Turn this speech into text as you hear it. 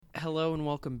Hello and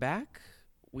welcome back.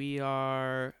 We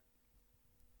are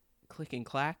Click and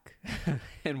Clack,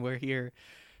 and we're here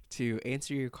to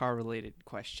answer your car-related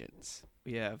questions.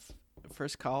 We have the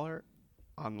first caller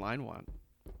on line 1.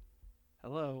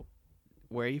 Hello.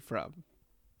 Where are you from?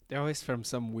 They're always from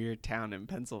some weird town in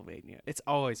Pennsylvania. It's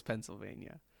always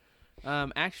Pennsylvania.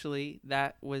 Actually,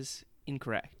 that was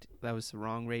incorrect. That was the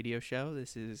wrong radio show.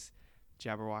 This is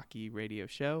Jabberwocky Radio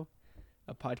Show,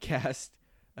 a podcast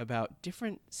about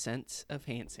different scents of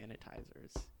hand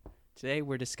sanitizers. Today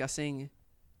we're discussing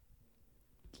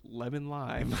lemon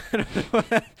lime.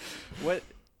 What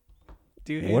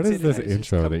is this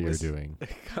intro that you're doing?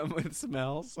 Come with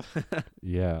smells.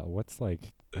 Yeah, what's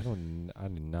like? I do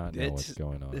not know what's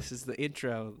going on. This is the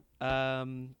intro.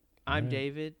 I'm right.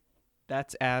 David.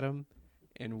 That's Adam,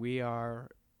 and we are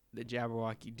the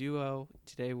Jabberwocky duo.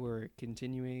 Today we're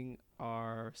continuing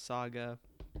our saga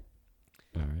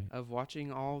All right. of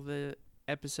watching all the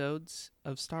episodes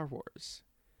of Star Wars.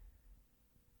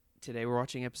 Today we're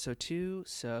watching episode 2,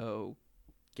 so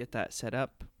get that set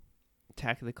up.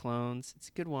 Attack of the Clones. It's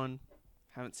a good one.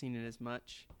 Haven't seen it as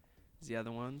much as the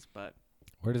other ones, but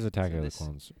Where does Attack of the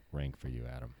Clones rank for you,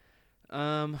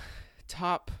 Adam?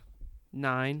 Top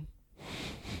 9.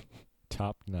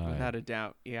 Top 9. Without a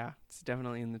doubt. Yeah, it's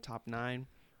definitely in the top 9.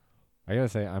 I gotta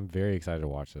say, I'm very excited to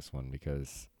watch this one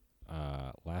because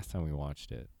last time we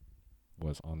watched it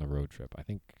was on the road trip. I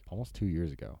think almost 2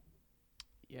 years ago.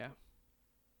 Yeah.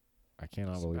 I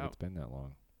cannot believe it's been that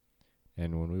long.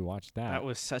 And when we watched that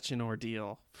was such an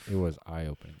ordeal. It was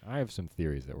eye-opening. I have some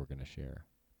theories that we're going to share.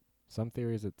 Some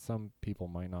theories that some people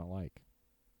might not like.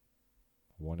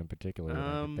 One in particular that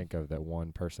I can think of, that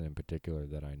one person in particular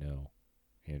that I know,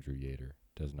 Andrew Yater,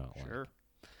 does not like. Sure.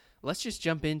 Let's just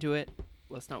jump into it.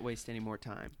 Let's not waste any more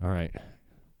time. All right.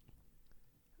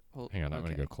 Well, hang on, I'm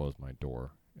going to go close my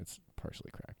door. It's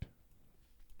partially cracked.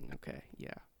 Okay,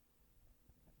 yeah.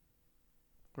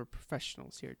 We're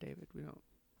professionals here, David. We don't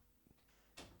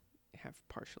have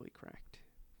partially cracked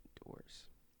doors.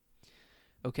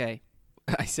 Okay.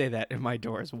 I say that and my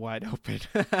door is wide open.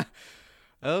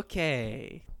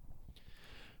 Okay.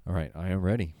 All right, I am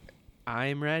ready. I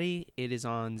am ready. It is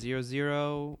on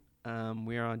 00.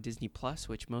 We are on Disney Plus,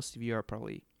 which most of you are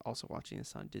probably also watching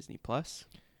this on Disney Plus.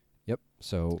 Yep.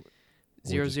 So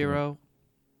 00.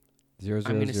 I'm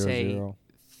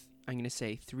going to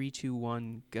say 3, 2,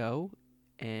 1, go.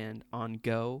 And on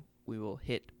go, we will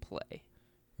hit play.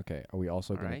 Okay. Are we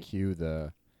also going to cue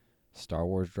the Star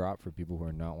Wars drop for people who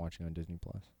are not watching on Disney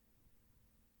Plus?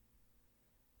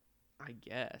 I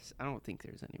guess. I don't think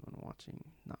there's anyone watching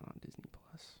not on Disney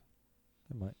Plus.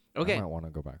 They might. Okay. I might want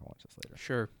to go back and watch this later.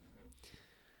 Sure.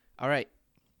 All right.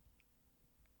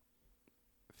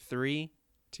 3,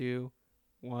 2,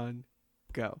 1,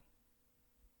 go.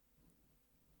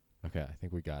 Okay, I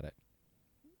think we got it.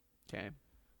 Okay.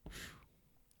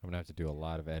 I'm going to have to do a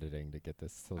lot of editing to get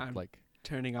this to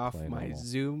turning off my normal.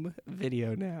 Zoom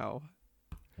video now.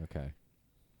 Okay.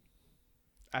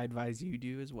 I advise you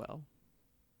do as well.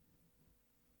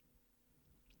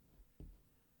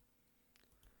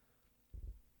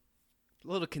 A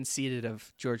little conceited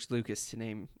of George Lucas to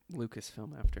name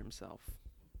Lucasfilm after himself.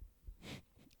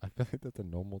 I feel like that's a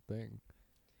normal thing.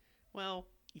 Well,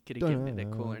 you could have given it a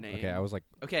cooler name. Okay, I was like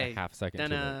a half second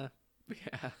too late.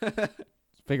 Yeah.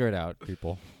 Figure it out,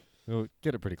 people. We'll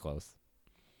get it pretty close.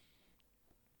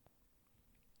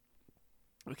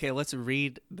 Okay, let's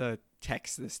read the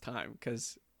text this time,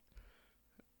 because...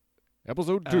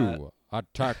 Episode 2,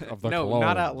 Attack of the Clones. No,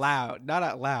 not out loud. Not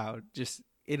out loud. Just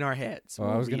in our heads. Oh,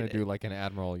 I was going to do like an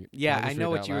Admiral. Yeah, I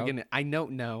know what you were going to... I know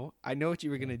what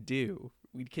you were going to do.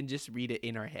 We can just read it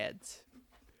in our heads.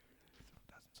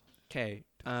 Okay.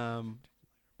 I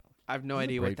have no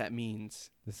idea what that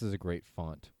means. This is a great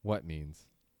font. What means?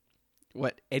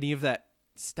 What? Any of that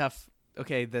stuff?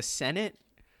 Okay, the Senate?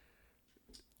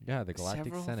 Yeah, the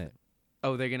Galactic Senate.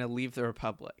 Oh, they're going to leave the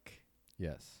Republic.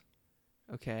 Yes.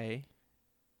 Okay.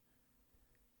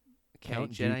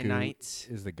 Count Jedi Dooku Knights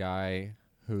is the guy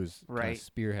who's kind of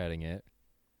spearheading it.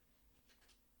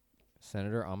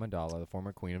 Senator Amidala, the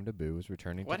former Queen of Naboo, is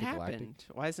returning to the Galactic. What happened?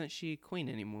 Why isn't she queen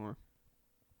anymore?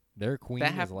 Their queen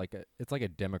is it's like a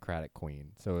democratic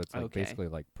queen, so it's like basically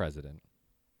like president.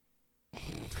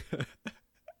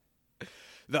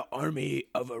 The Army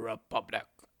of a Republic.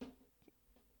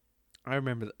 I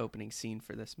remember the opening scene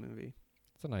for this movie.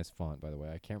 It's a nice font, by the way.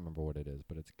 I can't remember what it is,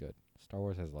 but it's good. Star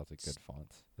Wars has lots of good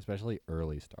fonts, especially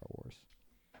early Star Wars.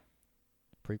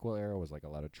 Prequel era was like a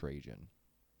lot of Trajan.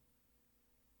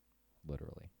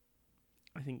 Literally.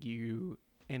 I think you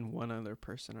and one other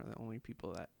person are the only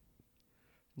people that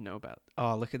know about.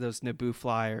 Oh, look at those Naboo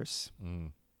flyers.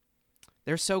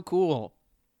 They're so cool.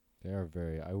 They are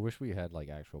very. I wish we had like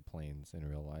actual planes in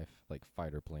real life, like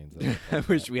fighter planes. That look I like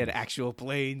wish that, we had 'cause- actual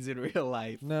planes in real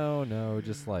life. No,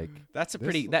 just like That's a this-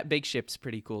 pretty. That big ship's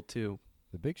pretty cool too.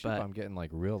 the big ship. but- I'm getting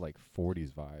like real like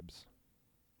 40s vibes.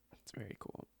 It's very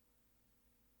cool.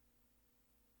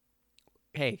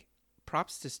 Hey,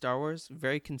 props to Star Wars.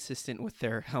 Very consistent with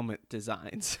their helmet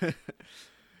designs.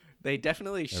 They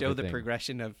definitely show the Everything.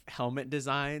 progression of helmet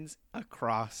designs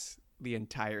across the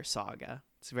entire saga.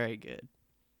 It's very good.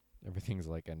 Everything's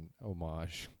like an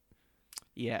homage.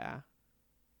 Yeah.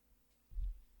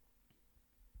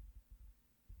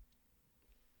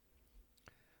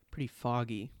 Pretty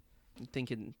foggy. You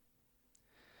think in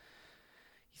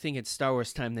Star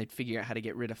Wars time they'd figure out how to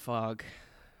get rid of fog.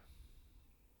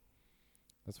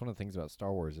 That's one of the things about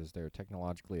Star Wars is they're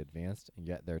technologically advanced, and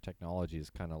yet their technology is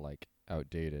kind of like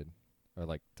outdated or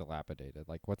like dilapidated.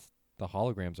 Like what's the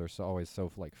holograms are so always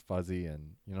so like fuzzy,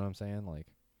 and you know what I'm saying? Like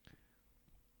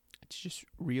It's just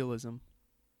realism.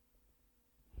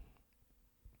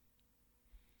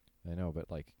 I know, but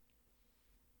like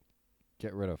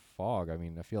get rid of fog. I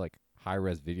mean, I feel like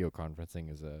high-res video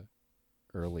conferencing is a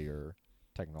earlier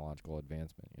technological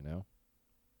advancement, you know?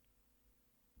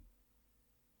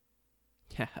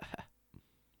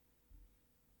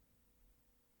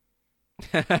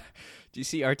 Do you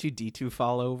see R2-D2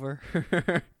 fall over?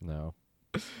 No.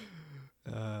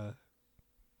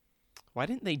 Why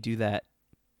didn't they do that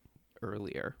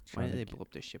earlier? Why Trying did they to blow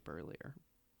up the ship earlier?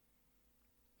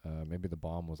 Maybe the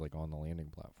bomb was like on the landing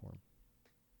platform.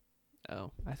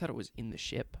 Oh, I thought it was in the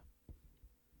ship.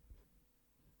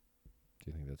 Do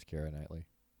you think that's Keira Knightley?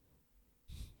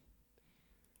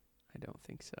 I don't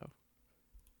think so.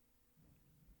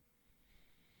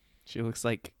 She looks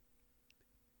like...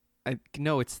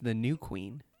 No, it's the new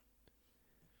queen.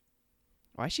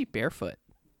 Why is she barefoot?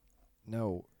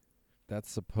 No.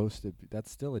 That's supposed to be...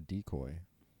 That's still a decoy.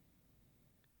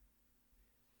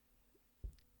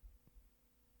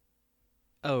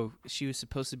 Oh, she was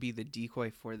supposed to be the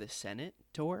decoy for the Senate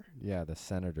tour? Yeah, the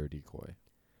senator decoy.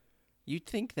 You'd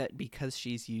think that because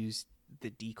she's used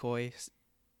the decoys...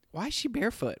 Why is she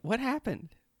barefoot? What happened?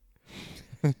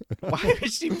 Why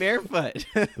is she barefoot?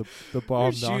 The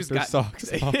bomb Her knocked shoes her got-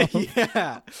 socks off.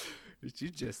 Yeah. She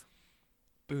just...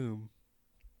 Boom.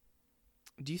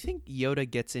 Do you think Yoda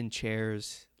gets in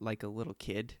chairs like a little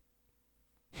kid?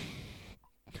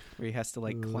 Where he has to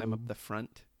like climb up the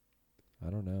front? I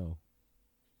don't know.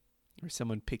 Or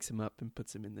someone picks him up and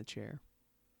puts him in the chair?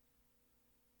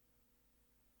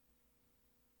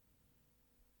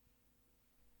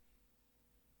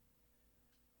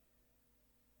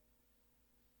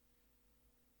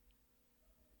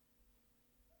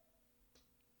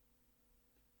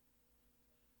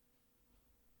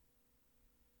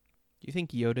 Do you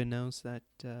think Yoda knows that?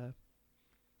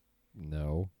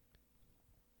 No.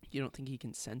 You don't think he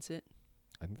can sense it?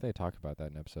 I think they talk about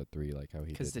that in episode 3, like how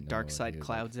he Because the didn't know dark and side he was,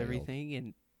 clouds like, failed. everything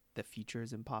and the future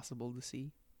is impossible to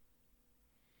see?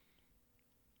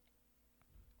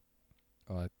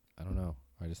 Oh, I don't know.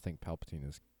 I just think Palpatine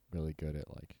is really good at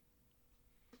like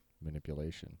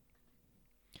manipulation.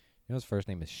 You know, his first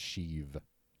name is Sheev.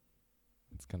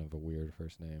 It's kind of a weird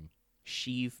first name.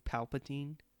 Sheev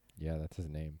Palpatine? Yeah, that's his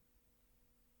name.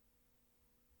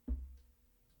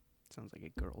 Sounds like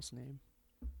a girl's name.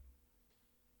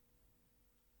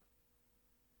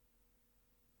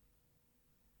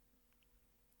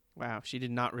 Wow, she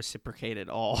did not reciprocate at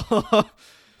all.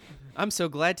 I'm so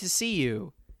glad to see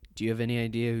you. Do you have any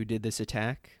idea who did this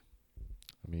attack?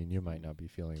 I mean, you might not be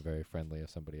feeling very friendly if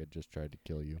somebody had just tried to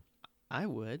kill you. I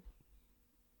would.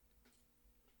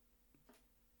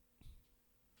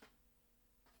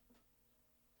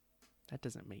 That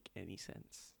doesn't make any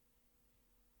sense.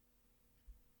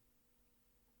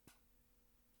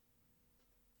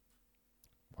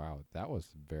 Wow, that was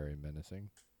very menacing.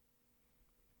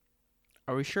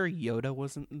 Are we sure Yoda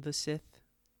wasn't the Sith?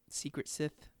 Secret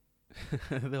Sith?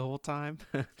 The whole time?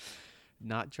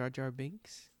 Not Jar Jar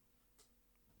Binks?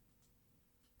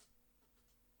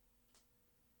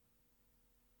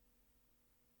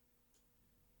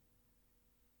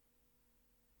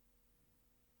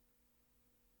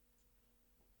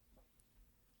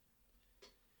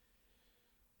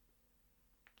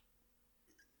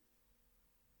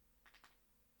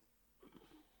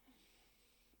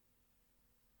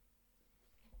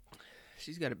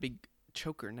 She's got a big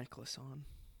choker necklace on.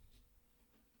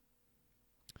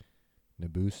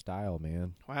 Naboo style,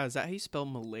 man. Wow, is that how you spell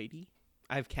Milady?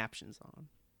 I have captions on.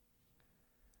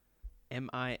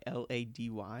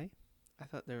 Milady? I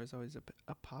thought there was always a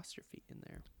apostrophe in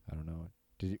there. I don't know.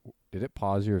 Did it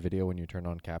pause your video when you turned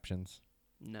on captions?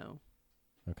 No.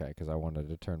 Okay, because I wanted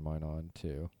to turn mine on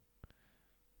too,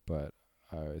 but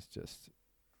I was just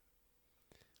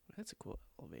That's a cool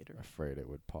elevator. afraid it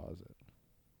would pause it.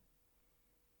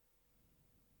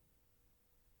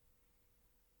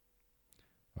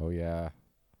 Oh yeah,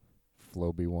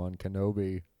 Flow-bi-wan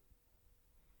Kenobi.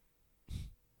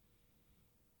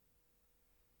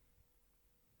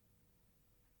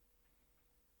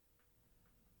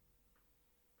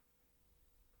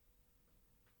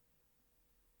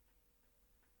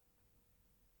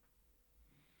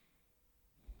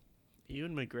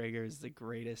 Ewan McGregor is the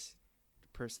greatest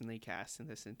person they cast in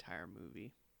this entire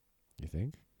movie. You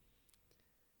think?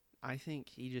 I think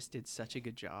he just did such a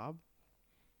good job.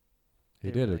 He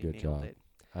They did really a good nailed job. it.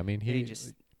 I mean,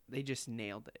 They just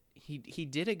nailed it. He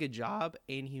did a good job,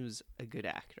 and he was a good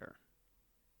actor.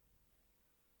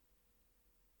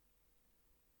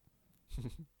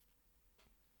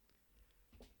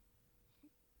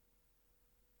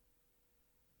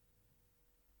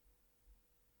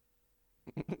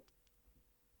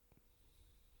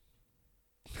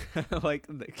 Like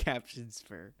the captions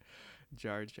for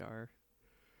Jar Jar.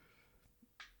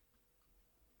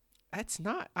 That's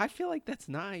not. I feel like that's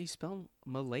not how you spell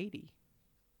Milady.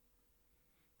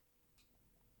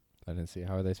 I didn't see.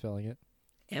 How are they spelling it?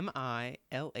 Milady.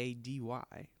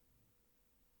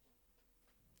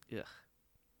 Ugh.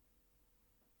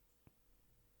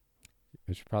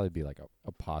 It should probably be like a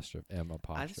apostrophe M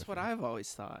apostrophe. That's what I've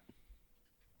always thought.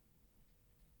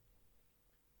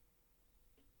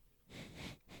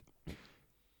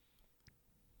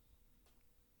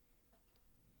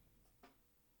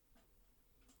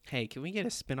 Hey, can we get a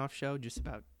spin-off show just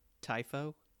about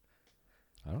Typho?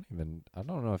 I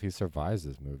don't know if he survives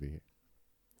this movie.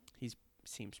 He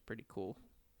seems pretty cool.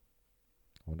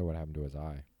 I wonder what happened to his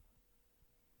eye.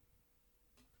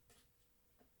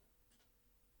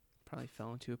 Probably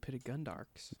fell into a pit of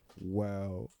Gundarks.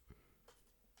 Wow.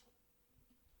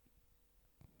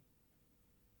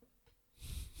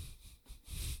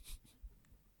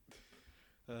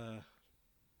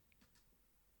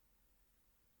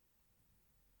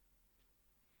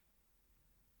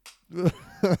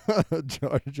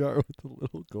 Jar Jar with a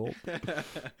little gulp.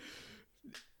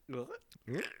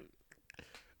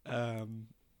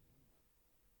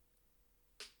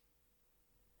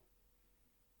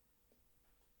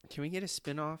 Can we get a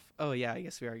spin-off? Oh, yeah, I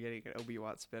guess we are getting an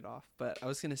Obi-Wan spin-off. But I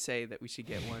was going to say that we should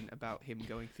get one about him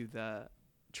going through the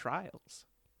trials.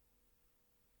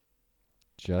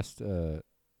 Just a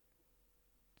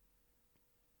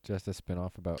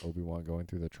spin-off about Obi-Wan going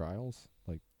through the trials?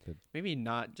 Maybe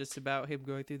not just about him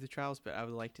going through the trials, but I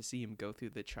would like to see him go through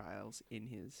the trials in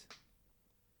his...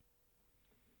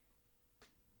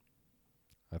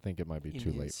 I think it might be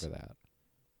too late for that.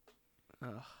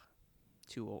 Ugh,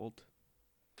 too old.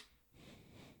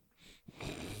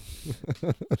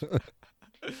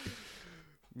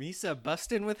 Misa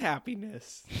busting with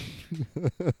happiness.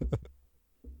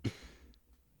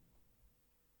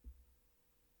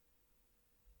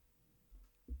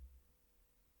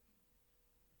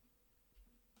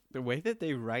 The way that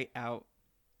they write out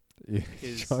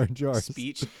his Jar Jar's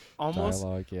speech almost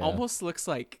dialogue, yeah. almost looks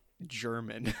like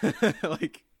German.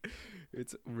 Like,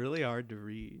 it's really hard to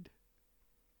read.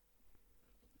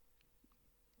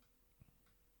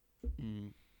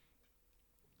 You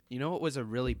know what was a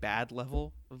really bad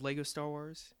level of Lego Star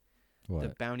Wars? What? The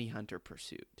Bounty Hunter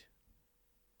Pursuit.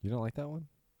 You don't like that one?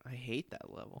 I hate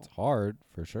that level. It's hard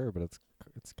for sure, but it's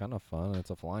kind of fun. It's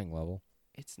a flying level.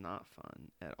 It's not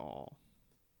fun at all.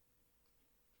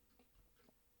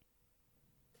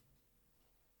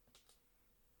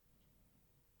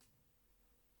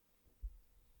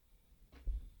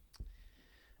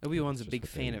 Obi-Wan's a big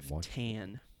fan of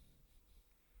tan.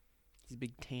 He's a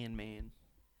big tan man.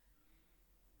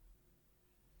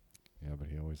 Yeah, but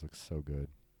he always looks so good.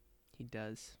 He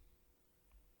does.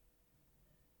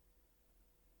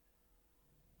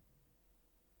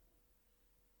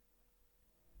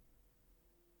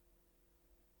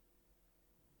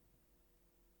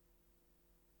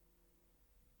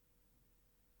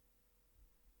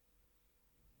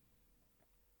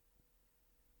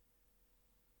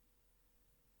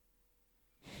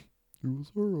 It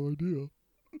was her idea.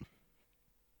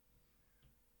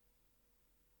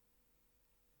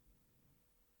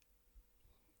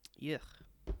 Yuck.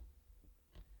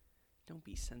 Don't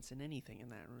be sensing anything in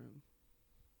that room.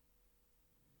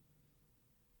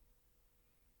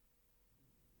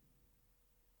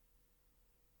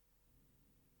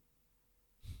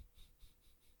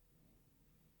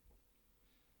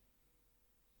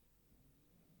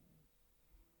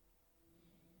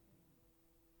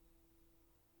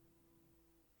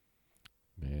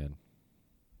 Man.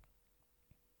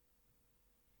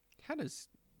 How does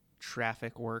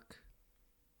traffic work?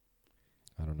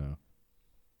 I don't know.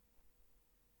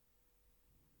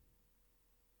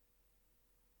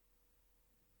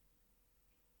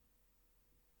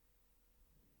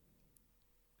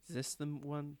 Is this the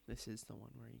one? This is the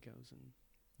one where he goes and...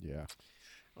 Yeah.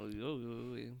 Oh.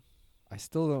 I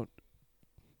still don't...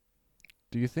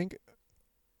 Do you think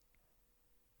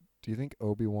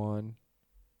Obi-Wan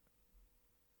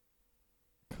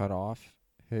cut off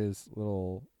his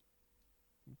little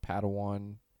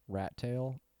Padawan rat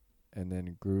tail and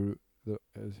then grew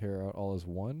his hair out all as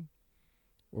one?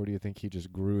 Or do you think he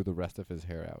just grew the rest of his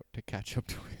hair out to catch up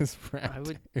to his rat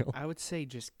tail? I would say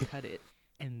just cut it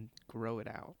and grow it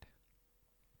out.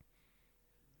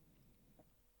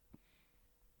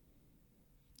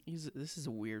 This is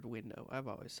a weird window. I've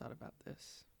always thought about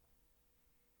this.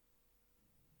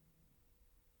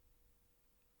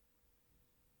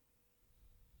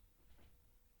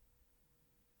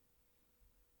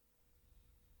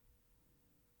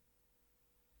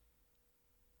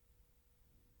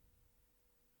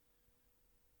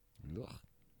 Ugh.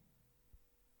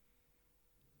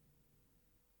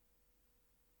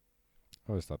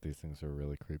 I always thought these things were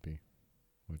really creepy,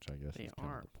 which I guess is kind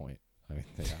of the point. I mean,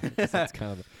 that's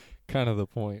kind of the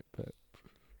point. But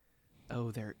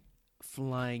they're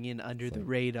flying in under the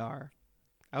radar.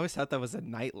 I always thought that was a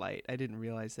nightlight. I didn't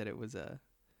realize that it was a.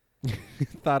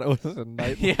 Thought it was a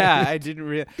nightlight. Yeah, I didn't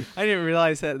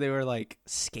realize that they were like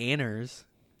scanners.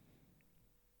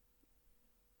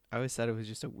 I always thought it was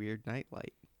just a weird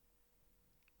nightlight.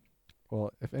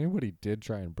 Well, if anybody did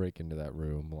try and break into that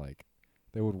room, like,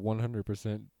 they would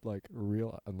 100% like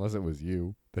unless it was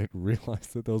you, they'd realize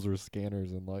that those were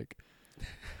scanners and like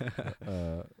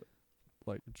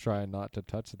try not to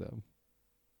touch them.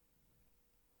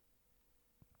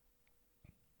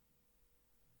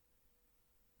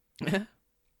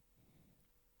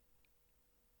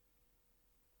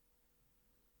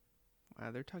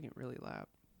 Wow, they're talking really loud.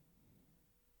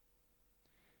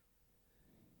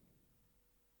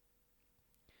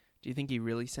 Do you think he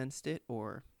really sensed it,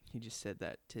 or he just said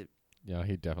that to... Yeah,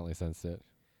 he definitely sensed it.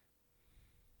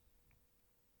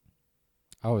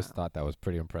 I always thought that was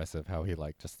pretty impressive, how he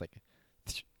that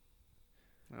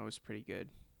was pretty good.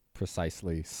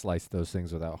 Precisely sliced those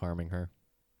things without harming her.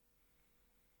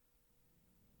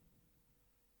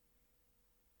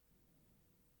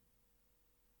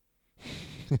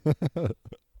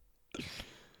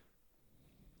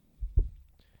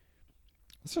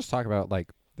 Let's just talk about,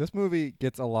 this movie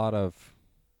gets a lot of...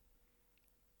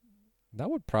 That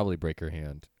would probably break her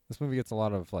hand. This movie gets a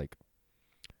lot of,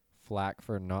 flack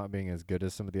for not being as good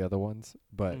as some of the other ones.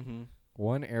 But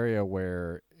one area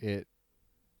where it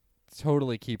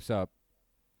totally keeps up,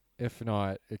 if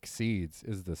not exceeds,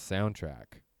 is the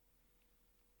soundtrack.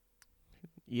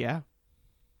 Yeah.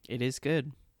 It is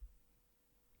good.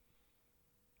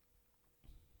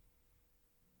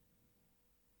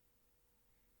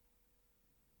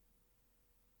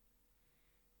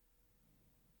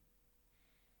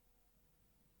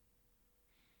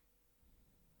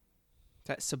 Is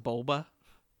that Sebulba?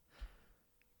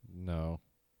 No.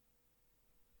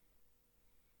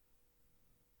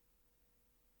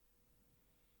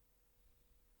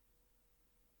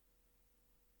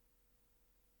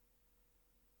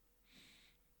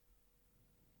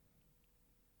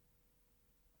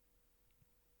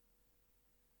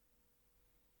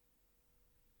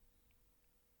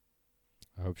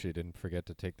 I hope she didn't forget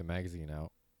to take the magazine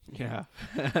out. Yeah.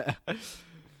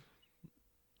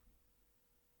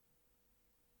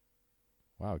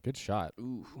 Wow, good shot.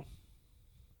 Ooh.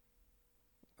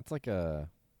 That's like a...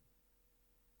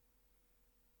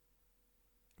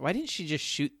 Why didn't she just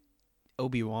shoot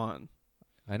Obi-Wan?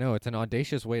 I know, it's an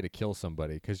audacious way to kill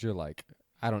somebody, because you're like,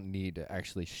 I don't need to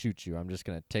actually shoot you. I'm just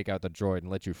going to take out the droid and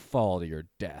let you fall to your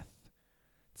death.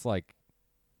 It's like...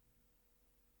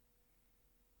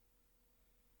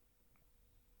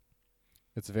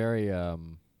 It's very, I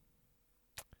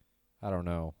don't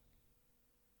know.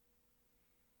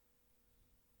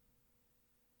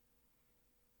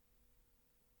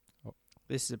 Oh.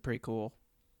 This is a pretty cool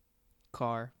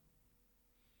car.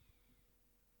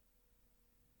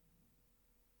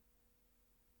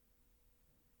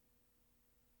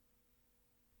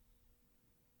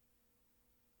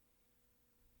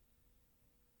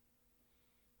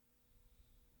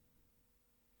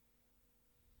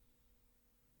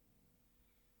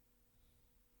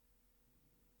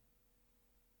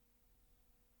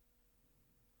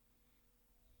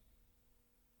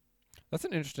 That's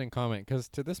an interesting comment, because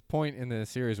to this point in the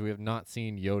series, we have not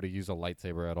seen Yoda use a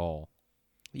lightsaber at all.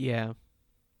 Yeah.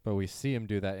 But we see him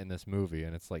do that in this movie,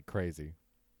 and it's, crazy.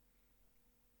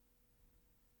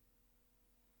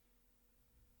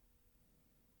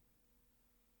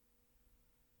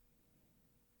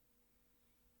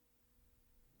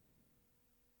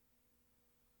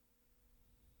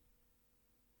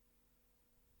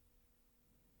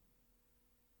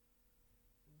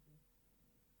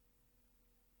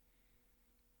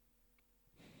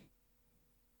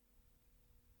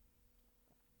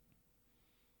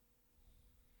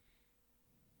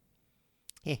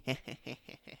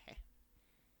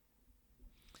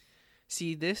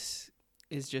 See, this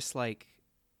is just like,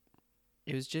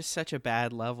 it was just such a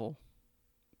bad level.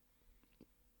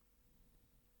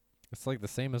 It's like the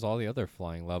same as all the other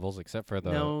flying levels except for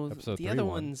the episode 3 other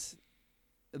one. ones,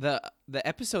 the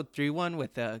episode 3 one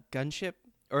with the gunship,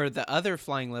 or the other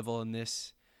flying level in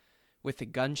this with the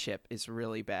gunship is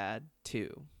really bad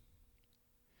too.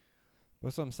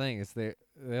 That's what I'm saying is they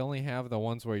only have the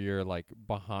ones where you're like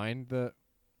behind the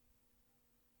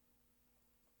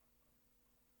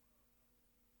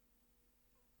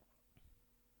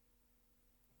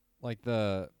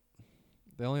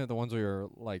they only have the ones where you're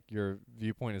like your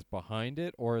viewpoint is behind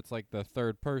it, or it's like the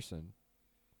third person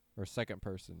or second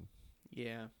person.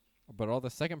 Yeah. But all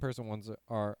the second person ones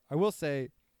are, I will say,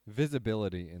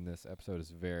 visibility in this episode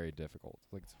is very difficult.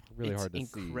 Like it's really hard to see.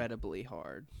 It's incredibly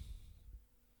hard.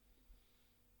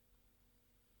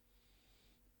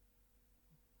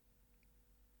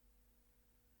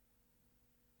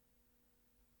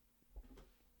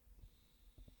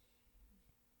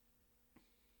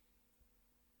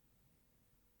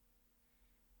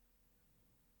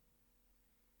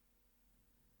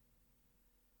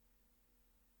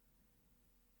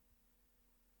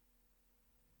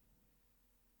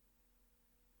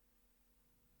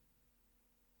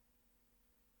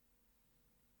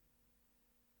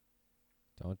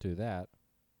 Don't do that.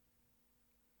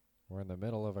 We're in the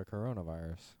middle of a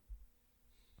coronavirus.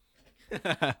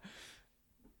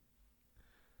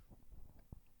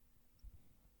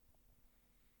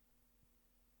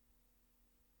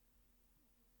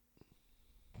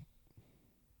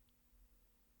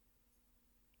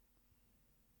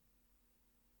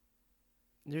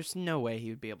 There's no way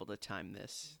he would be able to time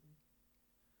this.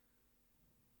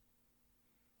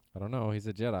 I don't know. He's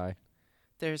a Jedi.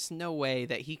 There's no way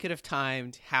that he could have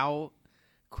timed how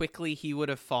quickly he would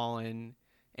have fallen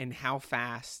and how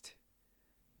fast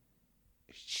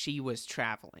she was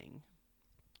traveling.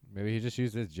 Maybe he just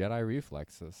used his Jedi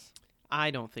reflexes. I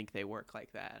don't think they work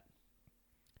like that.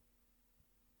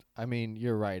 I mean,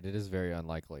 you're right. It is very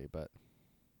unlikely, but...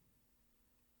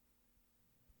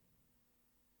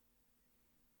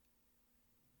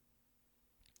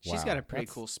 She's got a pretty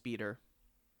cool speeder.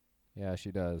 Yeah,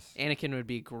 she does. Anakin would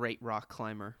be a great rock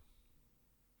climber.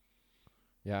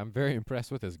 Yeah, I'm very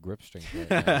impressed with his grip strength right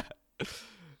now.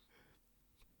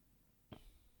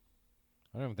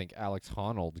 I don't even think Alex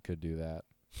Honnold could do that.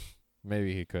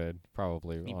 Maybe he could.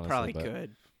 Probably. He honestly, probably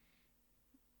could.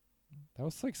 That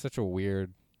was like such a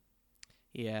weird...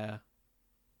 Yeah.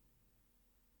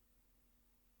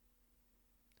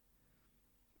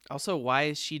 Also, why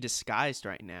is she disguised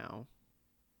right now?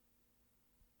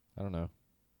 I don't know.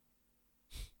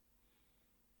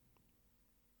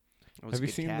 Have you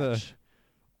seen the...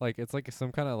 Like, it's like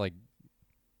some kind of like...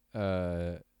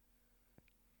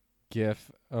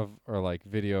 GIF of... Or like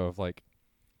video of like...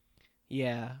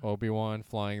 Yeah. Obi-Wan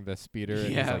flying the speeder and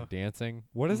he's like dancing.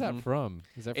 What is that from?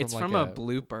 Is that from it's like from a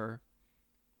blooper.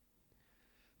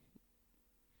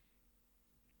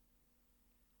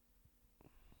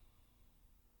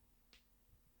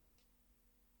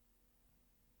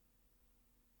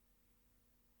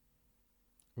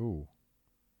 Ooh.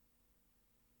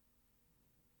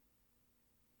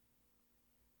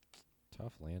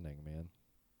 Tough landing, man.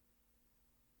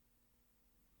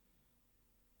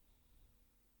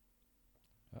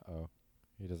 Uh-oh.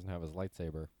 He doesn't have his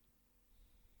lightsaber.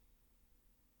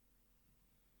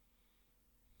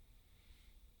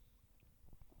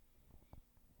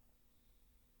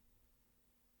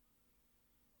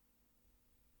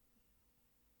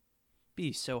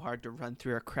 Be so hard to run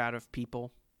through a crowd of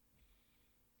people.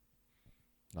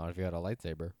 Not if you had a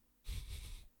lightsaber.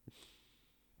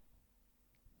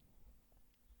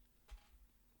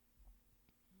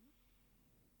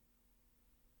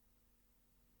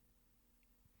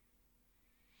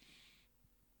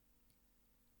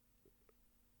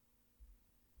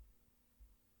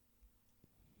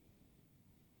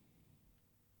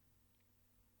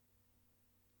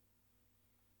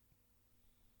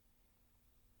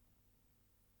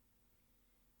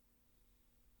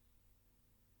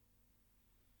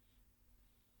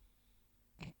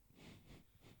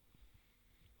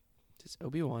 Does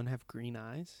Obi-Wan have green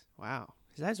eyes? Wow.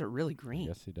 His eyes are really green.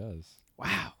 Yes, he does.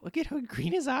 Wow. Look at how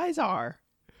green his eyes are.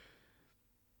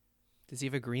 Does he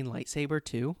have a green lightsaber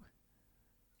too?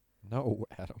 No,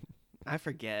 Adam. I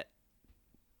forget.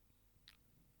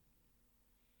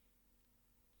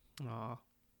 Aw.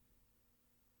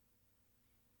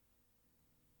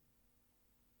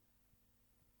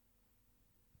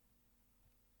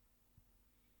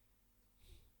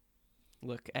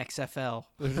 Look, XFL.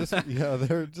 They're just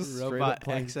they're just straight Robot up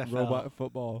playing XFL. robot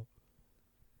football.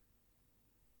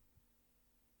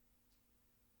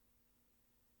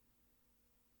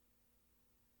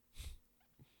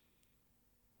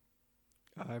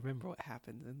 I remember what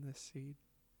happens in this scene.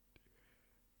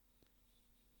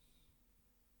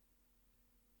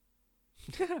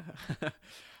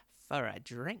 For a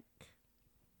drink.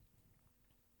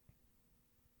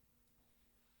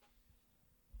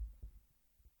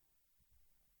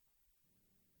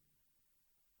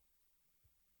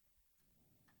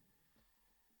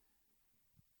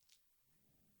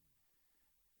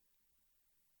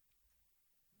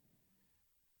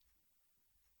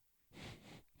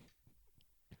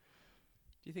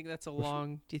 Do you think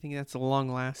that's a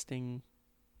long lasting?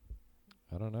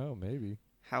 I don't know. Maybe.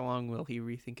 How long will he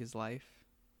rethink his life?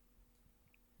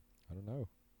 I don't know.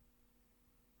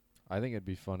 I think it'd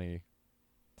be funny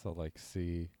to like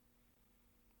see.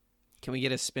 Can we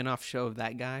get a spin-off show of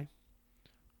that guy?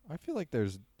 I feel like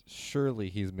surely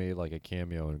he's made like a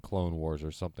cameo in Clone Wars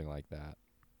or something like that.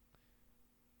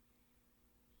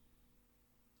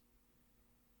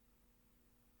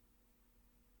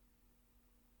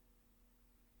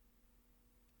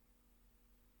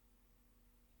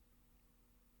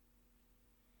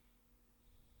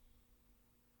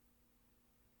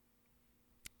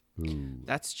 Ooh.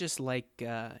 That's just like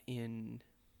in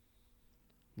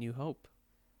New Hope.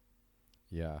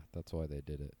 Yeah, that's why they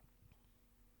did it.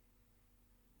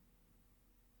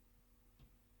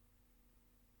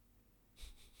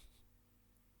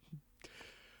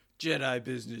 Jedi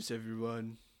business,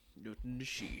 everyone. Nothing to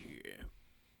see here.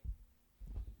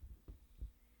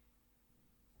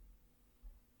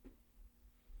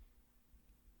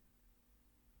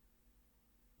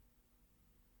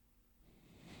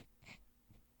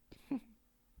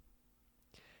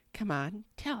 Come on,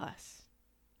 tell us.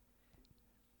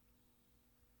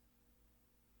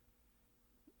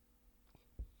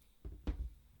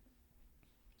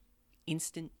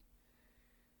 Instant.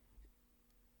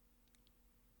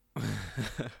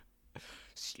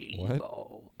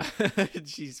 Sleebo.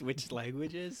 She switched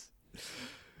languages.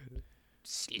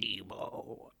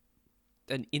 Sleebo.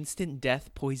 An instant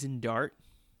death poison dart.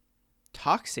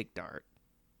 Toxic dart.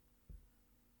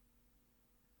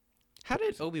 How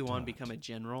did Obi-Wan become a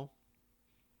general?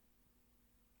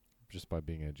 Just by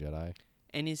being a Jedi.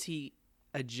 And is he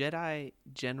a Jedi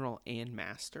general and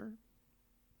master?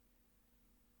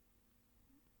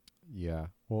 Yeah.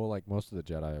 Well, like most of the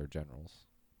Jedi are generals.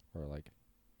 Or like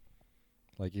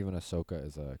even Ahsoka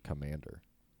is a commander.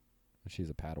 She's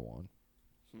a Padawan.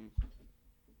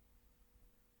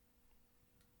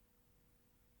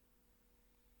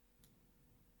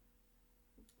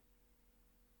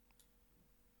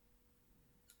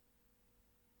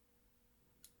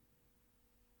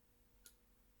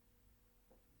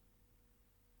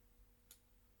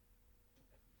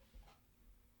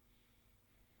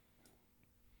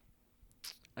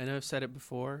 I know I've said it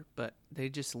before, but they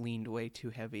just leaned way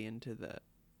too heavy into the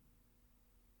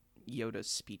Yoda's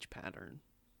speech pattern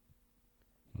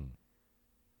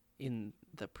in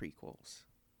the prequels.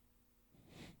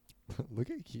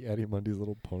 Look at Ki-Adi-Mundi's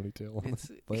little ponytail on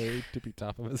the very tippy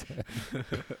top of his head.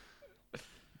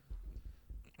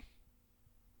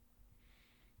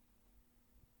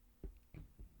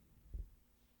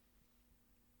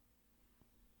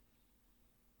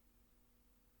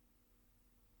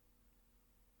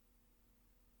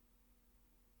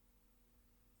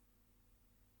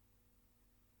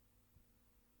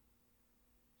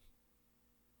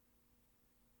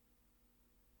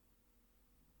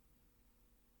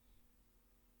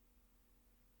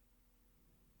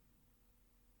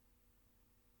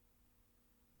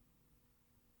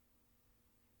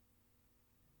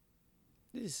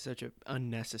 This is such an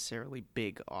unnecessarily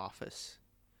big office.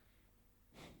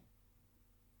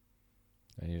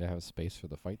 I need to have space for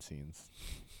the fight scenes.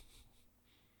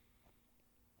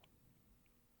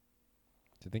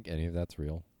 Do you think any of that's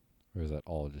real? Or is that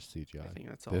all just CGI? I think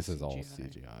that's all This CGI. is all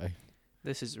CGI.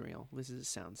 This is real. This is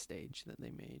a soundstage that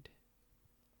they made.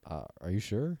 Are you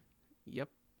sure? Yep.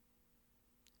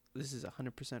 This is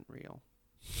 100% real.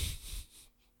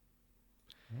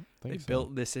 They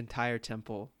built this entire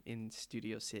temple in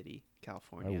Studio City,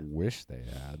 California. I wish they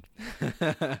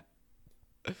had.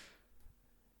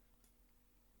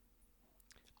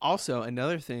 Also,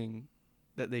 another thing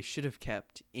that they should have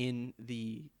kept in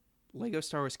the Lego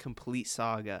Star Wars Complete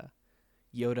Saga,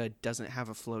 Yoda doesn't have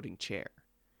a floating chair.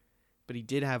 But he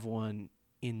did have one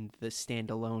in the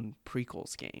standalone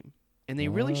prequels game. And they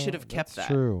really should have kept that.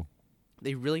 That's true.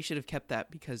 They really should have kept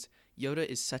that because Yoda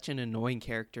is such an annoying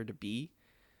character to be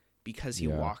because he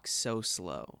walks so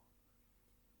slow.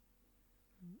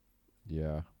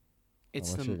 Yeah.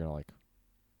 It's so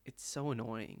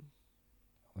annoying.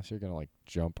 Unless you're going to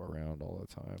jump around all the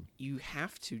time. You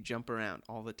have to jump around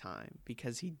all the time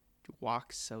because he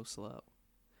walks so slow.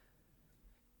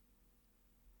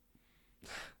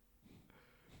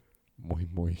 Moi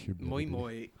moi humility. Moi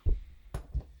moi.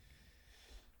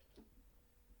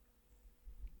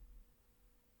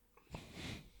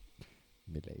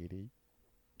 Milady.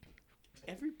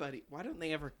 Everybody, why don't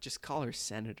they ever just call her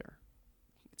Senator?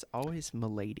 It's always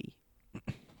Milady.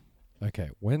 Okay,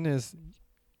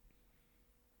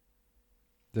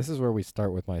 this is where we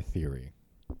start with my theory.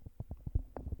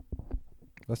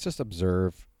 Let's just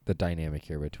observe the dynamic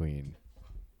here between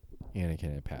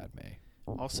Anakin and Padmé.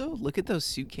 Also, look at those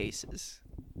suitcases.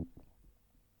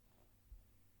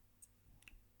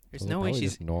 There's Those no are way probably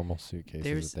she's just normal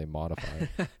suitcases that they modify.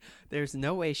 There's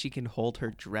no way she can hold her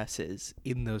dresses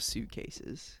in those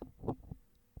suitcases.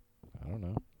 I don't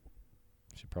know.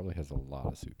 She probably has a lot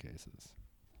of suitcases.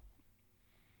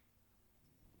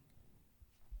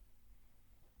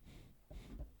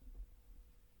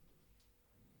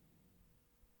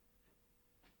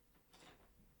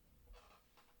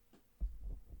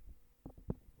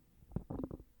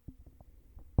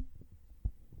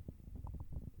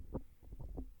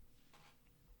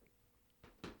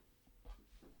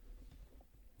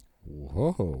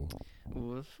 Whoa.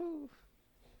 Woof-oo.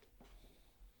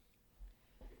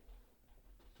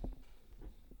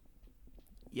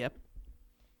 Yep.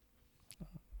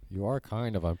 You are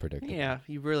kind of unpredictable. Yeah,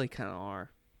 you really kind of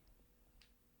are.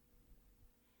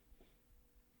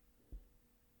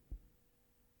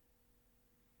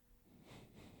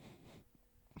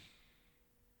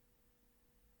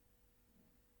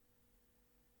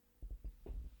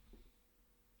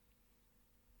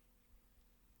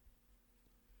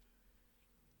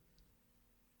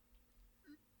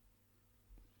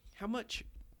 How much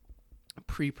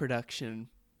pre-production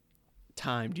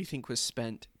time do you think was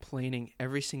spent planning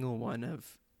every single one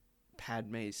of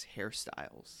Padmé's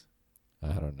hairstyles?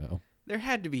 I don't know. There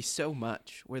had to be so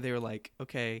much where they were like,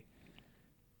 okay,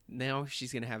 now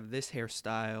she's going to have this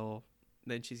hairstyle,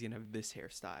 then she's going to have this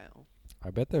hairstyle. I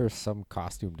bet there's some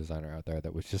costume designer out there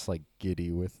that was just like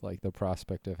giddy with like the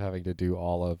prospect of having to do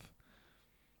all of.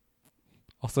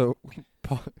 Also,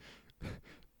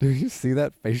 do you see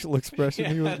that facial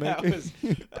expression he was making?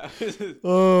 That was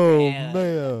Oh man.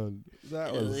 man,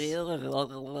 that was.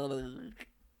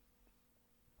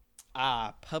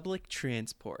 Public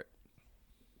transport.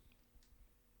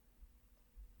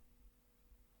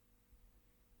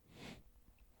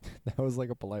 That was like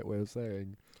a polite way of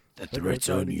saying The "I'm threat's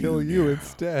going on to you kill you now."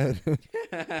 instead.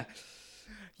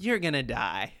 You're gonna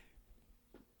die.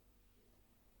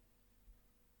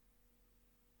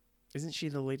 Isn't she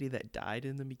the lady that died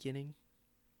in the beginning?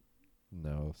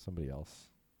 No, somebody else.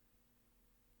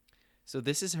 So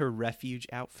this is her refuge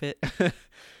outfit.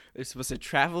 They're supposed to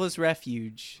travel as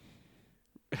refuge.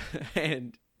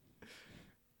 And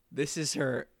this is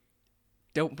her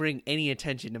don't bring any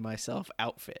attention to myself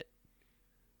outfit.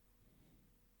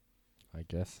 I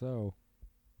guess so.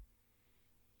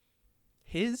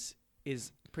 His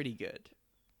is pretty good.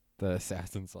 The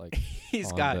assassin's like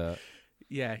He's on got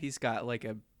he's got like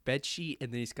a bed sheet,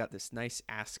 and then he's got this nice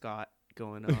ascot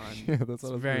going on. yeah, that's It's what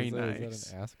I was very gonna say. nice. Is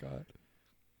that an ascot?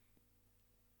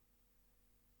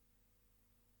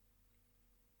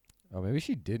 Oh, maybe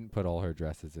she didn't put all her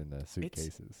dresses in the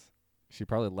suitcases. She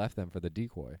probably left them for the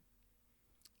decoy.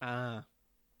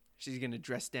 She's gonna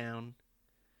dress down.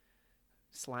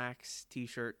 Slacks,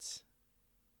 t-shirts.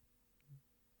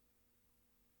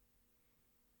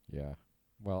 Yeah.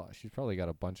 Well, she's probably got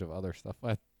a bunch of other stuff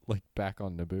like back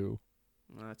on Naboo.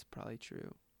 Well, that's probably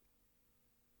true.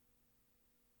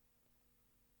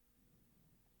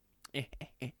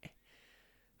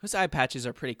 Those eye patches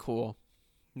are pretty cool.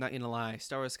 Not gonna lie,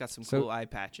 Star Wars got some cool eye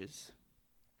patches.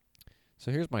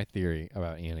 So here's my theory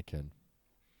about Anakin.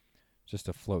 Just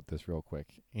to float this real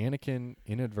quick. Anakin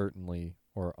inadvertently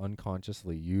or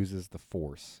unconsciously uses the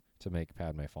Force to make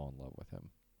Padmé fall in love with him.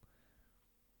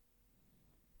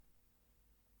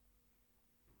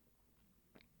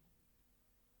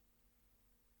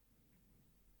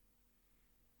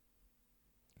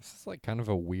 This is like kind of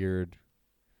a weird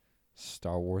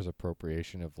Star Wars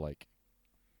appropriation of like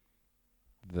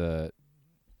the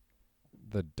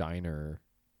diner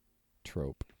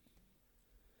trope.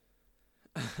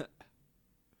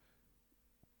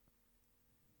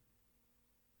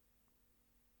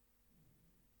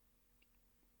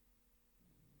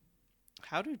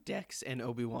 How do Dex and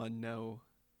Obi-Wan know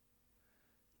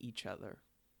each other?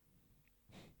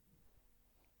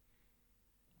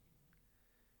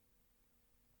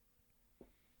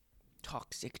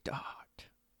 Toxic dart.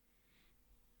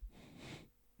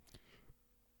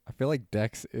 I feel like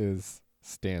Dex is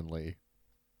Stanley.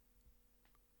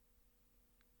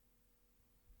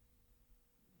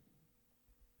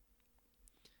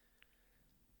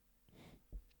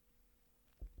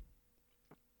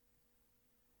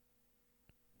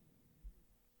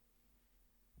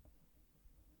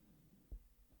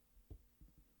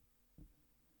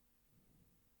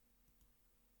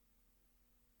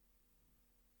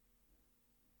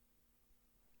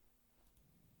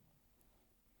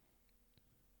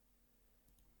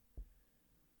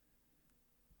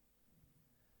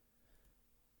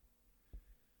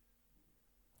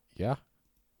 Yeah.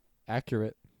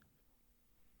 Accurate.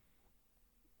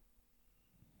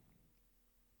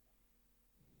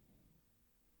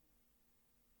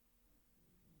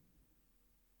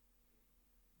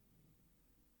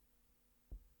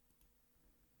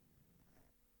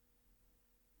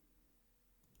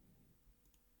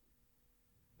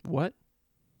 What?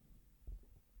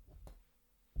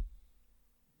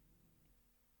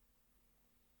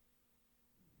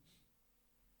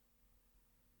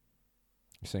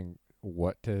 You're saying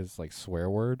what to his like swear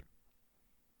word?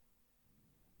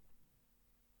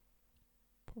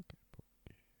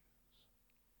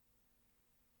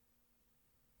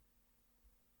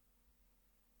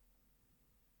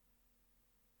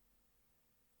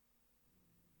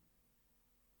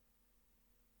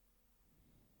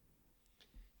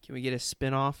 Can we get a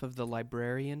spin-off of The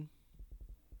Librarian?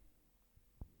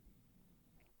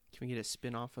 Can we get a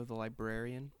spin-off of The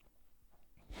Librarian?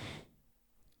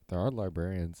 There are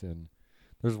librarians in.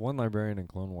 There's one librarian in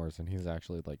Clone Wars, and he's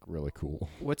actually like really cool.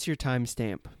 What's your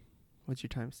timestamp? What's your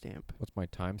timestamp? What's my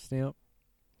timestamp?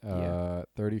 Yeah.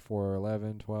 34,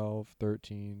 11, 12,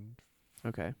 13,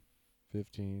 Okay.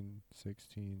 15,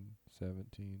 16,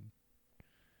 17.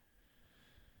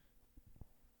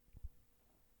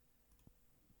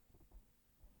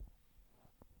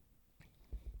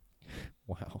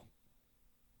 Wow.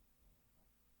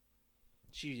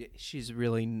 She's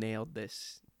really nailed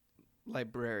this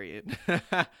librarian.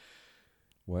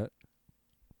 What?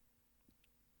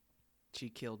 She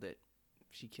killed it.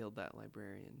 She killed that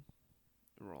librarian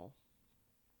role.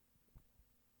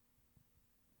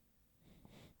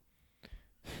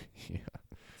 Yeah.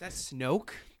 Is that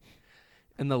Snoke?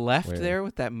 In the left Where? there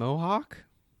with that mohawk?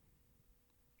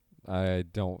 I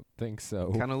don't think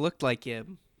so. Kind of looked like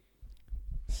him.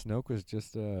 Snoke was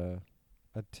just a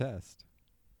test.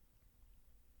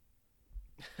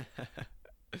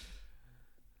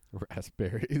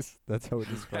 Raspberries. That's how it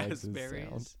describes his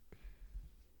sound.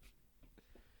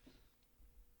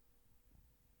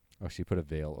 Oh, she put a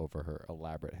veil over her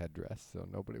elaborate headdress, so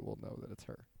nobody will know that it's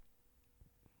her.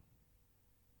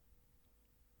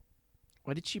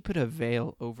 Why did she put a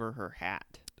veil over her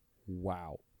hat?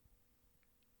 Wow.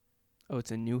 Oh,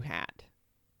 it's a new hat.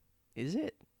 Is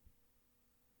it?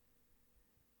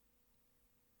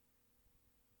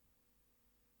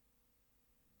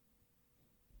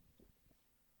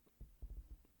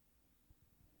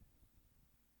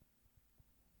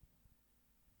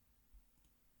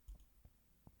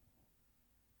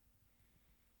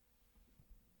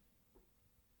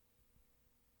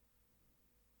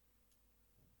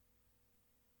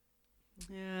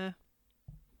 Yeah.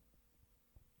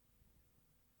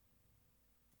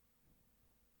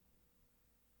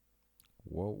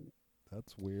 Whoa.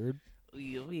 That's weird.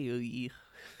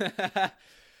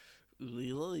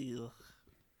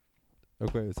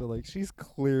 Okay, so like she's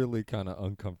clearly kind of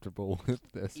uncomfortable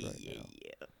with this right now.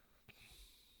 Yeah.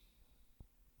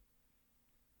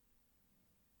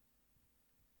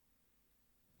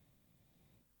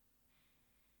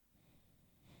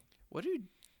 What do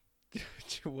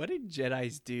what do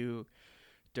Jedis do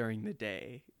during the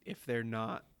day if they're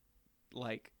not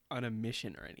like on a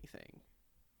mission or anything?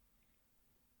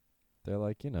 They're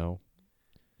like, going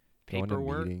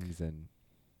Paperwork. to meetings and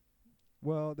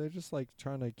well, they're just like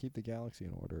trying to keep the galaxy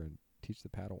in order and teach the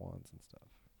Padawans and stuff.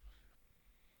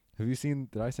 Have you seen?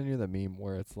 Did I send you the meme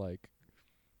where it's like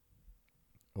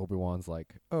Obi-Wan's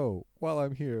like, "Oh, while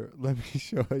I'm here, let me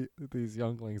show these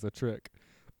younglings a trick,"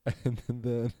 and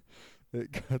then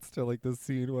it cuts to like the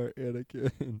scene where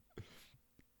Anakin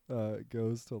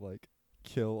goes to like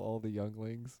kill all the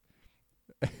younglings,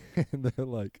 and they're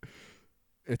like,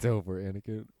 "It's over,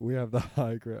 Anakin. We have the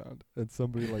high ground." And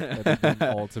somebody like edited them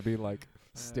all to be like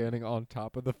standing on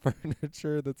top of the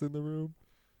furniture that's in the room.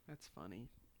 That's funny.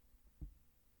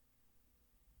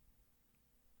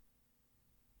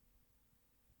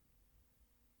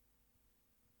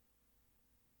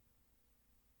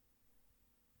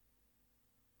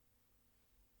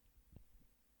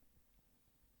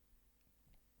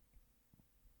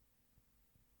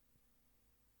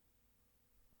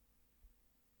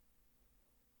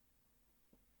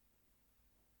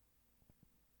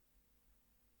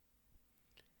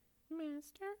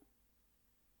 Master.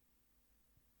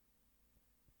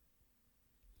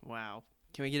 Wow.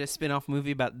 Can we get a spin-off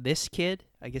movie about this kid?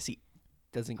 I guess he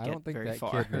doesn't get I don't think very that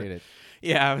far. kid made it.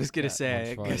 Yeah, I was going to that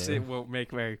say, I much guess farther. it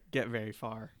won't get very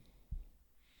far.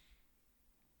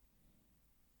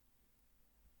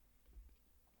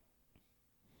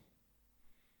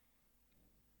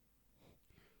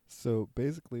 So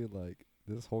basically, like,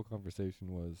 this whole conversation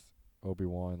was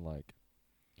Obi-Wan, like,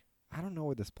 I don't know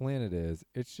where this planet is.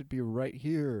 It should be right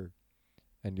here.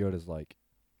 And Yoda's like,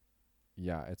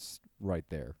 yeah, it's right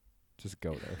there. Just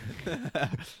go there.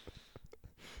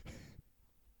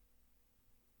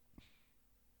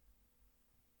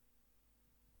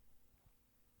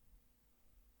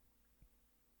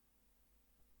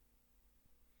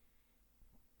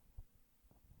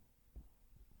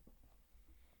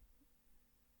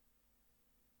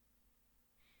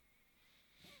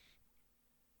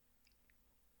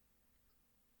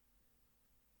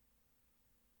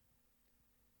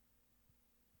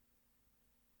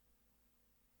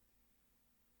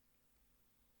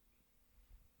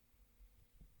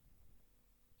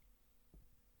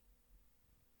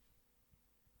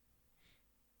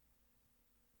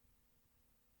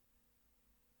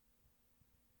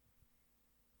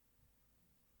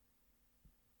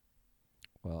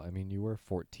 Well, I mean, you were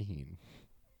 14.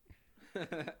 See,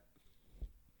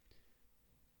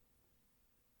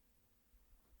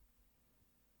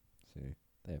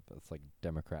 it's like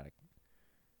democratic.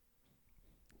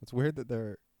 It's weird that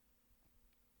their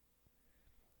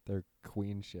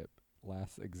queenship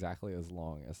lasts exactly as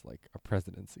long as like a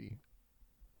presidency.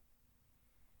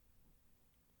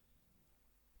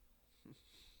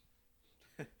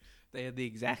 They had the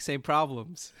exact same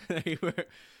problems. They were,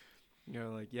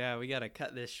 like, yeah, we gotta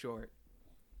cut this short.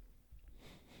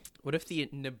 What if the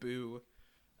Naboo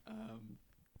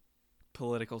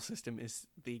political system is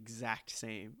the exact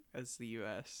same as the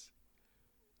U.S.?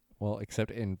 Well,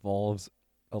 except it involves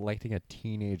electing a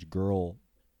teenage girl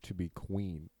to be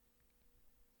queen.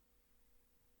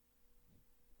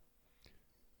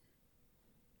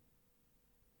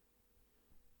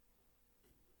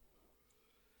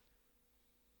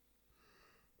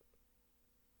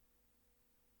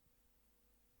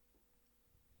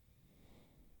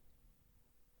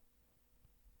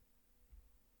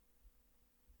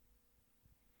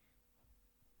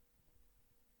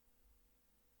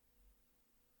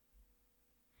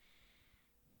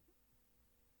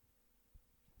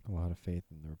 A lot of faith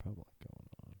in the Republic going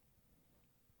on.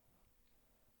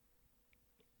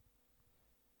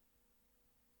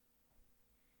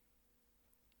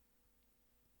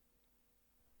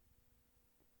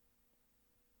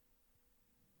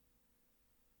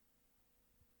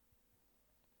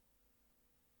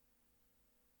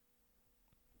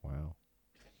 Wow.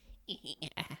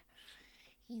 Yeah,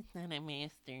 he's not a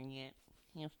master yet.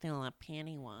 He's still a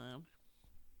Padawan.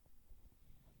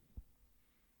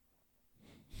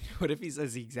 What if he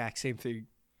says the exact same thing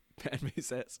Padmé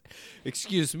says?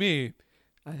 Excuse me,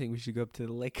 I think we should go up to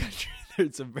the lake country.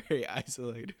 There's some very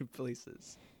isolated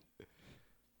places.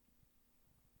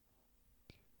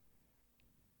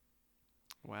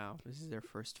 Wow, this is their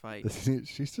first fight.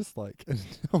 She's just like,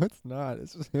 no, it's not.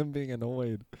 It's just him being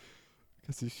annoyed.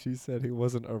 Because she said he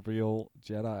wasn't a real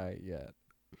Jedi yet.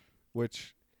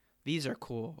 Which, These are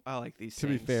cool. I like these to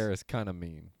things. be fair, is kind of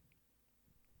mean.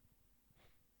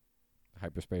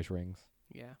 Hyperspace rings.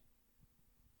 Yeah.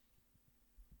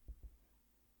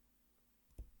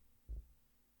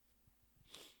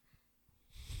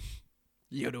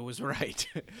 Yoda was right.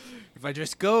 If I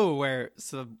just go where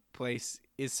some place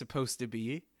is supposed to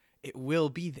be, it will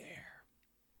be there.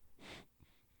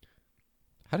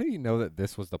 How do you know that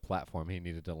this was the platform he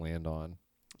needed to land on?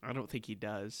 I don't think he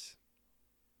does.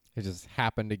 He just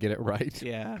happened to get it right.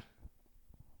 Yeah.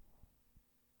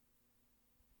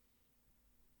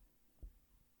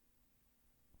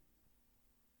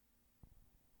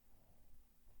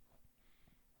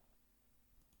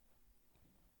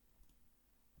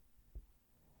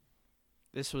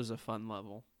 This was a fun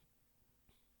level.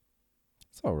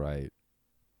 It's all right.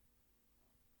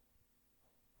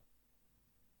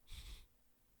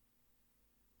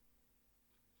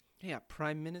 Yeah,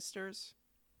 prime ministers.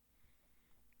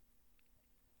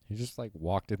 He just like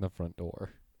walked in the front door.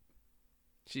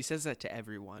 She says that to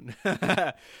everyone.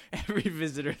 Every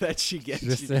visitor that she gets. She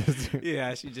just says,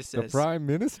 yeah, she just says, the prime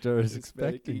minister is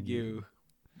expecting expecting you.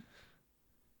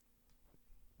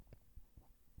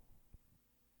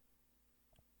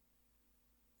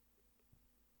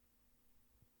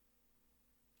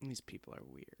 These people are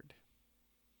weird.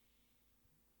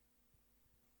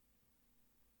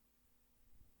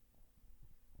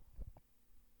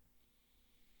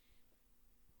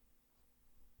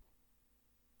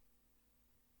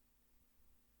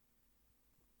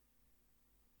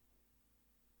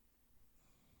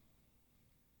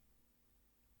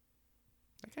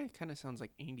 That guy kind of sounds like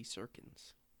Andy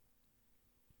Serkins.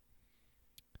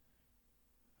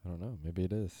 I don't know. Maybe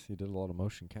it is. He did a lot of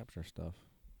motion capture stuff.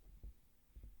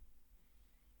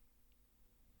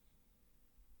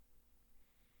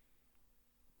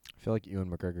 I feel like Ewan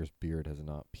McGregor's beard has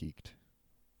not peaked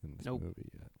in this Nope.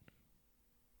 movie yet.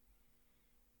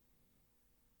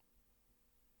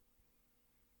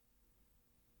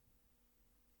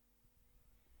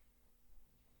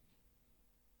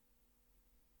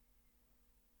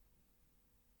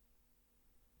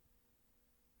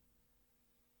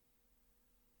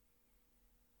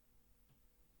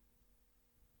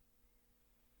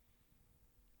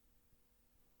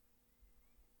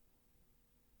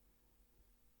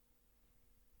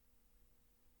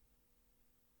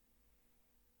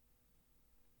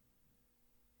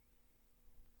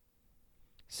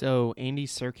 So Andy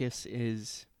Serkis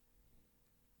is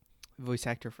the voice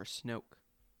actor for Snoke.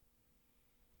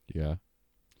 Yeah.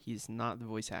 He's not the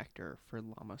voice actor for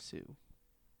Lama Su.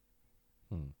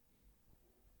 Hmm.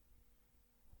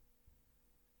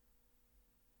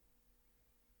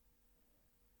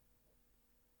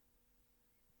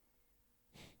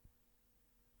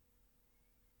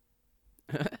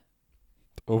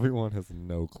 Obi-Wan has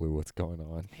no clue what's going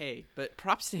on. Hey, but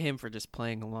props to him for just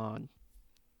playing along.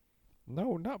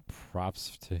 No, not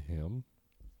props to him.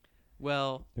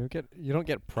 Well, You don't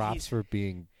get props for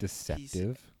being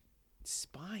deceptive.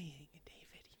 Spying,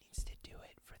 David. He needs to do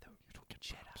it for the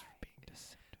Jedi. For being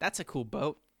deceptive. That's a cool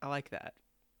boat. I like that.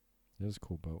 It is a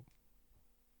cool boat.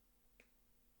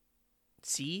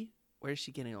 See? Where's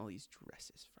she getting all these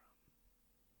dresses from?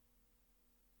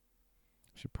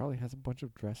 She probably has a bunch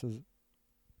of dresses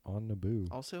on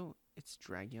Naboo. Also, it's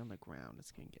draggy on the ground.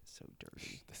 It's going to get so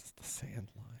dirty. This is the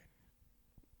sand line.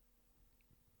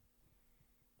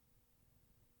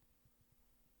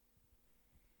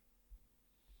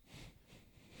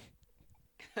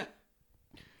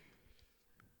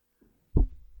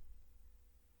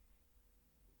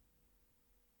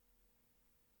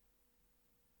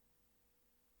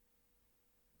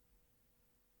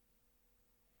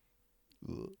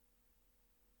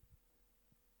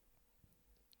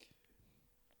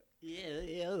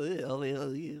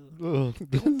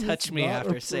 Don't touch me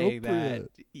after saying that.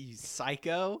 You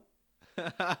psycho.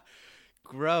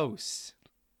 Gross.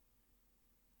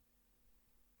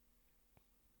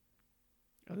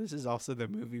 Oh, this is also the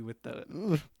movie with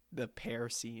the pear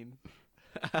scene.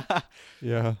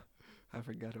 Yeah. I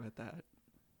forgot about that.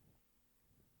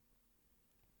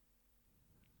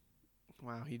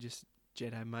 Wow, he just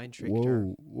Jedi mind tricked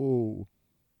her. Whoa.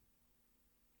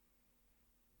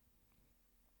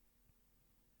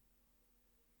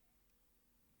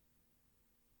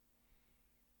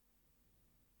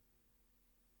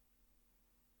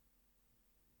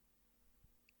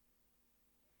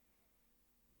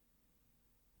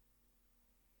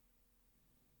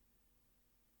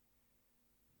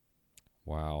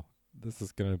 Wow. This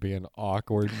is going to be an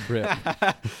awkward trip.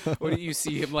 What do you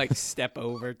see him like step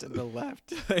over to the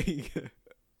left? Did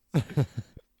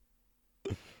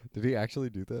he actually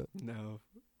do that? No.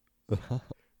 But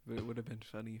it would have been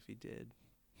funny if he did.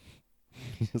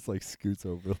 He just like scoots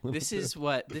over a little This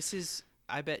is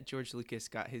I bet George Lucas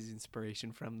got his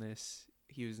inspiration from this.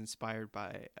 He was inspired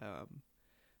by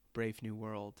Brave New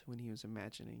World when he was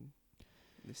imagining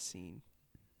this scene.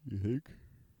 You think?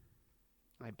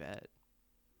 I bet.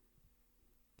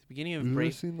 The beginning Have of you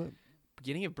ever seen that?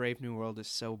 beginning of Brave New World is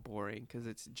so boring because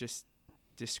it's just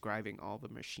describing all the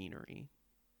machinery.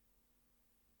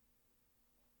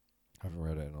 I haven't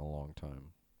read it in a long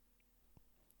time.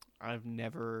 I've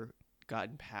never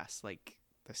gotten past like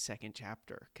the second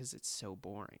chapter because it's so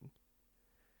boring.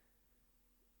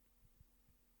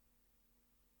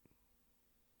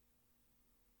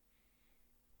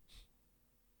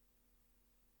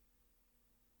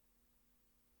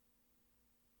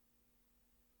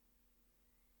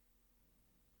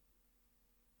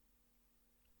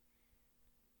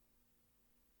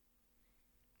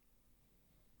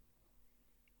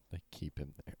 They keep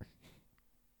him there.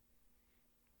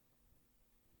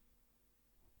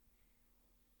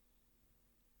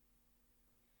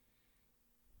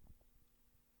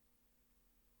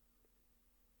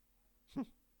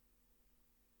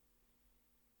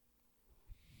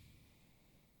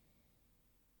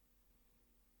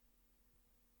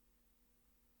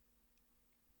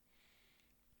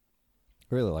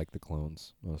 I really like the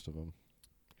clones, most of them.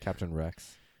 Captain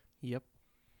Rex. Yep.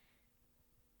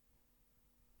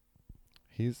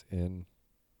 He's in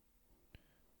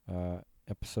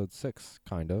episode 6,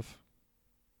 kind of.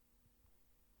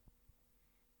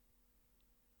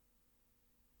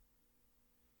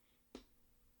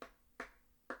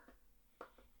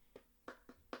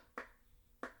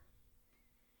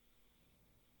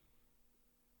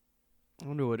 I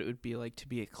wonder what it would be like to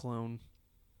be a clone.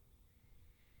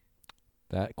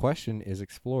 That question is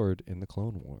explored in the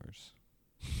Clone Wars.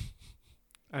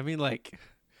 I mean, like,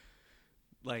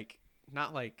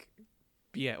 not like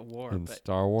be at war, In but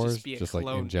Star Wars, just be a just like in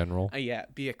clone. general. Yeah,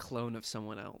 be a clone of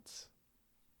someone else.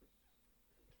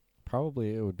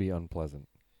 Probably it would be unpleasant.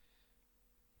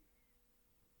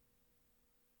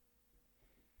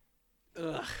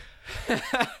 Ugh.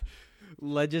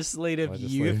 Legislative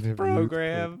Legislative youth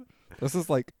program. This is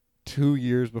like 2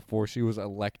 years before she was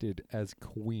elected as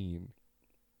queen.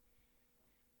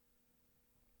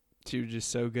 She was just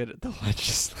so good at the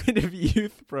legislative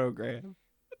youth program.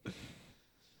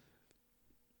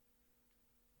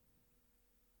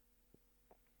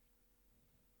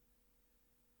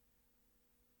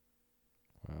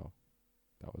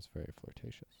 was very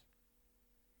flirtatious.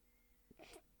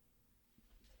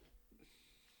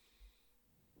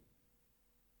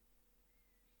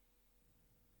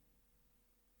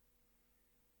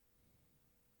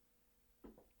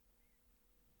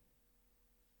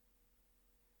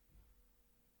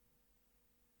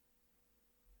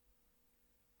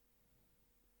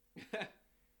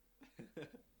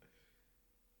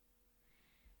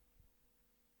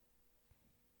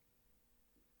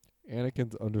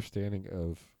 Anakin's understanding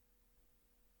of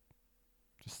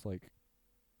just like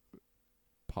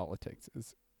politics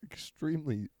is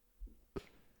extremely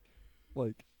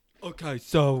like. Okay,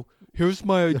 so here's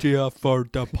my idea for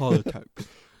the politics.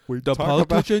 The talk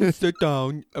politicians sit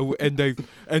down and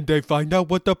they find out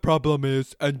what the problem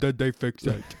is and then they fix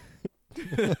it.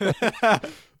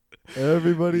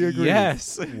 Everybody agrees.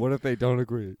 Yes. What if they don't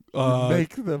agree?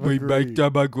 Make We make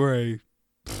them agree.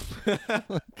 agree.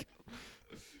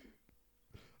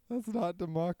 That's not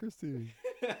democracy.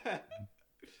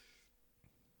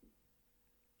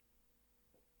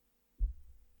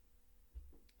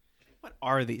 What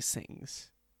are these things?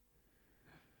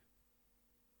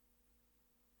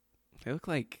 They look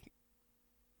like...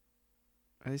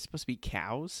 Are they supposed to be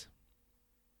cows?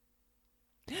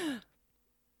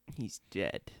 He's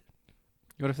dead.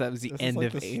 What if that was the This end is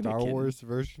like of the Anakin? Star Wars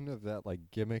version of that like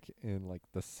gimmick in like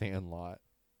The Sandlot,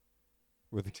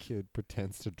 where the kid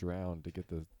pretends to drown to get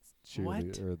the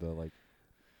cheerleader or the like.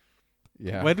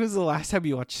 Yeah. When was the last time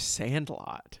you watched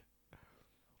Sandlot?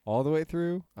 All the way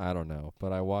through? I don't know,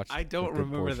 but I watched. I don't a good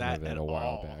remember portion that of it at a while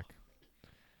all. back.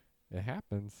 It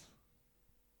happens.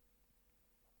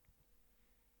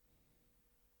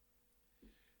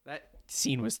 That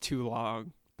scene was too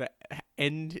long.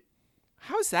 And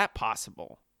how is that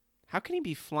possible? How can he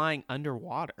be flying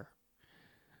underwater?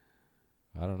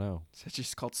 I don't know. It's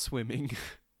just called swimming.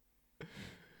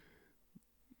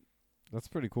 That's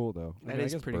pretty cool though. That I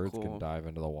is guess pretty birds cool. can dive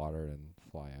into the water and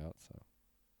fly out. So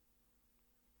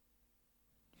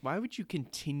Why would you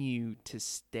continue to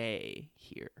stay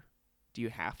here? Do you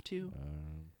have to?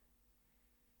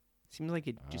 Seems like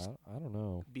it just I don't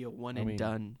know. be a one I and mean,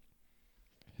 done.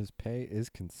 His pay is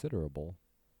considerable.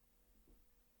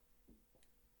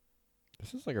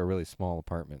 This is like a really small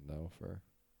apartment though for.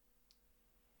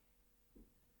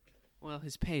 Well,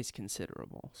 his pay is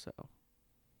considerable, so.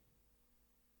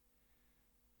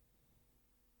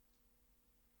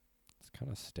 It's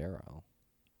kind of sterile.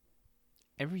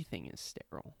 Everything is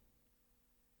sterile.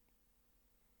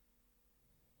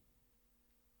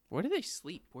 Where do they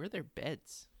sleep? Where are their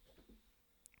beds?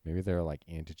 Maybe they're like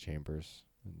antechambers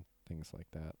and things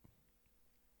like that.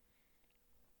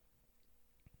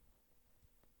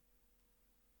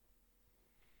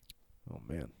 Oh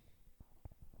man.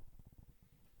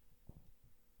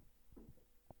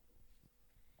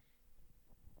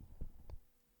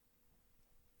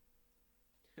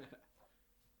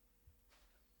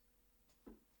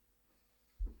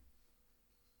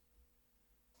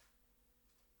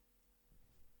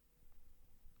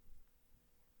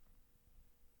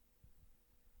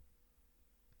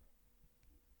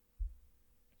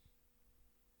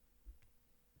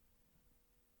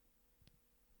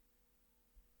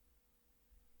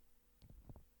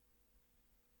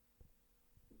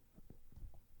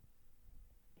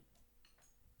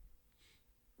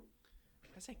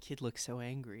 Why does that kid look so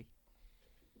angry?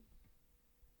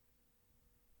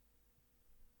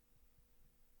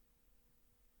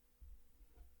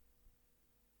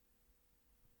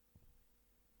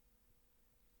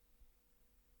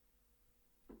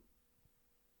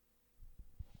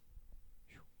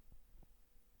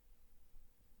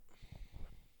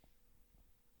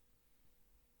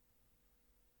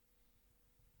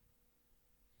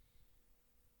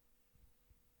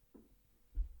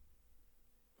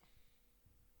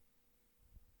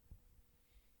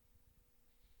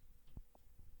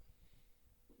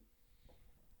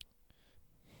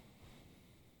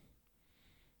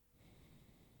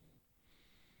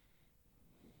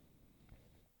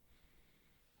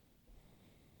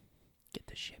 Get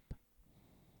the ship.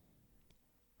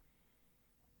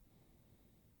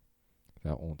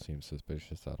 That won't seem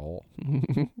suspicious at all.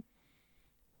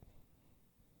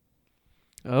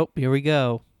 Oh, here we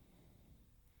go.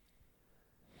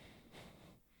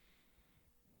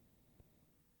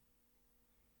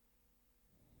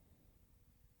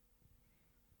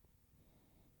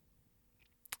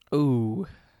 Ooh.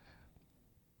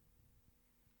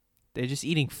 They're just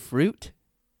eating fruit?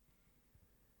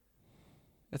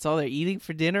 That's all they're eating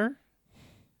for dinner?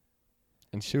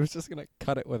 And she was just going to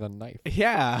cut it with a knife.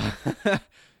 Yeah.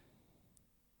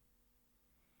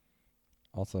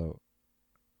 Also,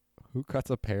 who cuts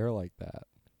a pear like that?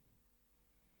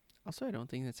 Also, I don't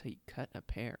think that's how you cut a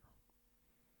pear.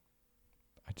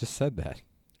 I just said that.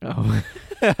 Oh.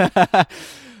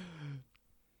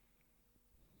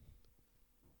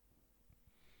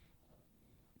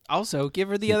 Also, give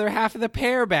her the other half of the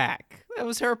pear back. That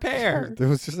was her pear. There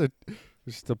was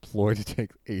just a ploy to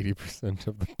take 80%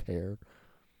 of the pear.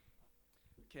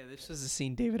 Okay, this was a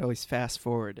scene David always fast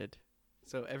forwarded.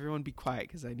 So everyone be quiet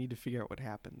because I need to figure out what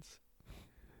happens.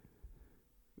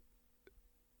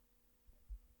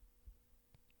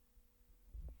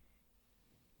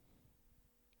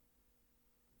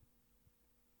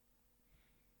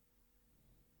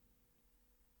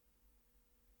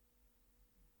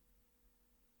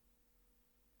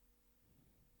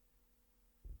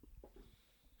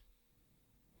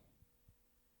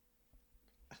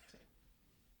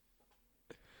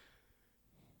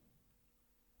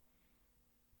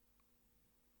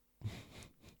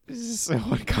 This is so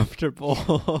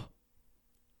uncomfortable.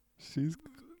 She's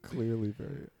clearly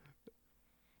very...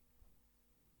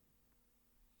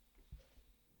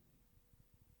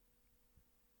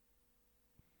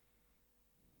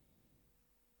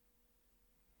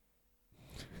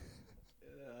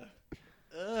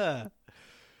 Ugh.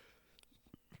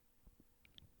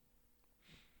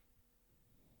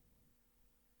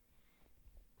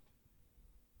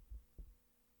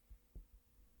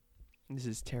 This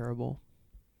is terrible.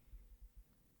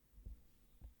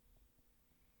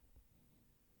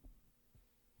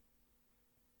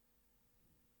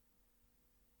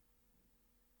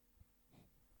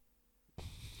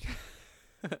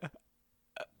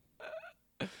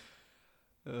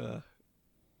 Ugh.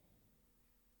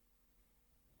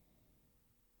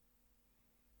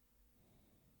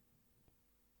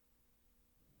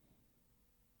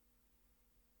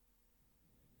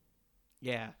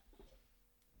 Yeah.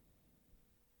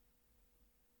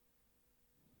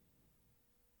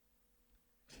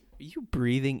 Are you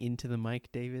breathing into the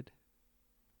mic, David?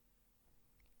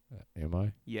 Am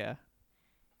I? Yeah.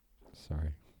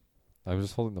 Sorry. I was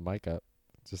just holding the mic up,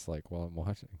 just like while I'm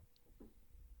watching.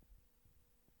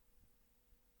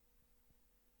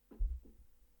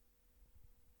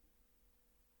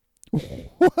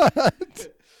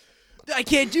 What? I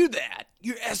can't do that.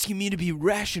 You're asking me to be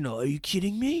rational. Are you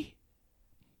kidding me?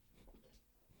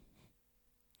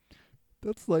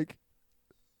 That's like...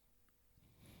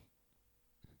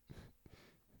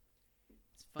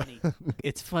 It's funny.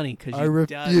 It's funny because I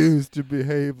refuse to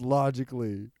behave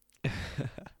logically.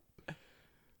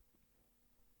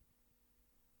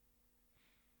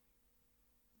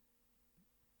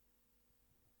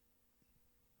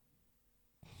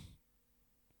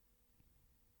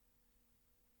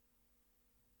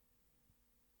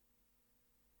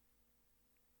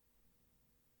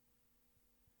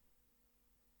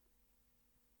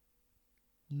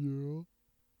 Yeah.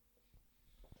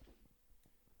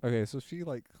 Okay, so she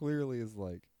like clearly is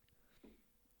like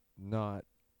not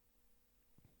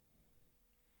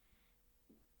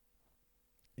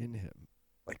in him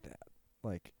like that.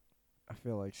 Like I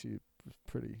feel like she was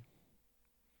pretty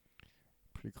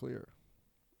clear.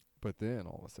 But then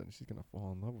all of a sudden she's gonna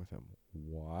fall in love with him.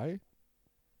 Why?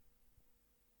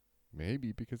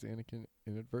 Maybe because Anakin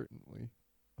inadvertently,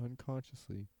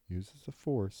 unconsciously uses the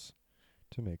Force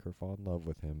to make her fall in love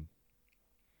with him.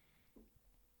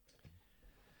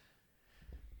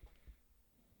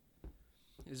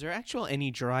 Is there actual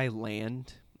any dry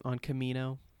land on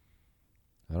Camino?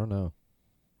 I don't know.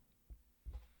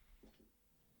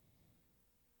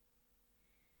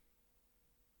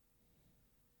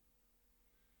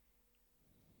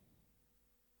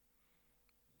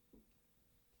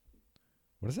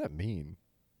 What does that mean?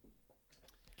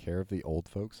 Care of the old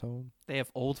folks home? They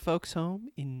have old folks home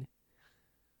in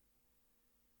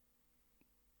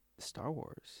Star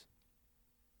Wars.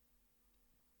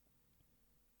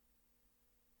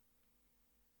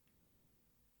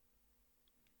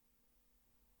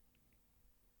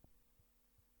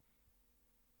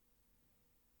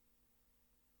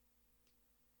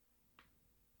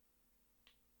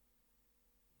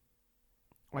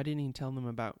 Why didn't he tell them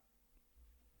about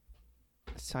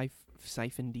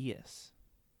Siphon Diaz?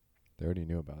 They already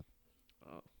knew about.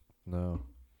 Oh. No.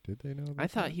 Did they know about I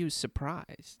thought that? he was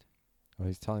surprised. Oh,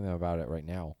 he's telling them about it right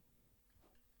now.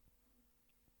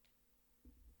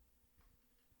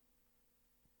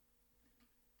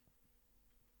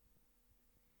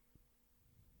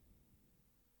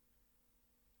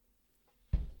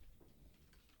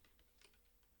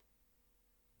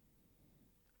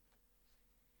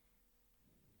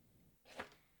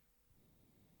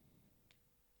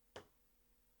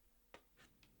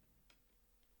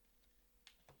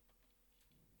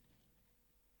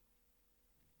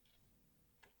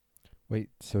 Wait,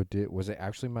 so was it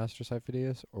actually Master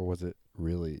Sifo-Dyas or was it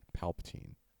really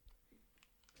Palpatine?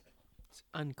 It's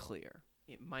unclear.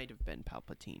 It might have been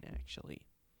Palpatine, actually.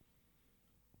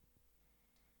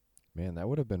 Man, that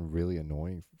would have been really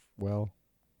annoying. Well,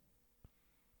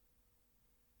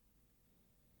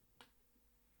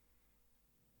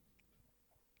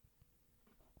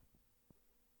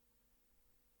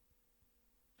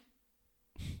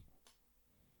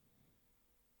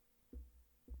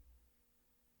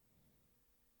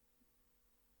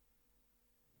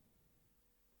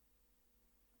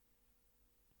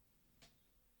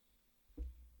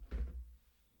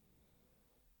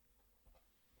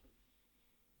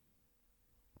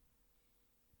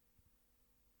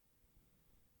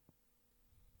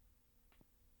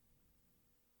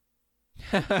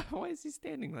 Why is he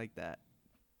standing like that?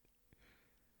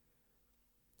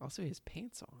 Also, he has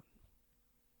pants on.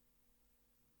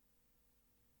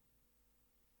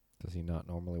 does he not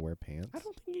normally wear pants? I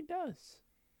don't think he does.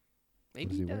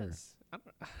 Maybe does he he wear? does.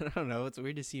 I don't know. It's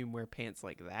weird to see him wear pants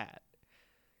like that.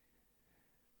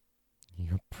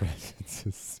 Your presence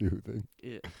is soothing.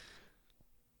 Yeah.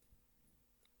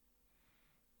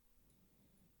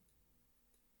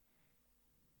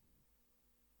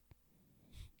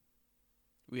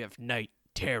 We have night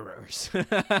terrors.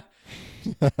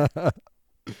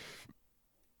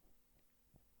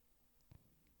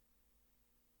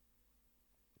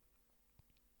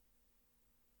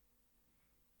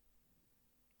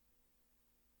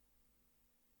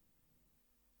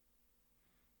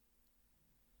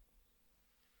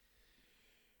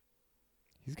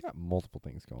 He's got multiple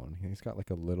things going. He's got like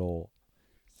a little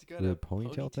He's got weird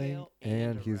ponytail thing,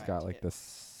 and a he's rat got like tail. the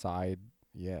side,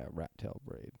 rat tail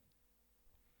braid.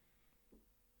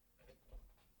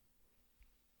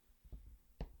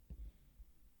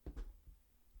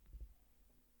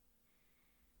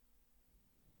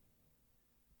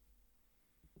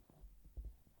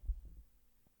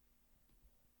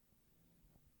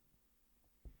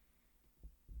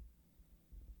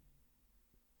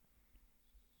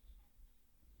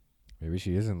 Maybe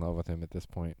she is in love with him at this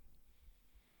point.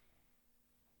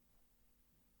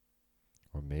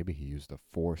 Or maybe he used the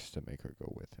Force to make her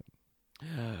go with him.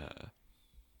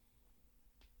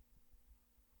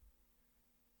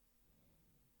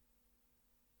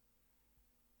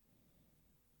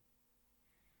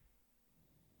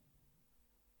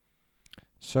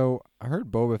 So, I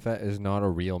heard Boba Fett is not a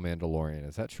real Mandalorian.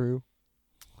 Is that true?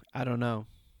 I don't know.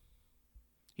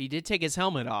 He did take his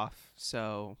helmet off,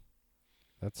 so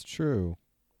That's true.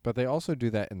 But they also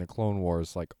do that in the Clone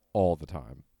Wars, like, all the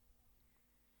time.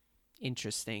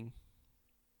 interesting.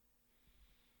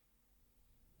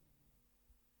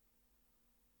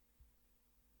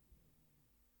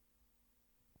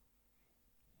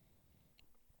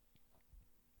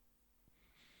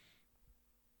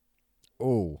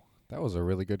 Oh, that was a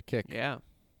really good kick. Yeah.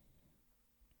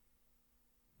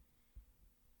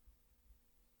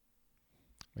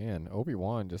 Man,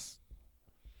 Obi-Wan just...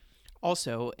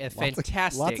 Also, a lots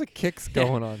fantastic of kicks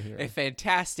going on here. a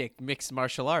fantastic mixed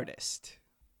martial artist.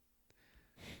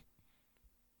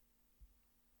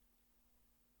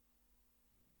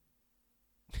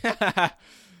 That's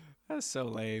so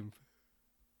lame.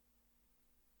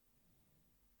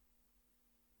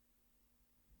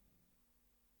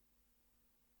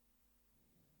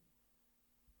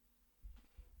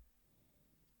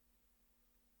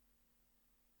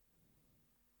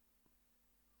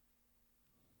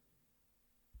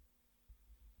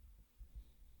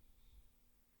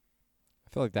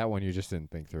 I feel like that one you just didn't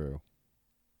think through.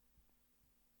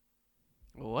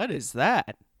 What is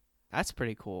that? That's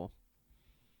pretty cool.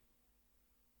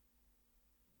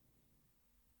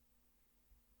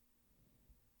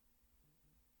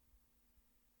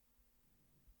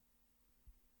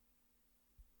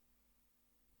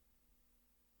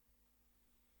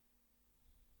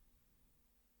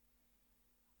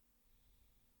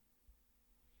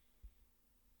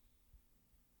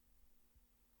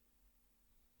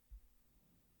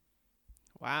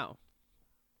 Wow.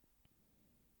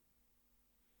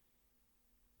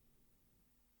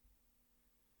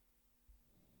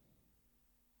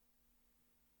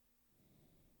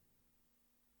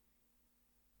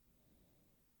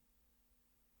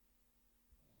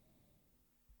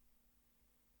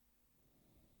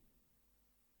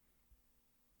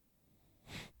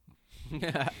 He's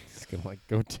gonna, like,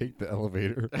 go take the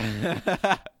elevator.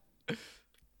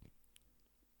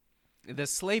 The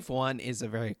Slave One is a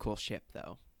very cool ship,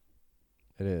 though.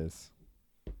 It is.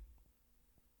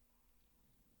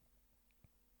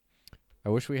 I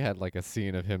wish we had, like, a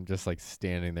scene of him just, like,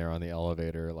 standing there on the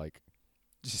elevator, like...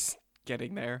 Just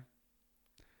getting there.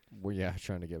 Well, yeah,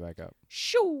 trying to get back up.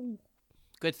 Shoo!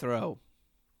 Good throw.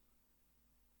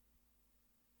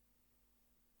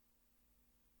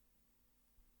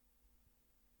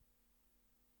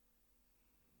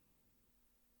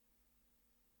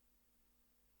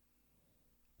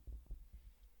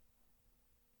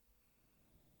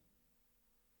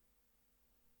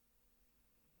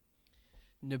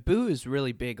 Naboo is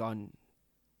really big on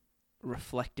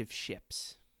reflective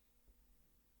ships.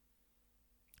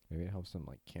 Maybe it helps them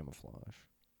like camouflage.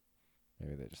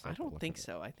 Maybe they just. I Like to don't look think at it.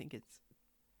 so. I think it's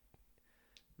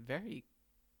very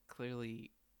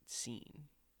clearly seen.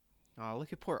 Oh,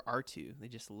 look at poor R2. They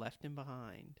just left him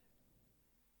behind.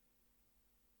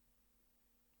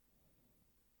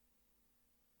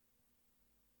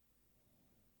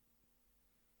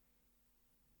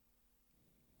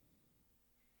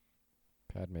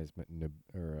 Padmé's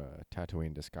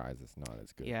Tatooine disguise is not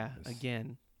as good. Yeah, as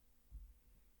again.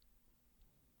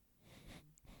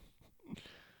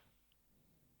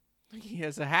 He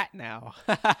has a hat now.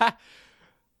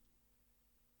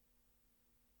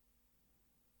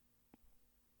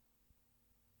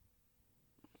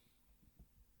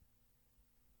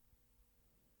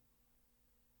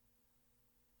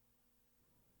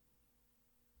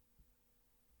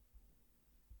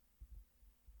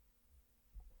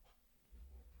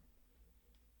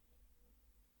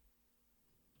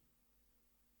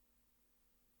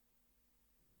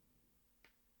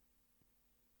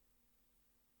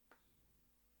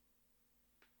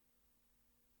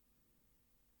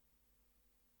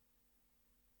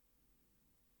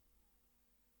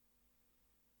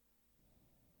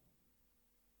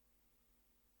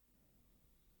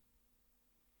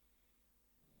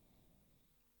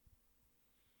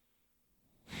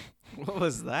 What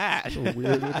was that? That's a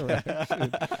weird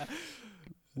interaction.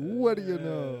 What do you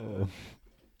know?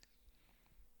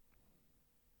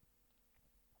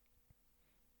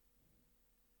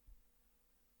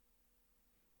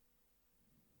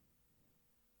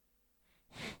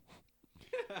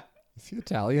 Is he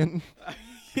Italian?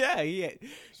 Yeah.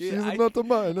 She's I- not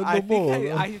mine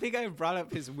anymore. I think I brought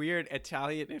up his weird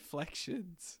Italian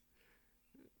inflections.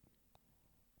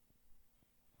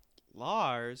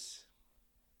 Lars.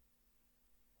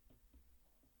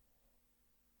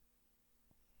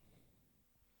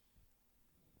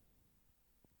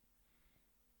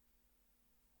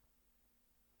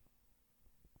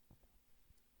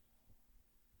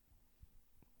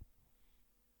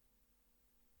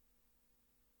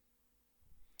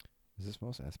 Is this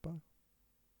Mos Espa?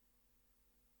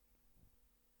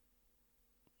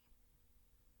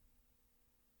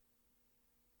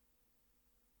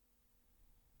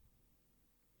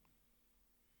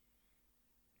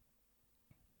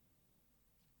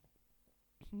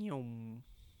 Yum.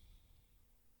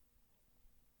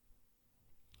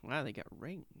 Wow, they got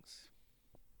rings.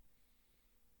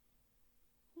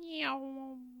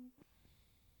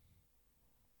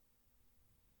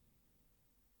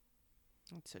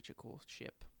 That's such a cool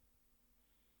ship.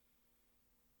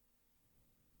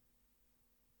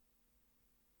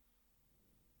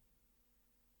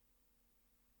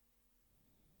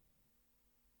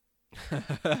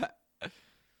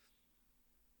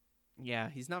 Yeah,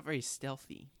 he's not very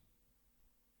stealthy.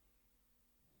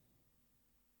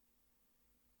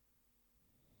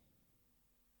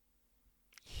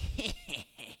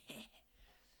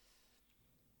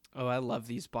 Oh, I love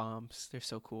these bombs. They're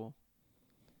so cool.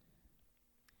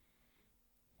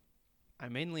 I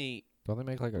mainly, Don't they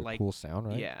make like a Like, cool sound,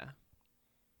 right? yeah.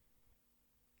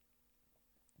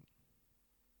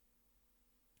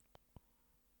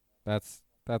 That's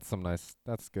some nice.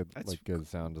 That's good. That's like good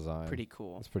sound design. Pretty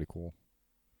cool. That's pretty cool.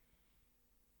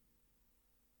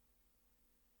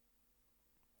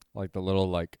 Like the little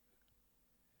like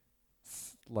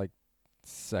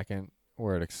second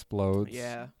where it explodes.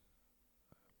 Yeah.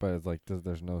 But it's like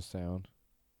there's no sound.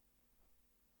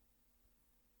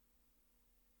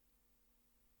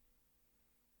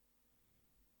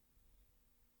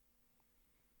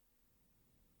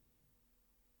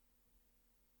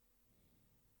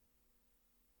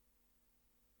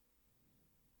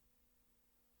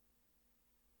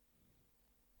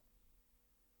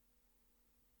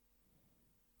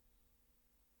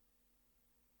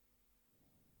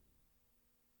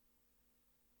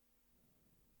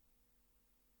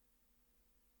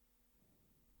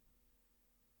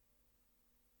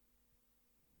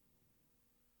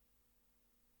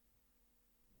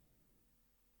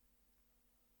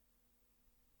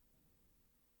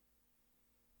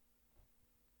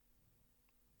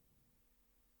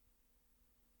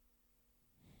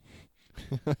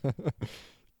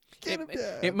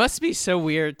 It must be so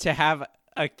weird to have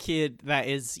a kid that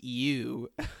is you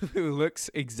who looks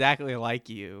exactly like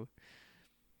you.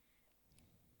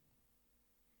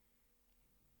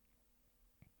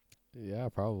 Yeah,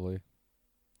 probably.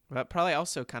 But probably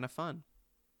also kind of fun.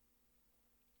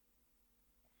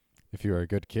 If you were a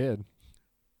good kid.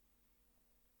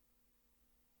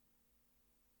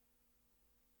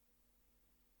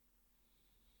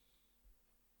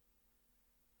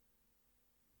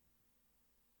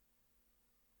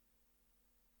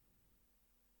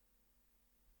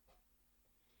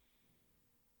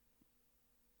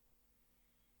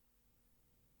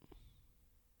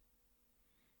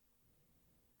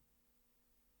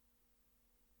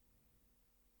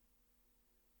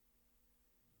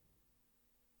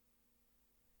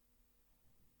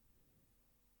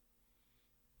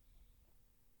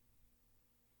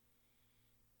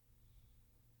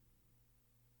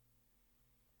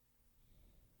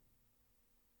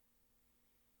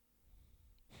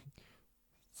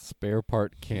 Spare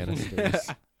part canisters.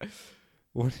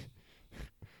 What?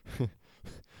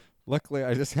 Luckily,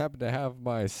 I just happen to have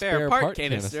my spare part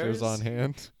canisters on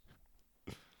hand.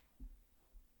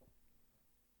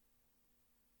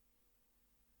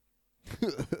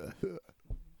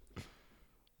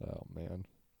 Oh, man.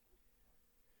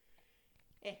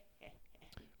 I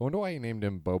wonder why he named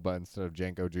him Boba instead of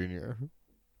Jango Jr.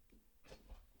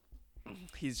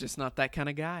 He's just not that kind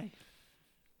of guy.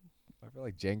 I feel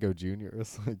like Jango Jr.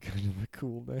 is like kind of a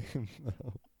cool name,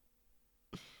 though.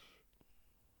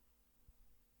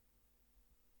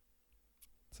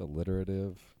 It's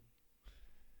alliterative.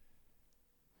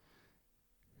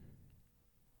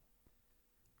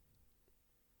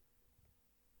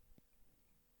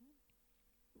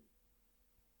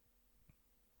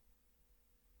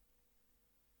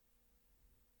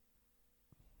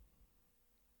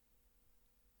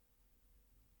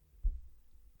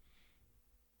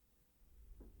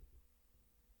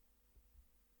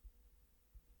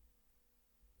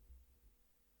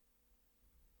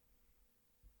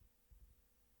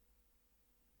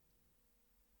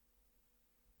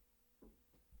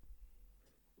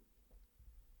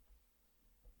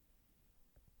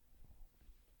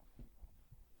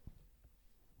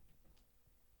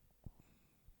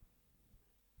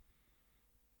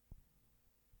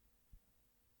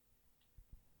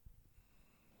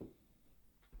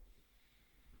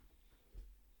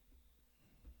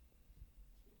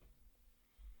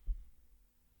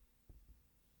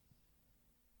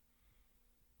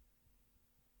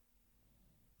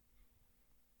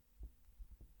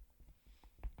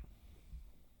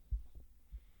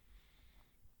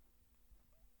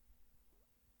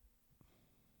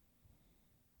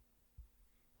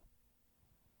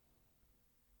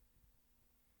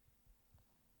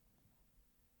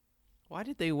 Why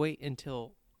did they wait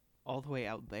until all the way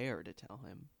out there to tell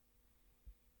him?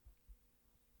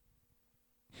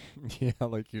 Yeah,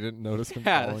 like you didn't notice him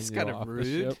Yeah, following that's you kind off of the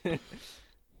ship. rude.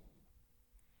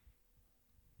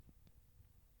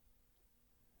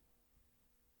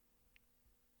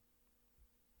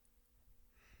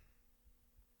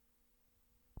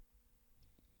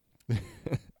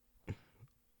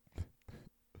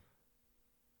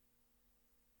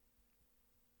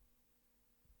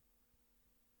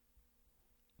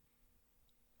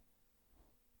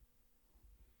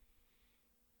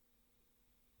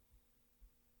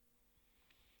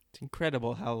 It's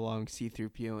incredible how long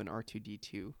C-3PO and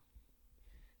R2-D2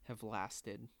 have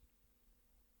lasted.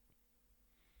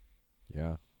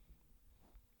 Yeah.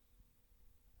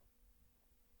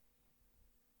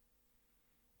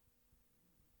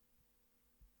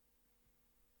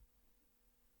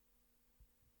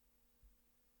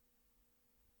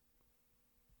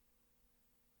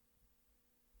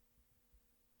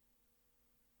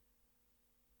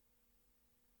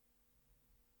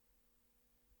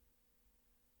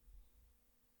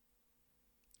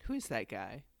 Who is that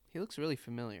guy? He looks really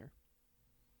familiar.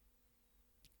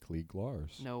 Klieg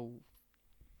Lars. No,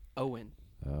 Owen.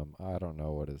 I don't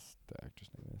know what the actor's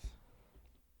name is.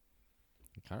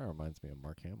 It kind of reminds me of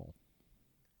Mark Hamill.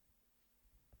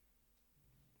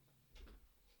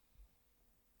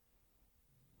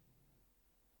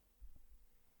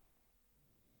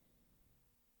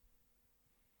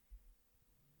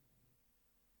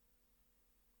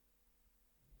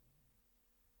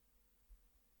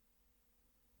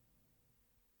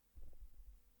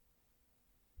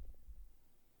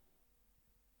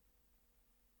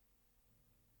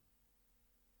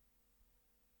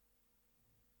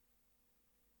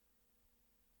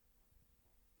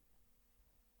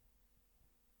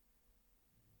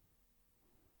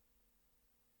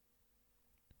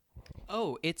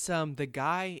 Oh, it's the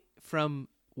guy from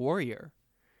Warrior.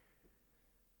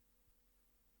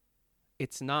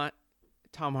 It's not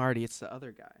Tom Hardy, it's the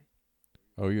other guy.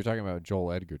 Oh, you're talking about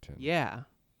Joel Edgerton. Yeah.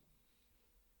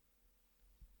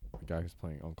 The guy who's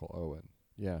playing Uncle Owen.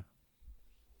 Yeah.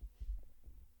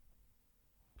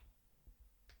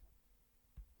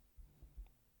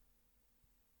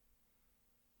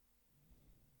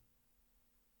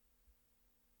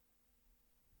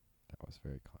 That was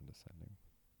very condescending.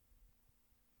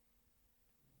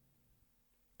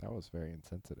 That was very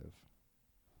insensitive.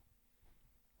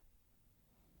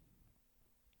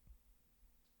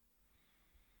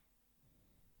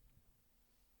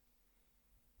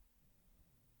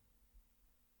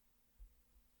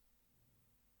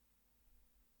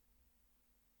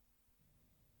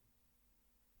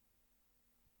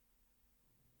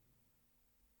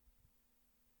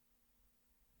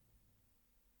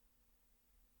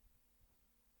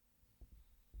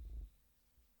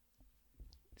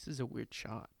 This is a weird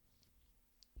shot.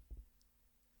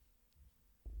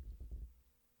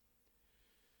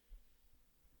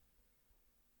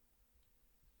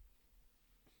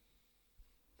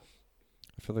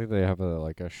 I feel like they have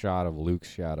a shot of Luke's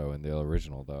shadow in the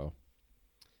original, though.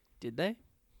 Did they?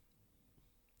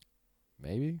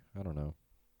 Maybe? I don't know.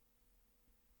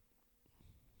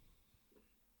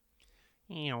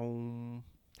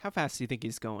 How fast do you think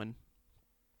he's going?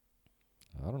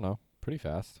 I don't know. Pretty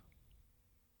fast.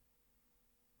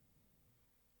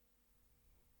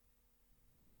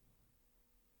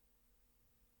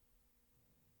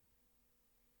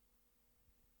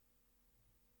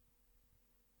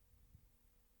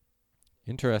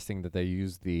 Interesting that they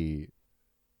use the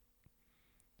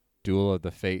Duel of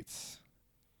the Fates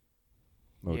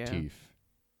motif,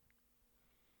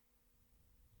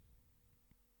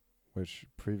 which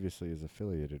previously is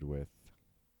affiliated with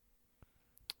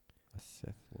a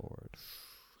Sith Lord.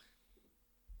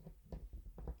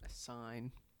 A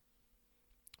sign.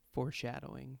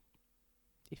 Foreshadowing,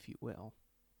 if you will.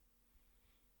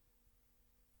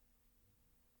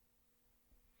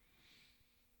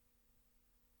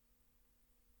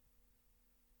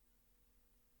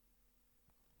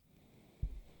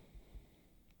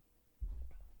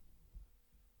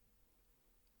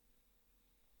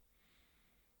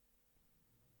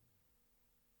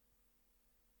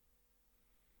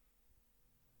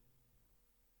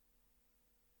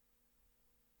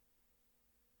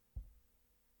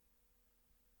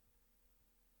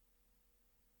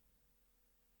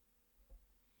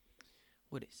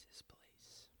 What is this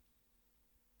place?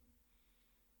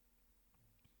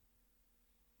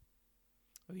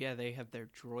 Oh yeah, they have their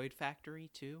droid factory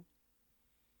too.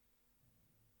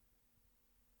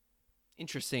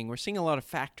 Interesting. We're seeing a lot of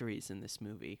factories in this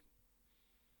movie.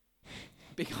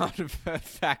 Big on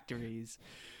factories.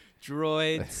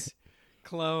 Droids,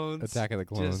 clones. Attack of the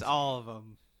Clones. Just all of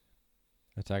them.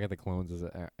 Attack of the Clones is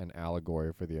an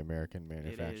allegory for the American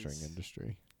manufacturing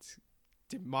industry.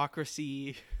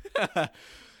 Democracy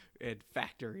and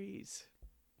factories.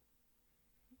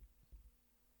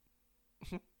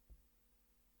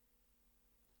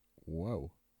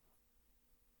 Whoa.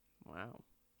 Wow.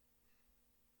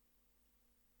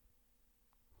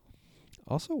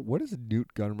 Also, what is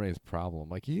Newt Gunray's problem?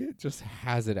 Like, he just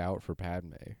has it out for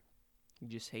Padmé. He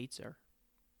just hates her.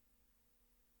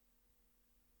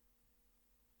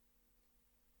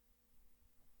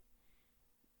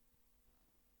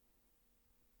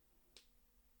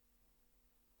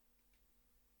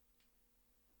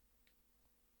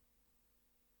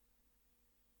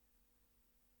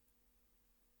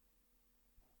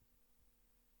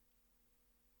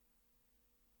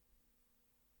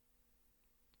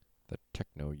 The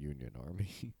Techno-Union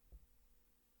Army.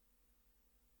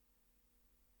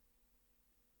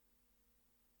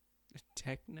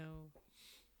 Techno?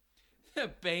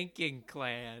 The banking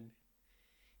clan.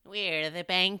 We're the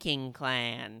banking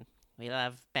clan. We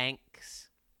love banks.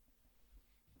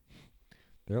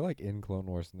 They're like in Clone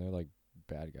Wars, and they're like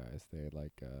bad guys. They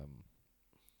like, I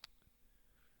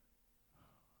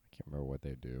can't remember what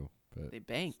they do, but They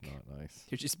bank. it's not nice.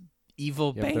 They're just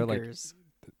evil Yeah, but they're like- bankers.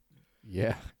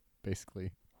 Yeah,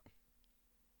 basically.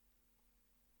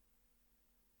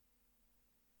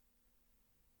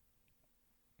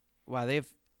 Wow, they have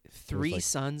 3 like-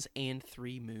 suns and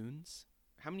 3 moons.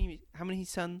 How many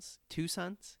sons? 2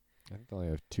 sons? I think they only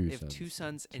have two They sons. have 2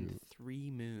 suns and Two.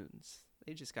 3 moons.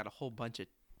 They just got a whole bunch of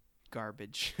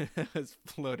garbage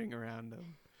floating around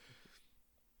them.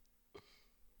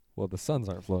 Well, the suns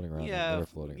aren't floating around. Yeah, they're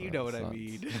floating you around know the what I suns.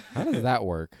 mean. How does that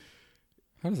work?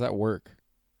 How does that work?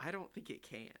 I don't think it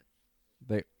can.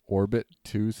 They orbit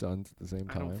 2 suns at the same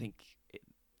I time? don't think it,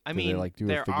 I Do they, mean, like, do a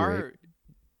there figure are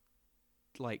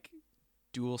like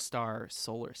dual star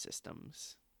solar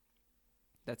systems.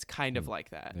 That's kind of like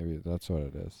that. Maybe that's what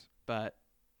it is. But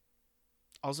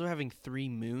also having 3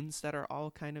 moons that are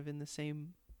all kind of in the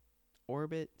same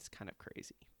orbit is kind of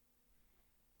crazy.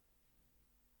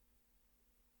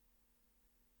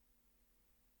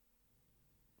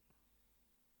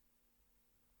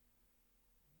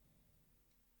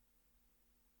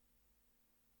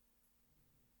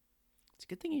 It's a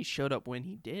good thing he showed up when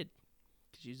he did,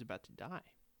 because he was about to die.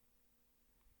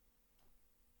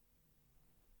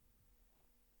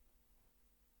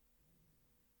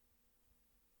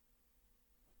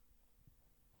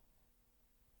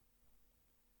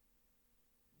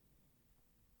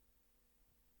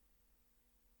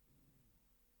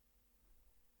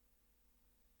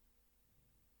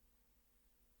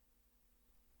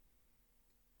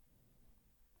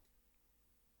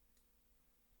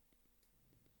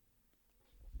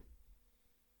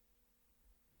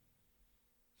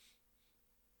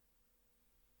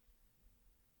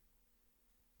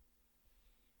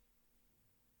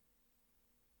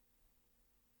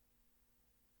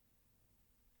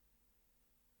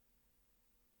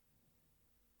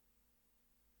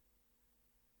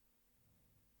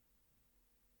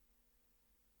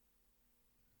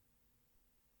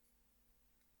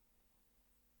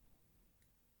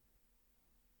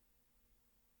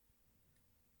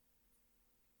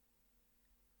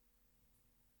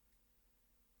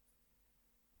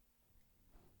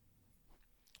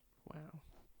 Wow.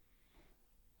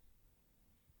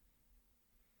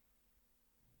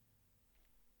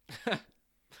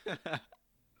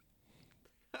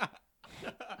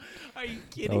 Are you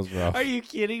kidding? That was rough. Are you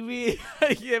kidding me?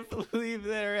 I can't believe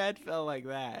that her head fell like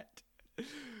that.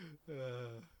 That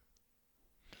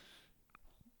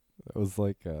was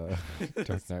like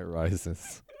Dark Knight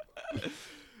Rises.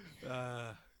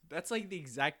 That's like the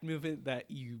exact movement that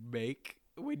you make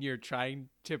when you're trying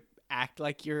to act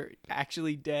like you're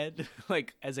actually dead,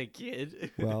 like as a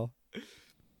kid. Well,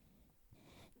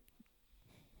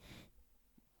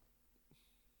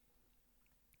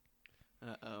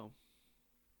 Uh-oh.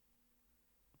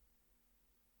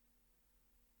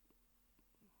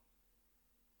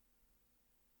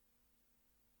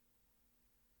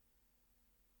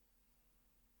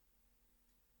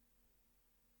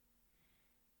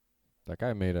 that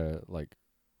guy made a like.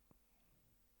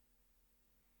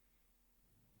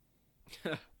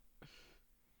 I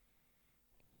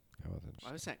wasn't.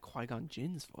 Why was that Qui-Gon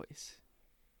Jinn's voice?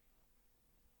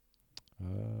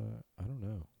 I don't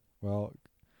know. Well,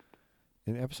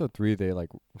 in episode 3, they like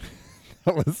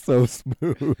that was so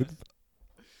smooth.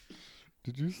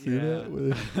 Did you see that?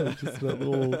 With just that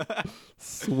little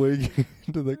swing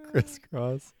into the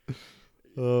crisscross.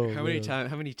 Oh, How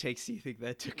many takes do you think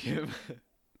that took him?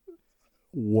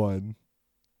 One.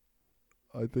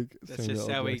 I think That's Samuel just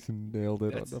L. how he- Jackson nailed it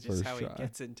on That's the just first how try. he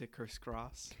gets into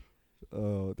crisscross.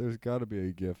 Oh, there's got to be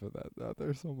a gif of that out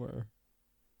there somewhere.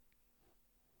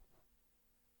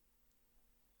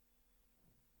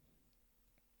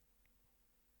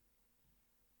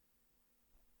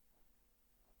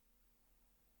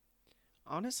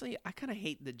 Honestly, I kind of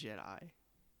hate the Jedi.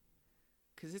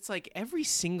 Because it's like every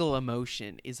single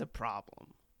emotion is a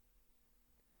problem.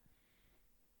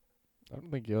 I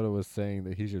don't think Yoda was saying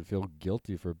that he should feel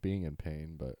guilty for being in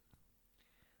pain, but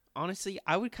Honestly,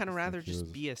 I would kind of I think rather he just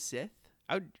was- be a Sith.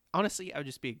 I would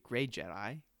just be a gray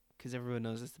Jedi. Because everyone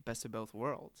knows it's the best of both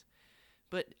worlds.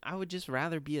 But I would just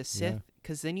rather be a Sith.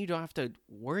 Because then you don't have to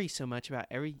worry so much about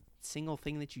every single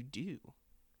thing that you do.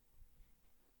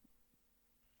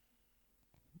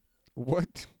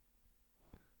 what?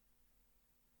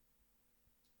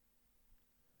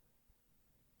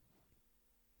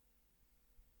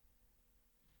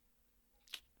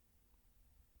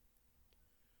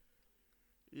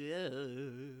 Yeah.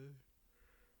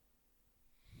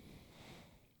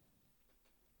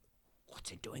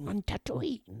 What's it doing on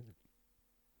Tatooine?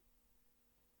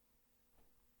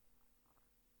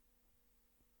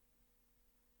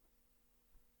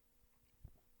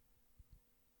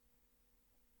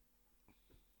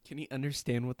 Can you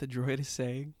understand what the droid is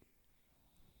saying?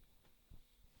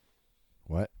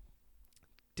 What?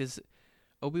 Does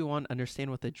Obi-Wan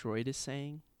understand what the droid is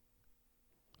saying?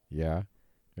 Yeah.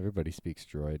 Everybody speaks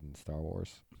droid in Star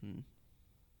Wars. Hmm.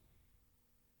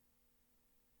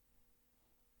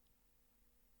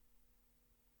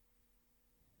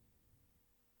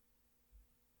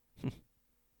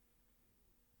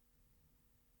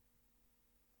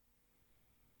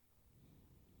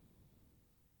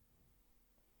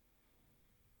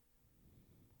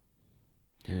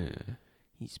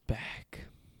 He's back.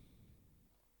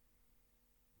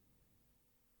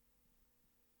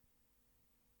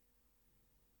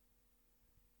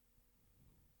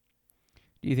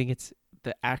 Do you think it's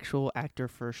the actual actor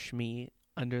for Shmi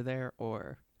under there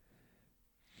or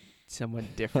someone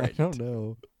I different? don't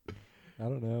know. I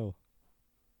don't know.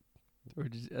 Or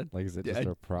just Like, is it just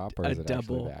a- a prop or a is it actually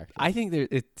double. the actor? I think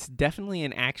it's definitely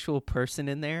an actual person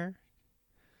in there,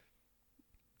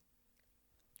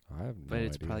 I have no but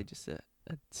it's idea. probably just a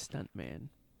stunt man.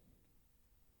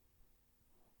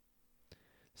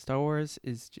 Star Wars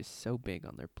is just so big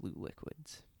on their blue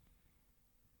liquids.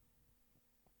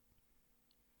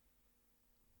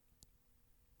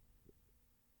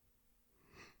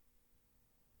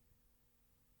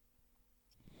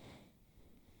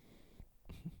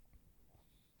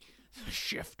 The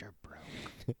shifter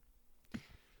broke.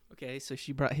 Okay, so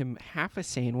she brought him half a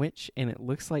sandwich, and it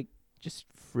looks like just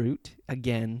fruit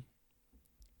again,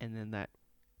 and then that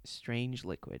strange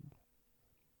liquid.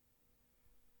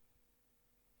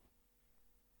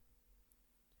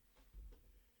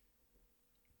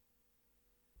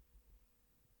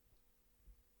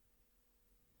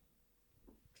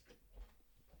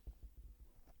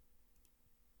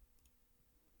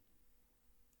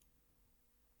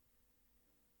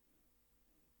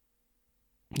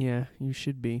 Yeah, you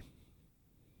should be.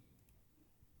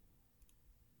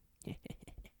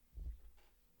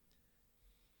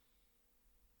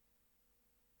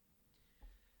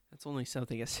 That's only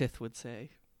something a Sith would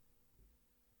say.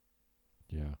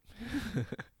 Yeah.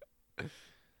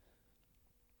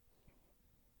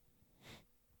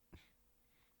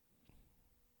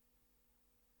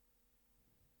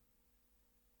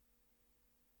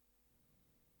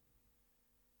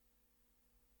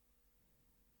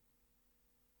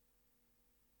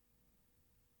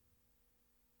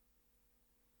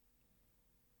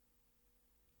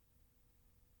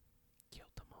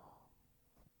 Killed them all.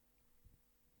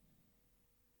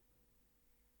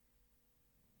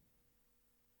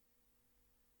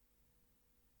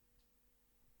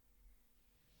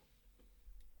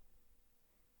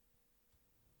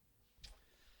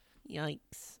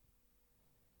 Yikes.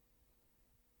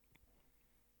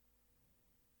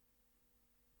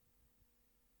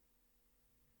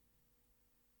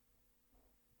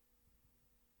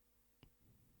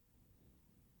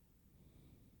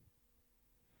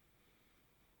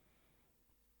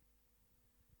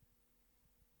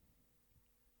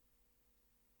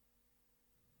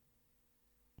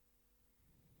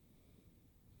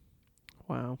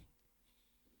 Wow.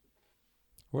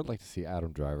 I would like to see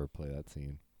Adam Driver play that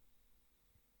scene.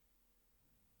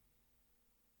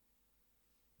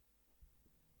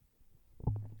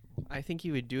 I think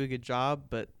he would do a good job,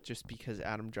 but just because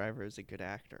Adam Driver is a good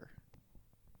actor.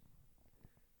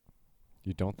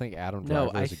 You don't think Adam Driver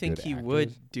No, I is a think good he actor?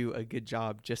 would do a good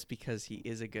job just because he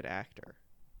is a good actor.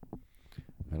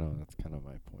 I know, that's kind of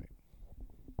my point.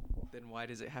 Then why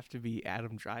does it have to be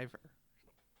Adam Driver?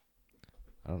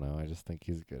 I don't know. I just think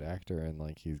he's a good actor and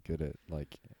like he's good at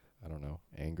like I don't know,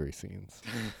 angry scenes.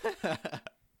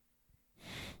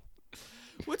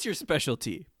 What's your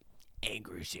specialty?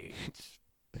 Angry scenes.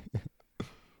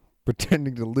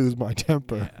 Pretending to lose my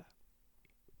temper. Yeah.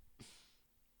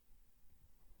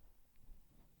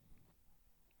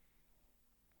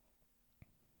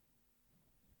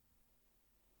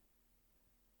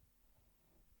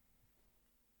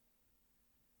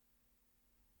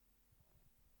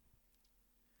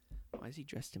 Why is he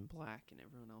dressed in black and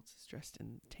everyone else is dressed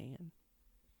in tan?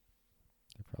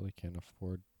 They probably can't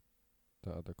afford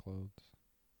the other clothes.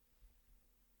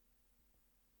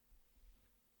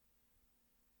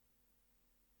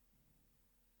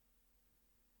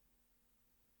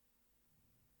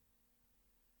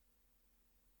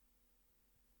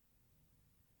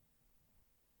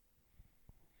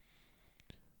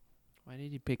 Why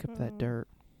did he pick up that dirt?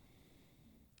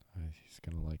 He's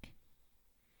gonna like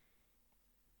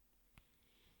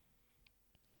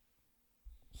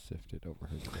sift it over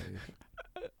her grave.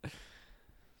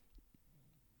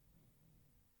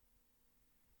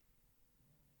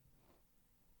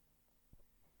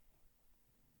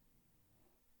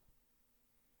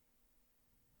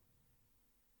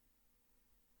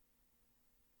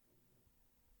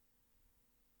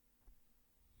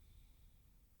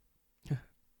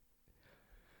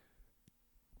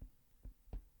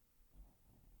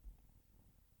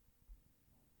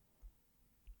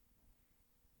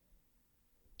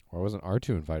 Why wasn't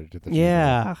R2 invited to the funeral?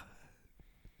 Yeah.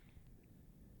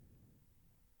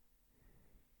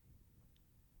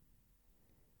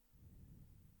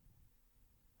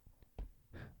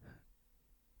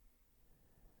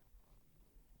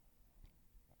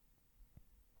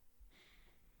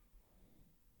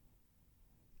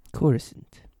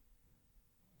 Coruscant.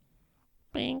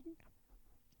 Bing.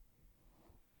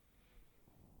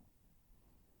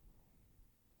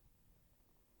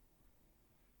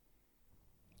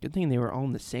 Good thing they were all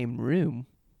in the same room.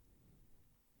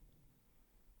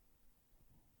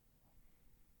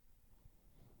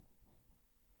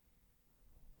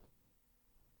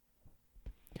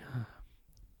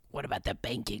 What about the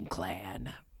banking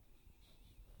clan?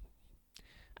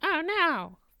 Oh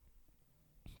no.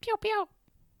 Pew pew.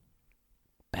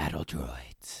 Battle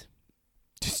droids.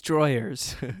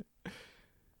 Destroyers.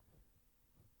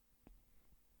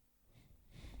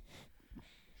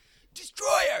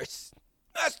 Destroyers!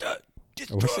 Master!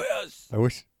 Destroy us! I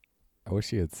wish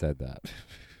he had said that.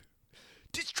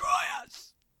 Destroy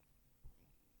us!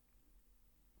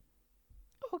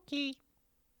 Okay.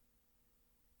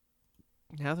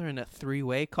 Now they're in a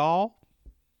three-way call.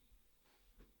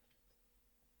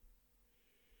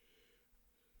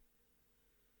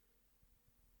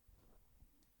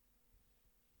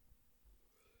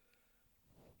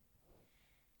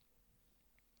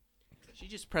 She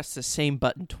just pressed the same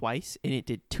button twice, and it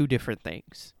did two different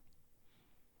things.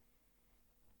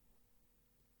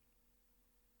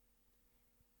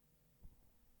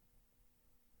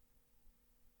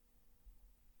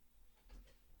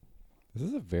 This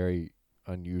is a very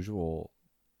unusual,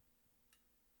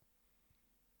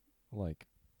 like,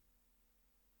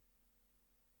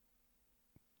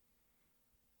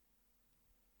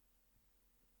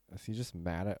 is he just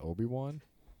mad at Obi-Wan?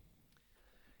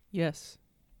 Yes.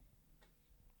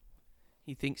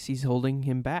 He thinks he's holding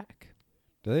him back.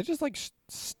 Do they just, like,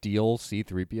 steal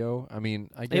C-3PO? I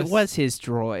mean, I guess... It was his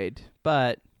droid,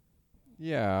 but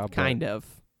Yeah, kind of.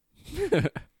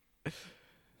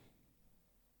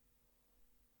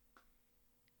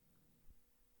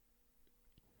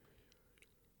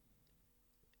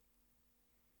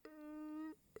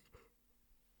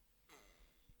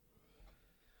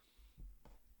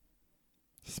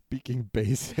 Speaking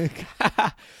basic.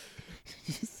 Did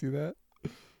you see that?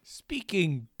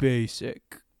 Speaking basic.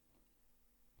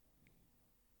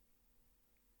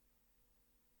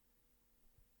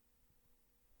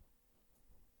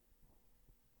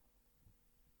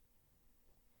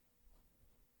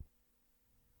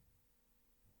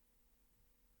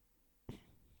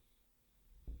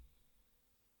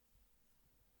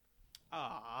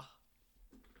 Ah.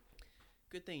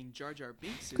 Good thing Jar Jar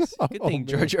Binks is. Good thing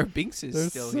Jar man. Jar Binks is They're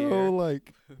still so, here.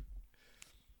 like...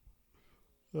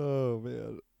 Oh,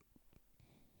 man.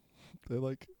 They,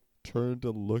 like, turn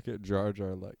to look at Jar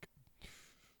Jar like,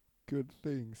 good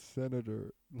thing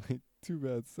Senator... Like, too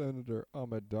bad Senator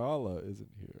Amidala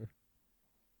isn't here.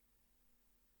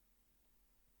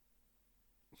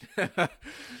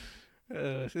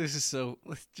 This is so.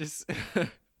 Just.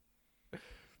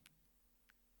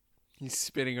 He's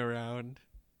spinning around.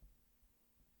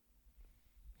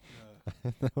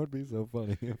 That would be so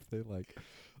funny if they, like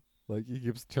he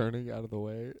keeps turning out of the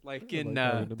way. Like and, in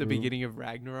having to the move. beginning of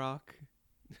Ragnarok,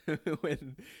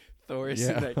 when Thor is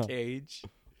Yeah. in that cage.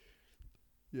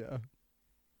 Yeah.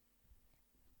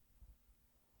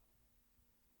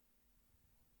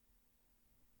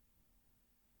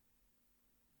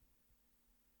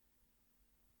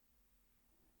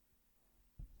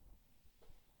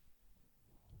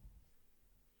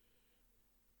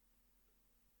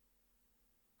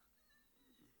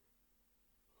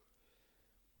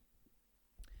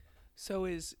 So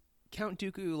is Count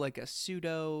Dooku like a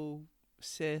pseudo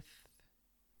Sith?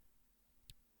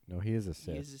 No, he is a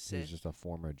Sith. is a Sith? He's just a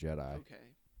former Jedi. Okay.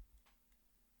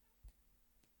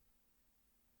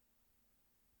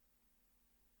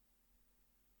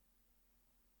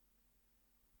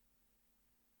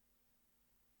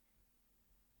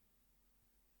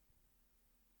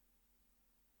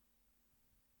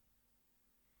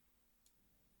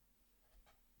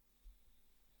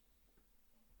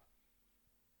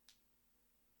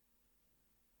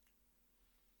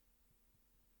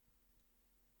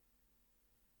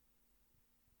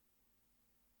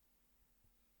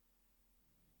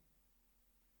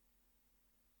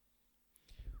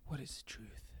 What is the truth?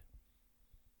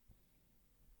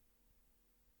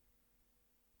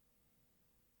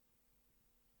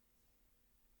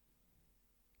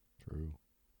 True.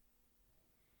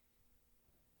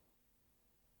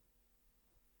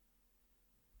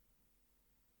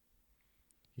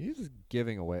 He's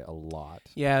giving away a lot.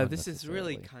 Yeah, this is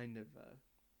really unnecessarily. kind of.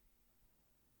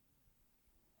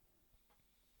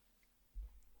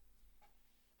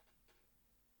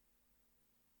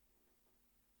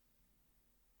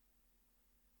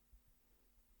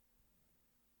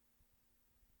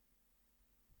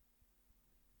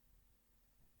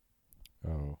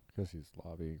 Oh, because he's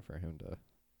lobbying for him to...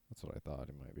 That's what I thought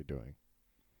he might be doing.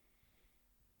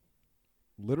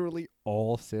 Literally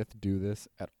all Sith do this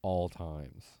at all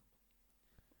times.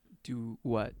 Do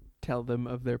what? Tell them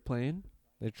of their plan?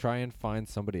 They try and find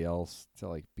somebody else to,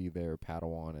 like, be their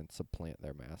Padawan and supplant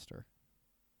their master.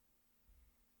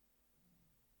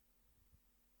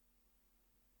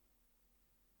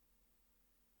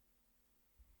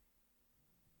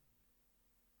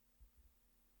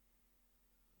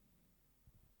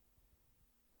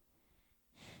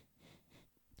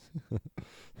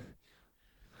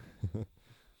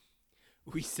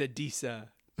 We said Disa.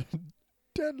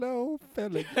 Dellow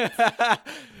Felegates.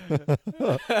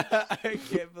 I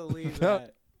can't beleave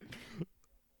that.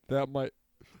 That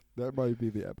might be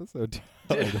the episode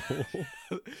title.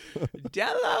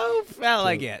 Dellow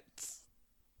Felegates.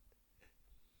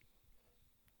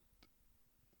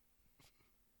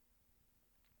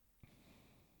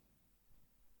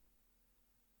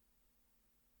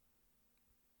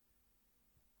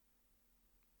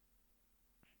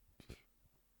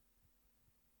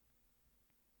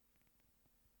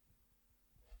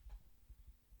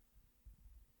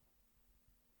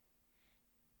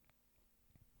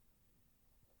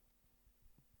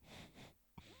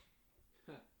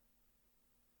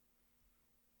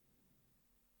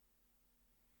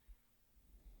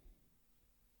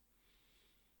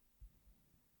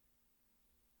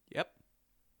 Yep.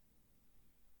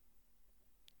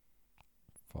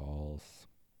 False.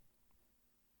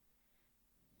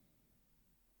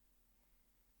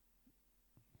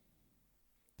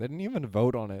 They didn't even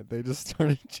vote on it. They just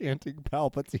started chanting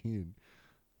Palpatine.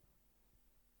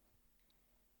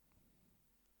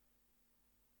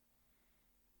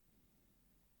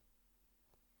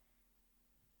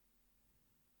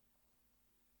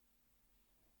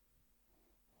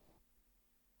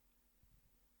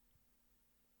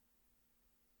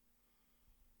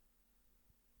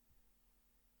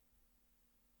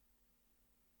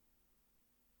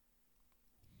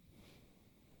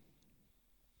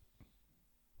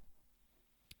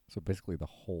 So basically the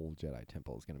whole Jedi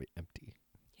Temple is going to be empty.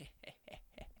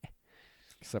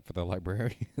 Except for the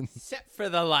librarians. Except for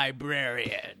the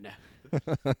librarian.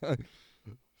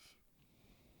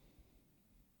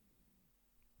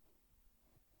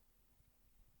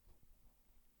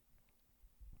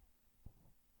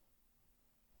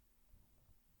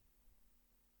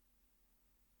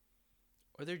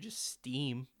 Or they're just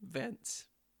steam vents.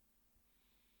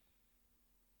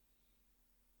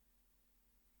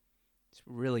 It's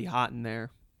really hot in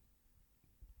there.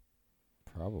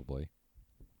 Probably.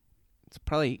 It's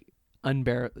probably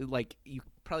unbearable. Like, you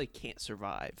probably can't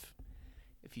survive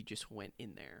if you just went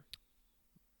in there.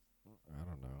 I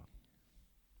don't know.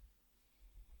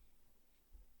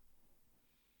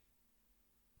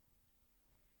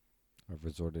 I've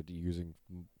resorted to using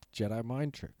Jedi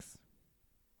mind tricks.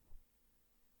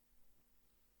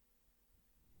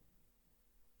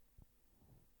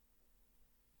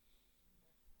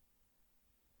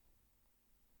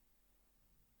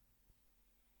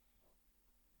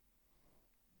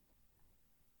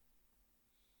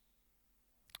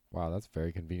 Wow, that's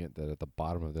very convenient that at the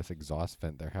bottom of this exhaust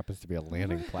vent there happens to be a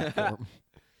landing platform.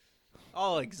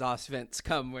 All exhaust vents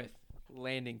come with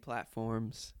landing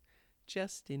platforms,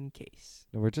 just in case.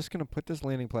 Now, we're just going to put this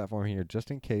landing platform here just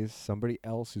in case somebody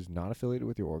else who's not affiliated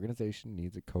with your organization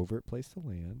needs a covert place to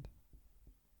land.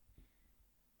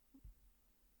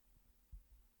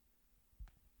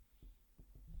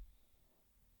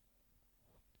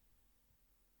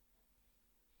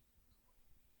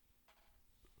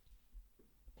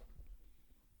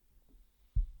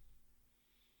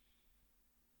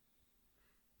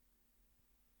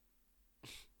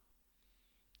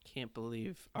 Can't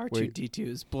believe R2-D2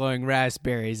 is blowing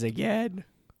raspberries again.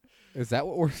 Is that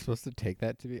what we're supposed to take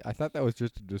that to be? I thought that was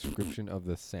just a description of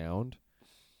the sound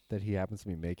that he happens to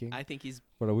be making. I think he's.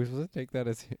 But are we supposed to take that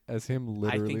as him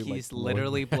literally? I think he's blowing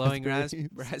literally blowing raspberries?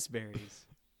 raspberries.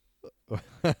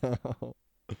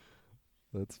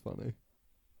 That's funny.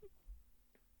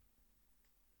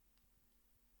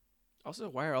 Also,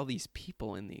 why are all these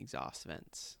people in the exhaust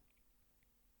vents?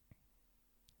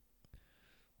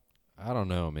 I don't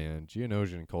know, man.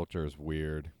 Geonosian culture is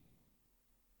weird.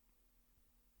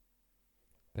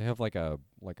 They have like a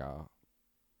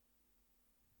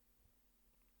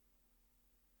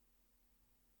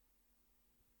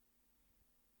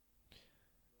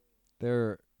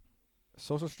their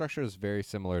social structure is very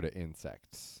similar to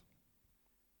insects.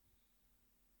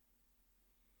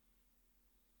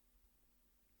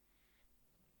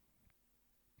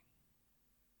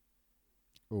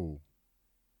 Ooh.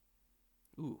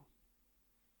 Ooh.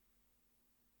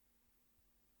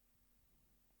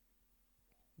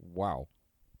 Wow.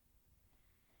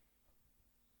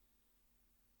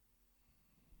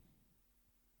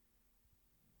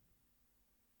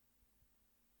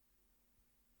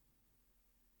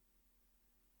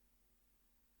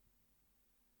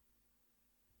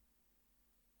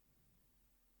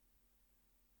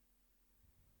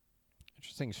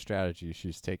 Interesting strategy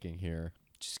she's taking here.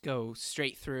 Just go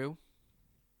straight through.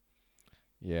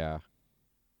 Yeah.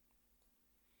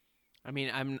 I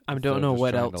mean, I Instead don't of know just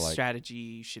what trying else to, like- strategy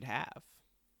you should have.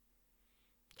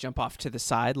 Jump off to the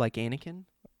side like Anakin?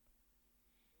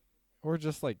 Or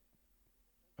just like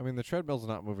I mean, the treadmill's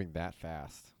not moving that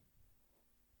fast.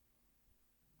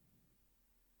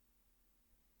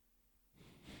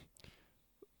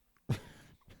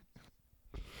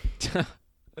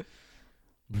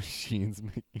 Machines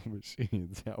making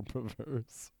machines. How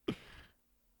perverse.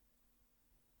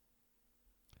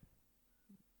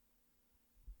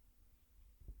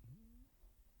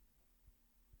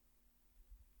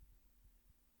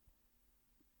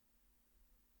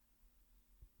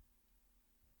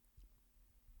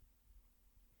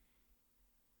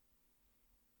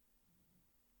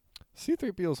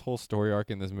 C-3PO's whole story arc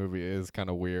in this movie is kind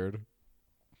of weird.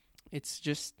 It's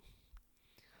just,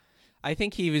 I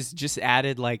think he was just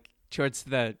added like towards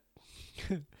the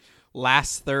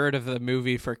last third of the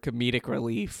movie for comedic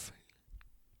relief.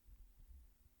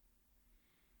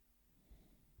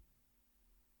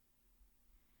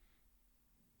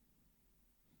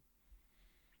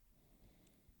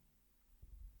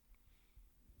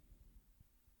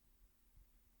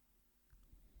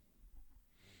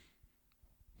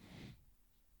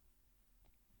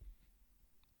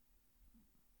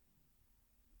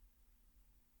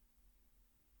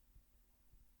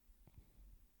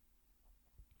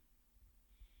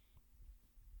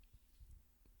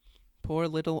 Poor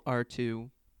little R2.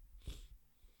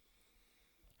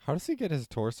 How does he get his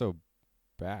torso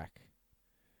back?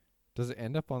 Does it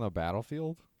end up on the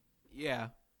battlefield? Yeah.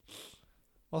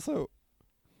 Also,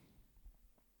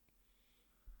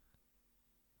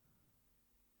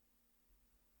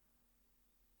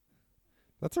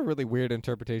 that's a really weird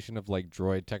interpretation of like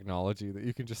droid technology that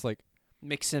you can just like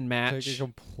Mix and match. take a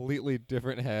completely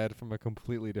different head from a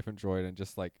completely different droid and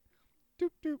just like doop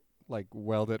doop like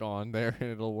weld it on there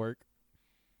and it'll work.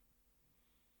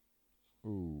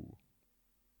 Ooh.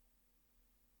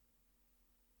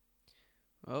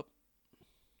 Oh.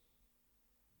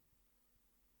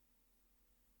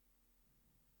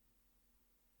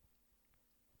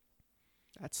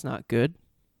 That's not good.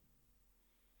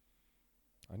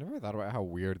 I never thought about how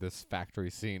weird this factory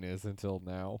scene is until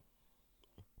now.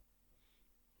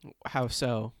 How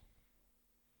so?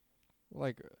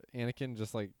 Like Anakin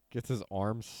just like gets his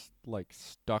arms like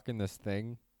stuck in this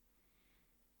thing.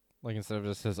 Like instead of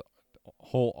just his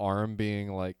whole arm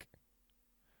being like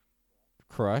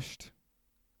crushed.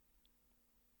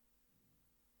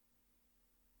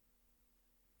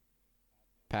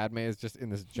 Padmé is just in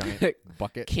this giant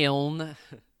bucket. Kiln.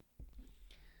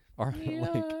 Or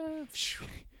like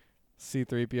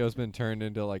C-3PO's been turned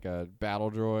into like a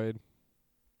battle droid.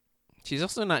 She's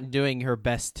also not doing her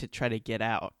best to try to get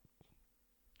out.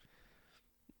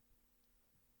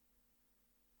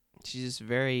 She's just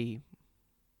very...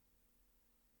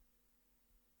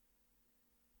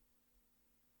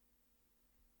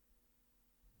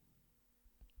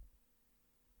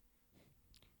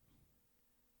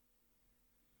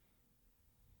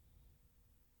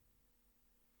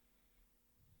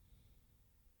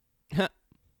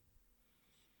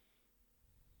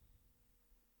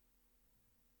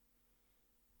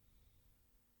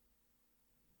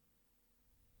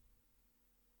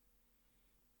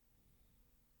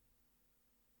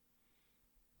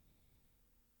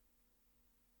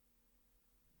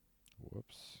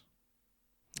 Whoops.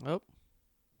 Oh.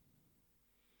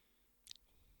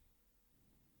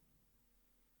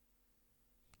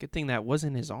 Good thing that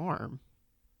wasn't his arm.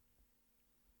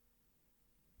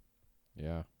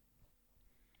 Yeah.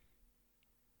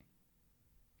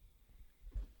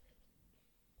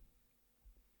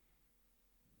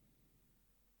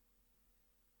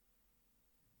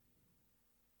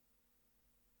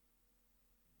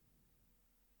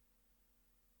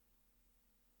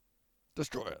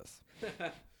 Destroy us.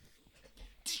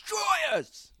 Destroy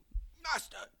us!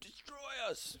 Master, destroy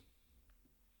us!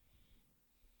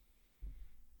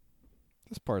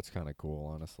 This part's kind of cool,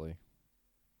 honestly.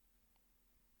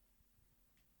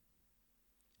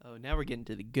 Oh, now we're getting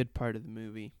to the good part of the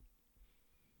movie.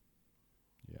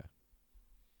 Yeah.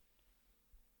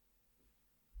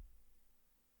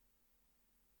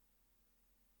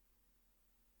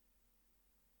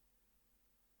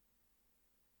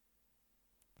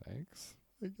 Thanks,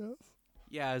 I guess.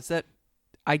 Yeah, is that...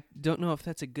 I don't know if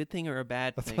that's a good thing or a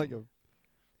bad That's thing. like a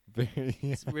very...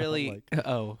 It's really... like,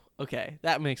 oh, okay.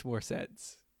 That makes more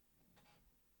sense.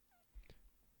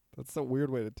 that's a weird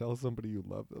way to tell somebody you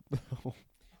love them.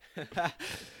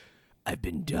 I've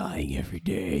been dying every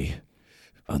day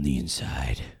on the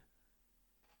inside.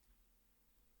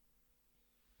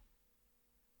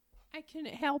 I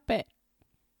couldn't help it.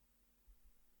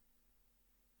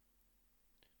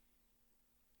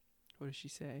 What does she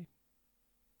say?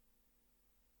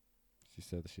 She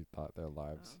said she thought their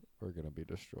lives were going to be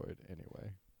destroyed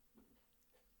anyway.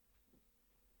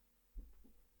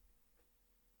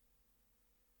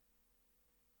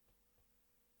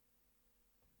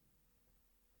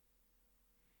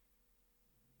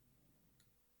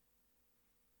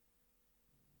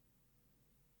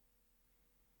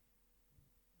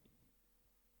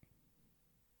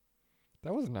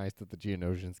 That was nice that the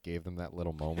Geonosians gave them that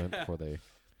little moment before they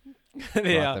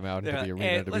Yeah, brought them out into they're the like, arena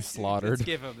 "Hey, to be let's slaughtered.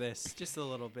 give them this, just a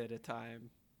little bit of time."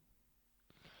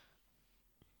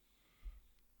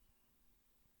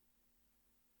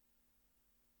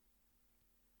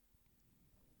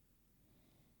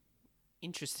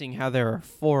 Interesting how there are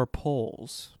 4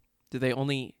 poles. Do they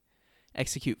only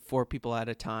execute 4 people at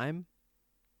a time?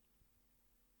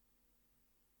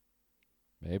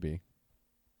 Maybe.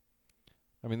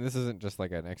 I mean, this isn't just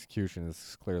like an execution. This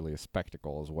is clearly a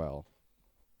spectacle as well.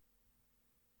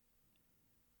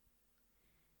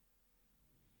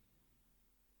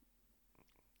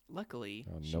 Luckily,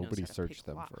 Oh, she knows nobody how to searched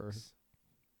pick them for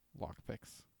locks.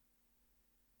 lockpicks.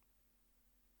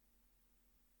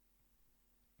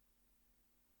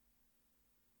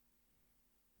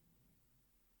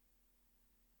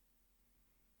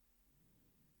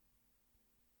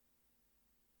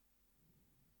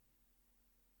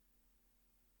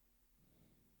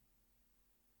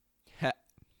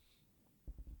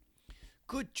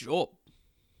 Good job.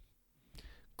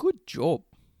 Good job.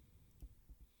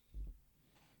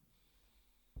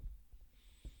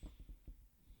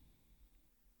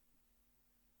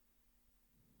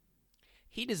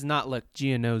 He does not look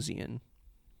Geonosian.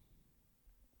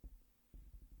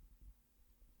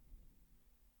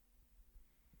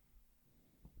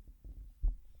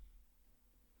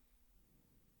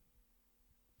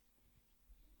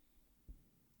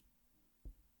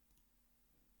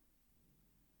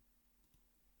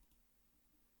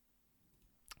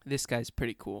 This guy's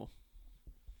pretty cool.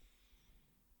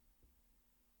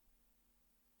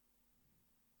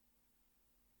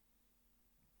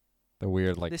 The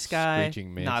weird, like, This guy,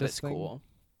 screeching mantis not as thing? cool.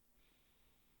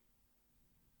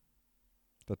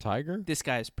 The tiger? This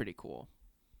guy is pretty cool.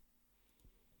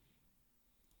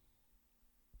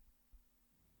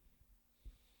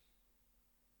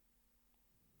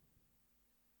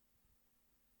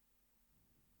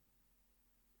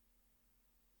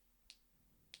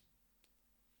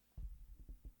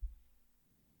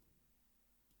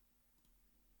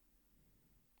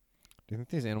 Do you think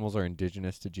these animals are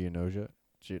indigenous to Geonosia?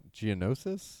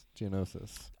 Geonosis?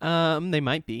 Geonosis. They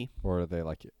might be. Or are they,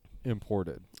 like,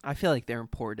 imported? I feel like they're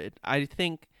imported. I don't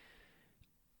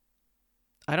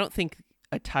think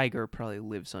a tiger probably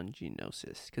lives on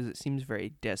Geonosis because it seems very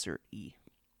desert-y.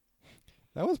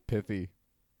 That was pithy.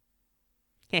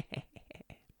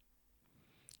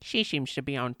 She seems to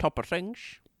be on top of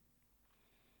things.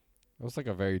 That was like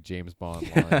a very James Bond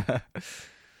line.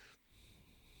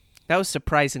 That was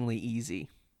surprisingly easy.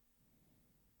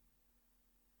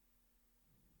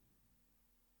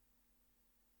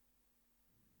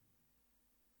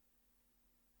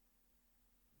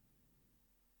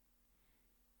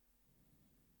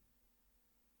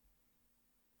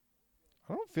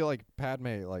 I don't feel like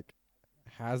Padmé, like,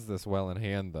 has this well in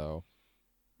hand, though.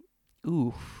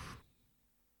 Ooh.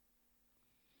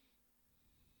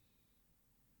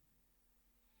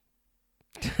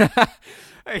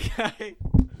 Okay.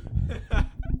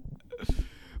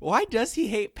 Why does he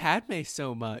hate Padmé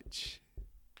so much?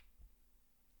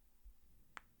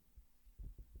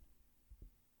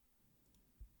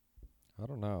 I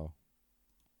don't know.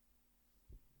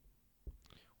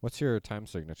 What's your time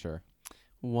signature?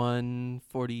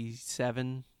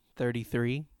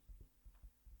 1:47:33.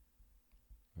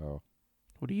 Oh,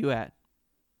 What are you at?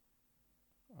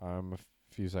 I'm a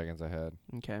few seconds ahead.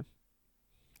 Okay.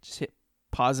 Just hit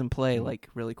pause and play like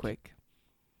really quick.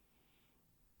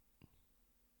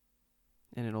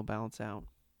 And it'll balance out.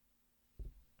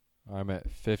 I'm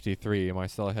at 53. Am I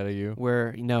still ahead of you?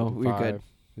 We're good.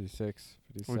 56,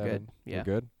 We're 57. good. Yeah. We're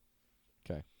good?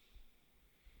 Okay.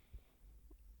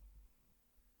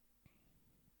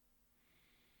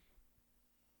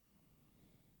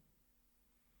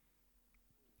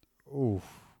 Oof.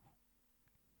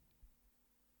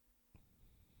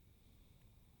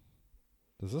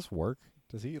 Does this work?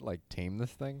 Does he, like, tame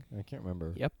this thing? I can't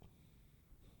remember. Yep.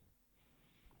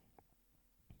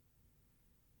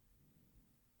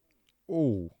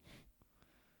 Oh.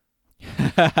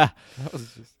 That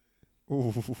was just...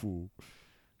 Ooh.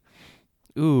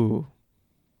 Ooh.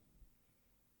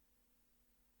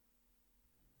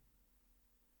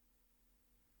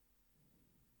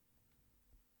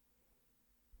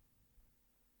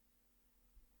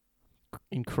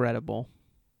 Incredible.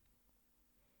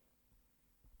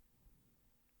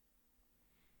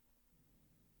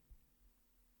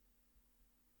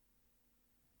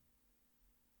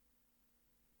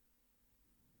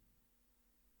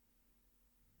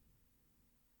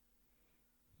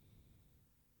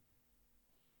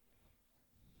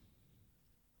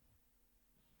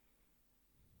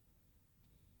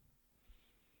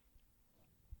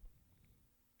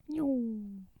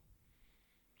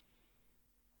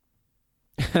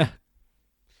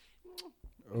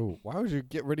 Why would you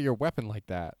get rid of your weapon like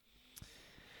that?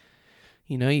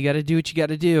 You know, you got to do what you got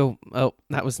to do. Oh,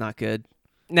 that was not good.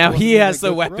 Now Wasn't he even a has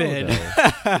the good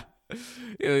throw,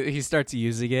 weapon. He starts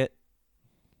using it.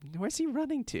 Where's he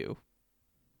running to?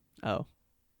 Oh.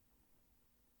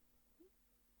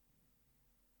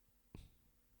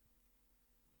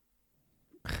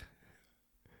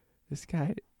 This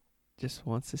guy just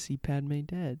wants to see Padmé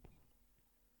dead.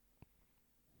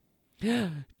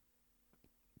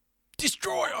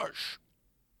 Destroy us!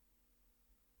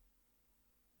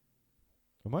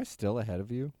 Am I still ahead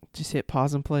of you? Just hit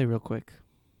pause and play real quick.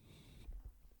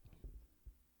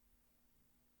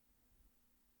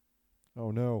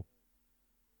 Oh no.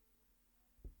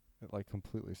 It like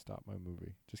completely stopped my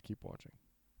movie. Just keep watching.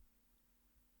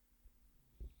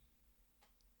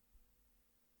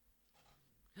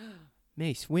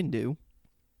 Mace Windu.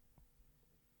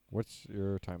 What's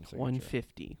your time signature?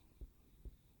 150.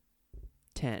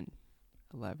 10.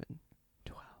 11.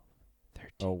 12.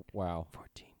 13. Oh, wow.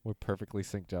 14. We're perfectly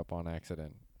synced up on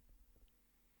accident.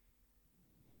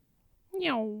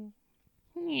 Meow.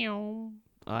 Meow.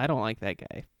 Oh, I don't like that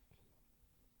guy.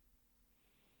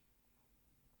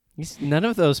 None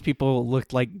of those people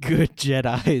looked like good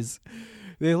Jedis.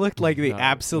 They looked like the No, they're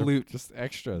absolute just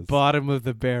extras. bottom of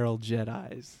the barrel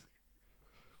Jedis.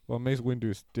 Well, Mace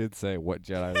Windu did say what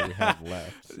Jedi we have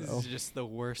left. This So. is just the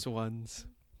worst ones.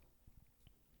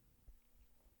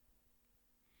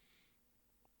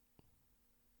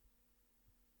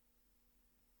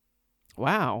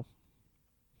 Wow.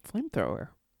 Flamethrower.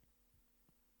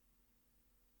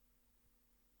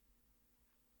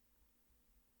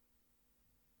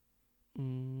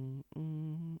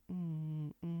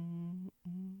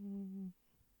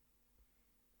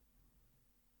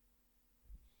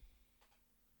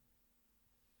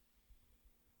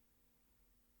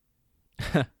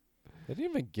 They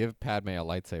didn't even give Padme a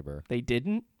lightsaber. They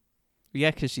didn't?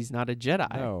 Yeah, because she's not a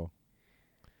Jedi. No.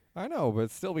 I know, but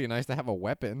it'd still be nice to have a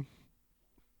weapon.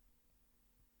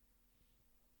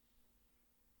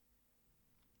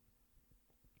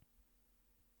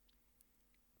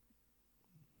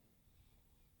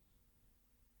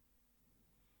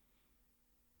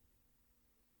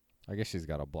 I guess she's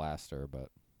got a blaster, but...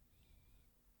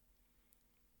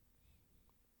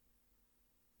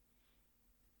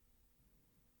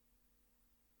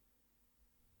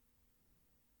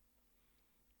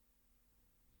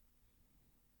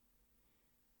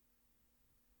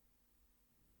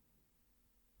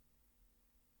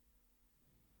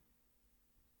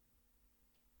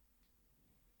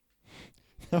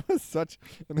 That was such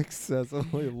an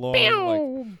excessively long,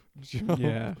 like, jump.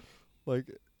 Yeah. Like,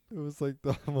 it was like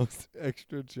the most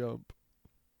extra jump.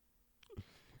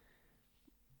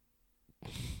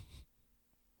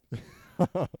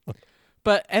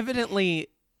 But evidently,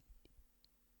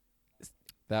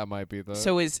 That might be the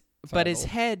but his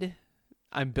title. head,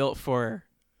 I'm built for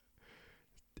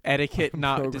etiquette,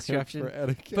 not Programmed disruption. for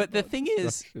etiquette, But the not thing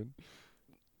is, destruction.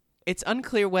 it's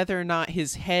unclear whether or not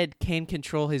his head can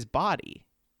control his body.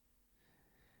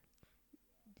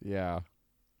 Yeah.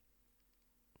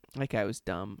 That guy was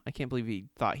dumb. I can't believe he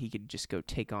thought he could just go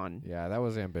take on Yeah, that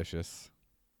was ambitious.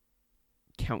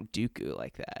 Count Dooku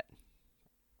like that.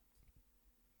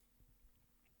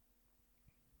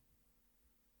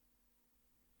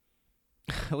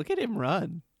 Look at him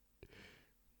run.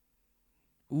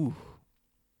 Ooh.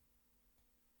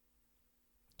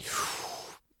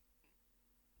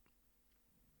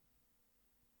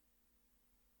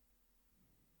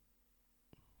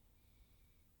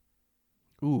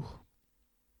 Ooh.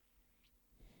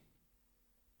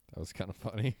 That was kind of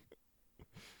funny.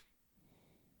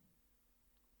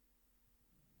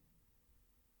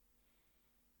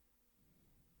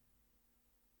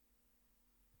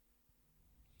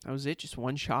 That was it? Just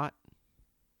one shot?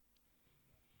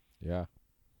 Yeah.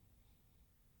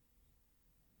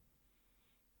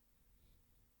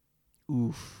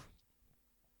 Oof.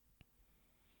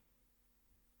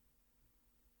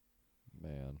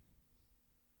 Man.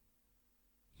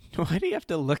 Why do you have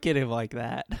to look at him like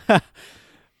that?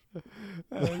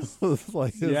 It's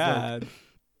like, Yeah.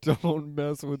 don't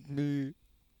mess with me.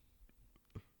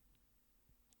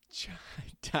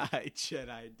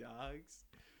 Jedi dogs.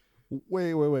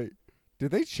 Wait.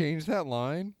 Did they change that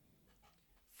line?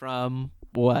 From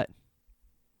what?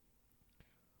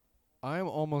 I'm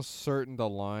almost certain the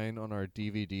line on our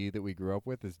DVD that we grew up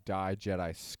with is Die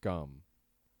Jedi Scum.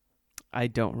 I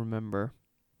don't remember.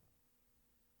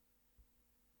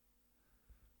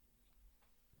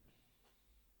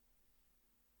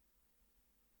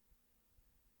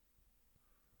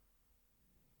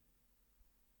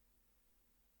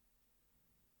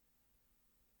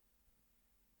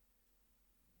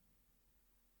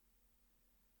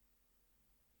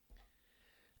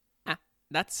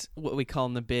 That's what we call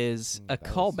in the biz a That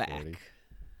was callback.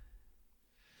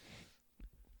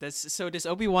 sporty. Does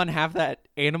Obi-Wan have that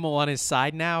animal on his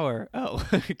side now, or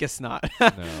I guess not.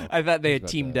 No, I thought they he's had about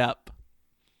teamed to- up.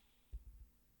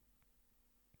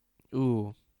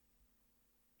 Ooh,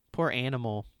 poor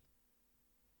animal.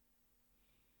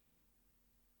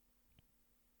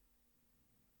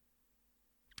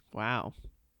 Wow.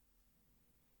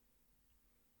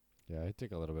 Yeah, I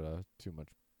take a little bit of too much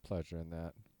pleasure in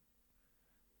that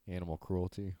animal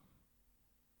cruelty.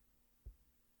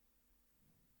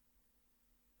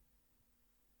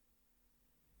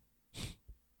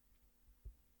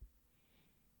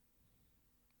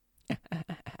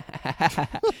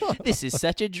 This is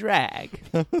such a drag.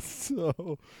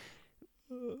 So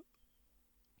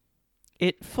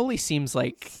It fully seems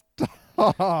like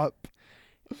stop.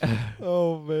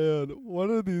 Oh man, what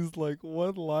are these like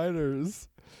one-liners?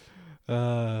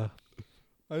 I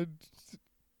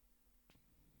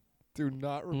do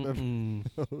not remember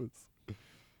mm-mm. those.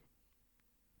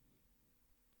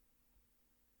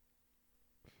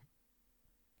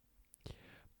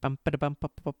 Bum, ba-da, bum,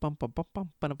 bum, bum, bum, bum, bum, bum,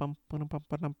 ba-da, bum, ba-da, bum,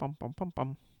 ba-da, bum, bum, bum,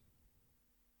 bum.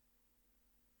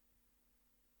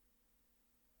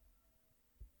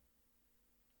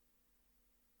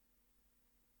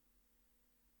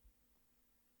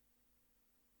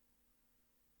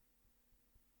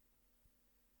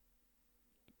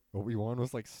 Obi-Wan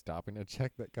was like stopping to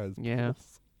check that guy's Yeah.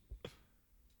 pulse.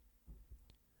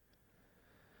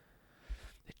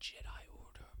 The Jedi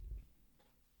Order.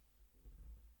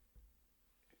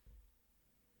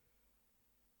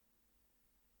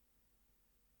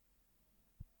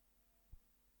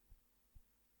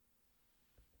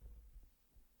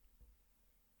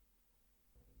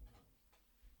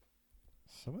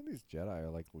 Some of these Jedi are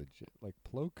like legit. Like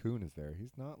Plo Koon is there.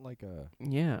 He's not like a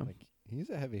Yeah. like he's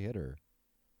a heavy hitter.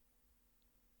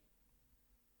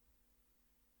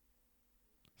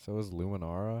 So is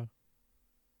Luminara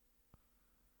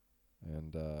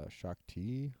and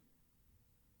Shakti.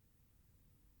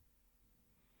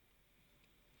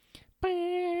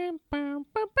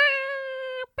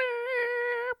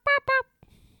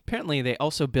 Apparently, they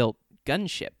also built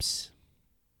gunships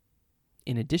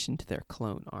in addition to their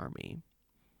clone army.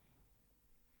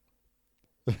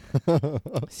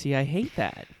 See, I hate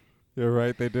that. You're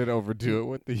right. They did overdo it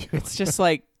with the. It's just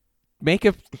like make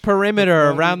a perimeter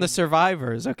not around the even-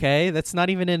 survivors, okay? That's not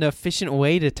even an efficient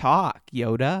way to talk,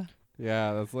 Yoda.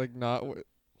 Yeah, that's like not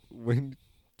when.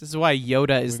 This is why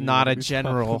Yoda is When you not wanna a be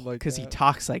general, talking like because he that.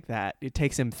 talks like that. It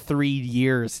takes him 3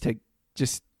 years to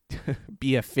just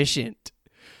be efficient.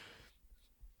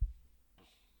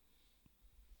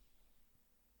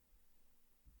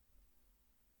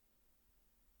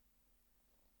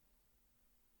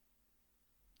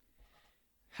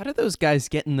 How do those guys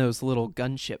get in those little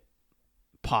gunship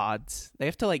pods? They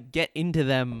have to like get into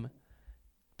them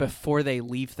before they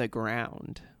leave the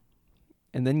ground.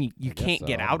 And then you I guess can't so,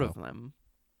 get I out don't of them.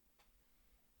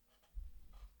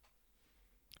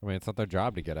 I mean, it's not their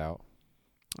job to get out.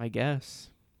 I guess.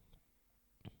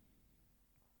 I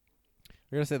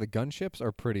gotta say the gunships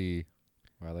are pretty.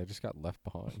 Wow, they just got left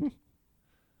behind.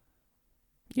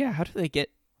 Yeah, how do they get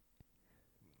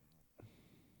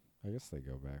I guess they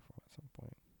go back at some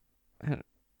point.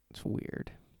 it's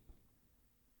weird.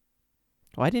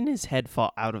 Why didn't his head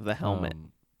fall out of the helmet?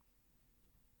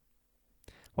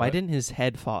 Why what? didn't his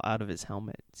head fall out of his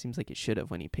helmet? Seems like it should have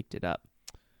when he picked it up.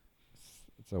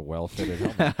 It's a well-fitted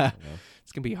helmet. You know?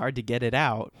 It's going to be hard to get it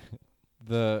out.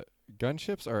 The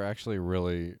gunships are actually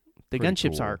really. The Pretty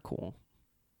gunships cool. are cool.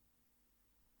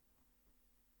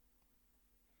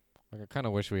 Like I kind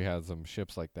of wish we had some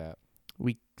ships like that.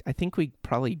 I think we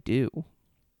probably do.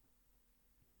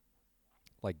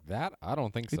 Like that? I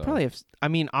don't think We so. probably have. I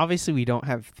mean, obviously we don't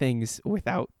have things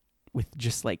with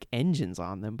just like engines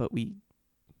on them, but we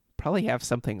probably have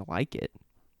something like it.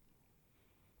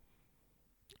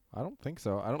 I don't think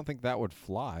so. I don't think that would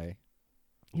fly.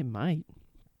 It might.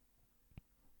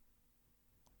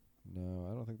 No,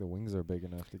 I don't think the wings are big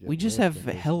enough to get. We just lift, have and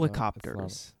there's not-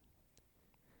 helicopters,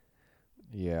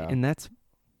 Yeah. and that's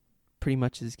pretty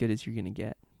much as good as you're gonna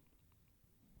get.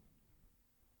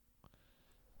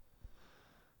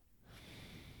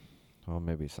 Well,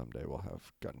 maybe someday we'll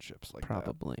have gunships like that.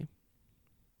 Probably.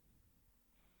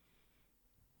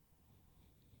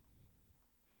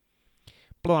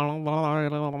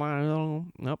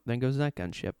 Nope, there goes that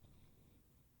gunship.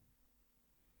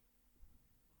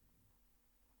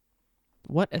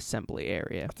 What assembly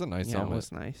area? That's a nice Yeah, it helmet.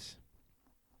 was nice.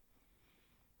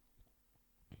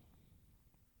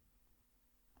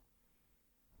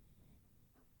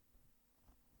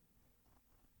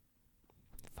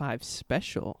 5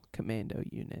 special commando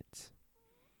units.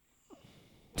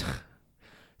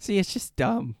 See, it's just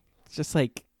dumb. It's just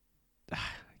like, I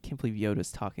can't believe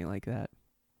Yoda's talking like that.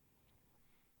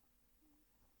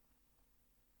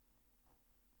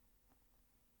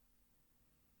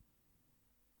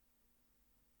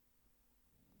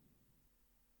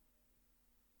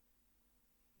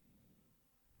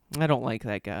 I don't like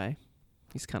that guy.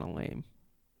 He's kind of lame.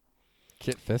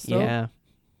 Kit Fisto? Yeah.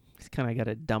 He's kind of got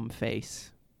a dumb face.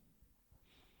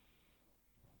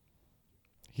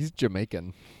 He's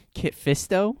Jamaican. Kit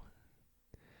Fisto?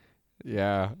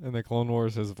 Yeah, in the Clone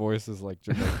Wars, his voice is like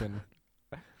Jamaican.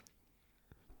 That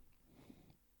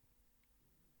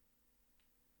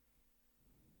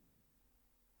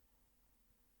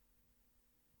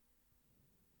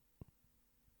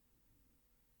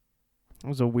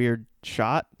was a weird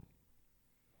shot.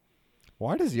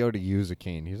 Why does Yoda use a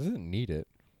cane? He doesn't need it.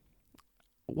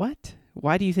 What?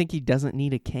 Why do you think he doesn't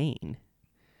need a cane?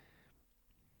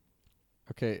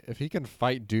 Okay, if he can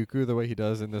fight Dooku the way he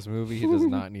does in this movie, he does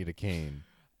not need a cane.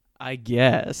 I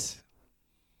guess.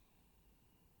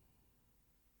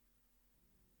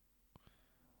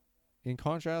 In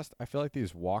contrast, I feel like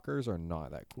these walkers are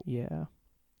not that cool. Yeah.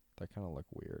 They kind of look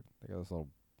weird. They got this little,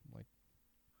 like,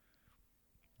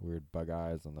 weird bug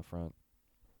eyes on the front.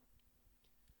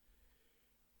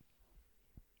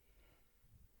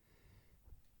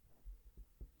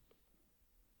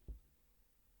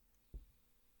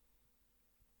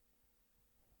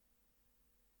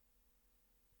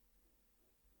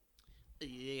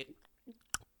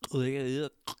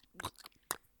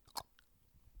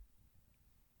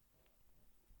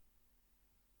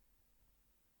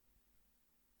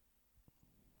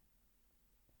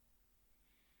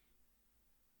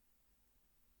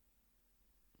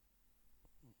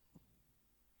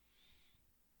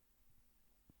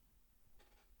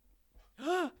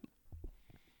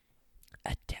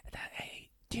 Hey,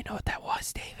 do you know what that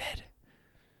was, David?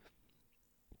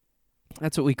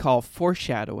 That's what we call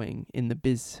foreshadowing in the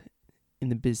business.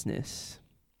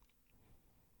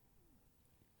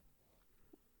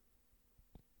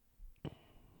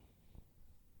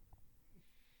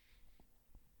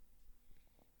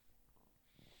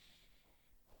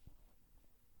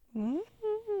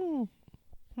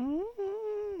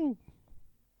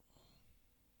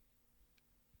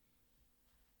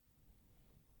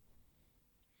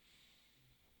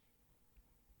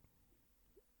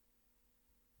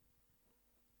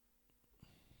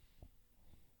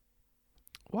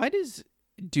 Why does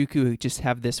Dooku just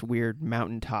have this weird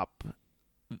mountaintop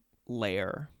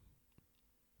lair?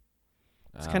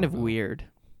 It's kind of weird.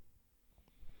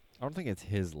 I don't think it's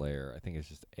his lair. I think it's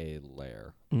just a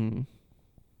lair. Mm.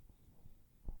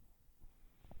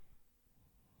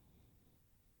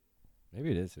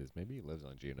 Maybe it is his. Maybe he lives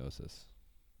on Geonosis.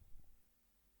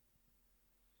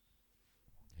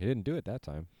 He didn't do it that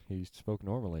time. He spoke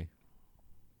normally.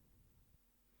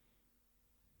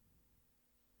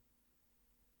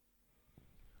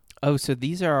 Oh, so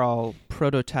these are all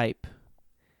prototype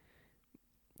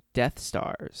Death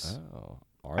Stars. Oh.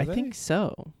 Are I they? think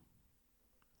so.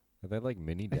 Are they like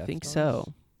mini Death I think Stars?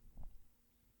 so.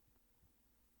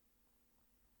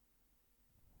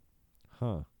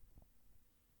 Huh.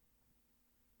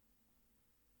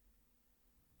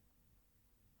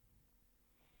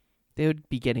 They would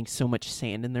be getting so much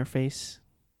sand in their face.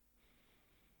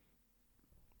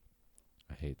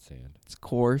 I hate sand. It's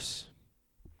coarse.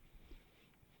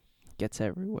 Gets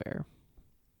everywhere.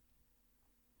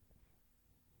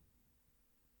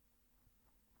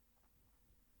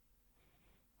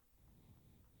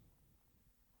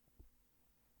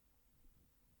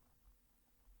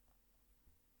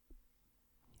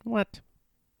 What?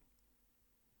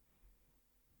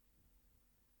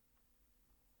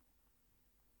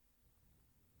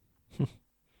 Look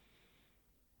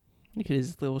at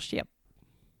his little ship.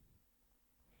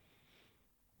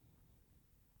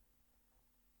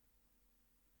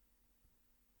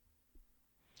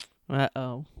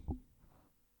 Uh-oh.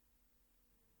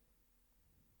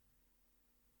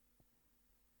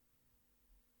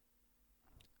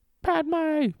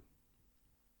 Padmé! I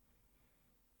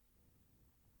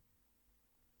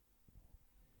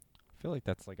feel like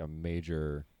that's like a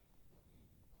major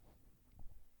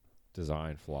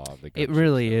design flaw of the It gunship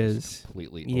really that was is.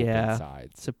 completely Yeah. open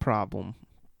sides. It's a problem.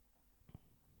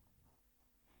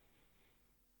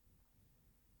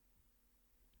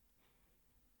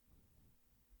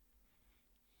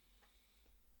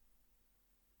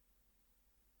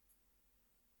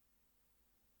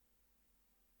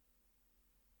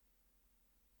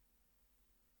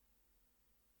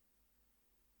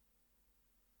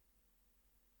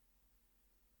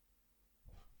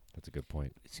 That's a good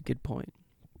point. It's a good point.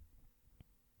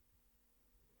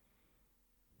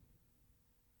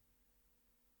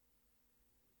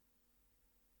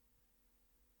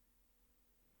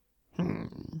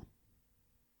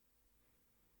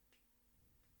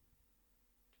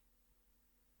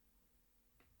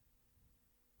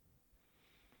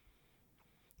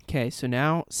 Okay, so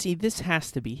now, see, this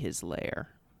has to be his lair.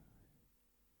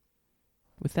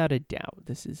 Without a doubt,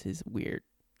 this is his weird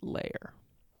lair.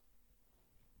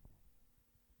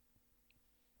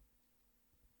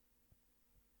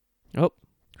 Oh.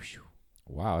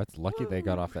 Wow, it's lucky they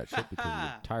got off that ship because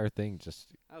the entire thing just...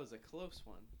 That was a close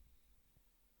one.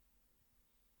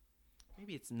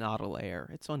 Maybe it's not a lair.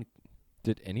 It's on...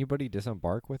 Did anybody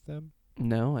disembark with them?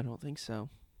 No, I don't think so.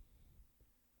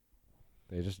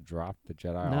 They just dropped the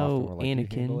Jedi off No, and were like, "You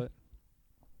handle Anakin.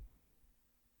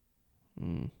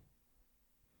 it."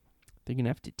 They're going to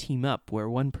have to team up where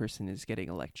one person is getting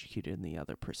electrocuted and the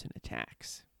other person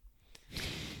attacks.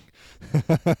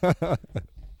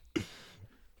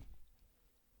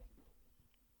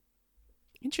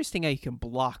 Interesting how you can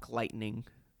block lightning.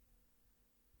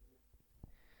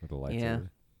 With a lightsaber. Yeah.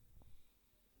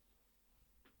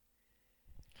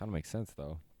 Kind of makes sense,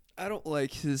 though. I don't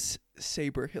like his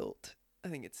saber hilt. I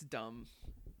think it's dumb.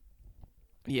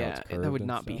 Like how Yeah, it's curved that would and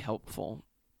not be stuff. helpful.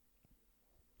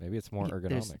 Maybe it's more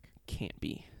There's- ergonomic. Can't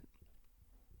be.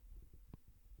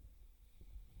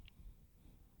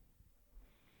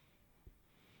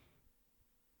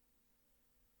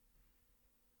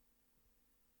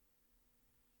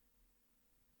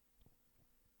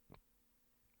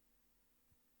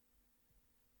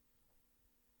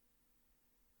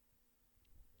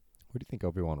 What do you think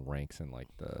Obi-Wan ranks in, like,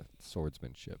 the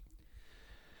swordsmanship?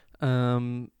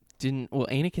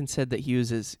 Anakin said that he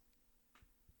was as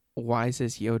wise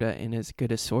as Yoda and as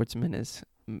good a swordsman as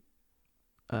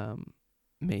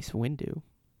Mace Windu.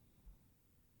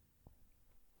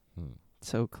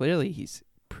 So clearly he's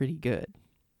pretty good.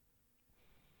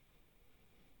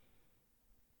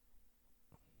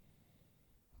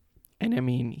 And I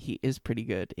mean, he is pretty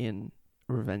good in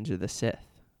Revenge of the Sith.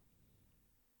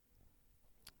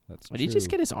 That's Did he just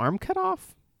get his arm cut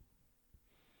off?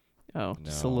 Oh,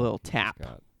 just a little he just tap.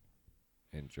 got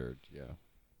injured, yeah.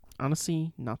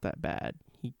 Honestly, not that bad.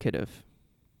 He could have.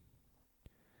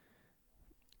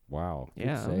 Wow. Good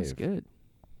Yeah, that was save. good.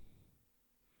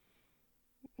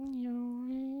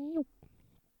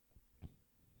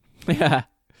 Yeah.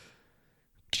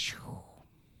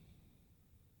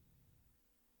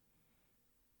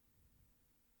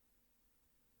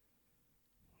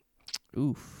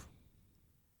 Oof.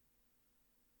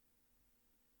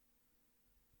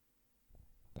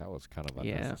 That was kind of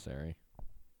Yeah. unnecessary.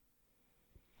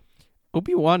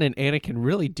 Obi-Wan and Anakin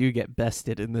really do get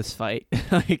bested in this fight.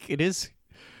 Like, it is...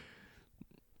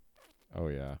 Oh,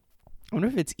 yeah. I wonder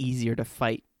if it's easier to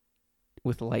fight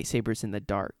with lightsabers in the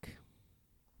dark.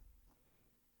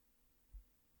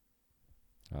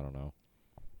 I don't know.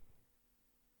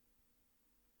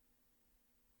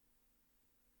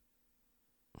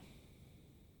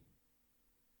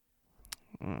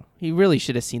 He really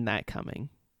should have seen that coming.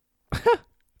 He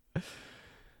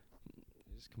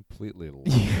just completely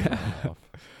Yeah. off.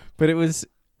 But it was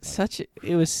such a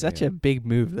man. big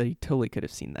move that he totally could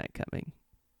have seen that coming.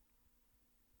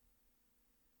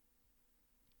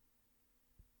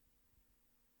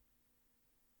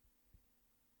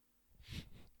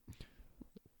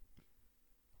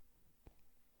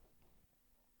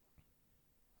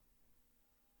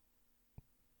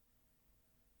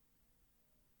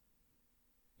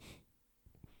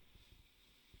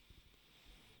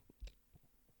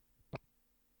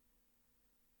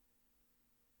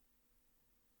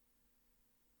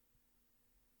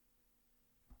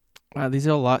 Wow, these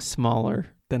are a lot smaller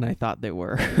than I thought they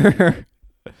were.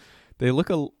 They look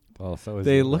Well, so is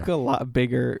they Yoda. look a lot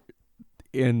bigger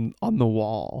on the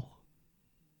wall.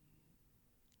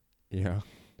 Yeah.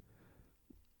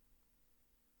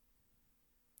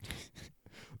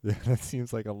 Yeah, that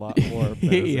seems like a lot more. Up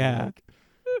there, isn't it? Yeah.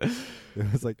 Like,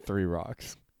 it was like 3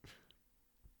 rocks.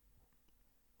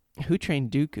 Who trained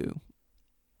Dooku?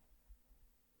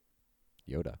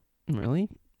 Yoda. Really?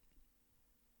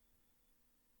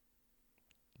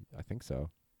 I think so.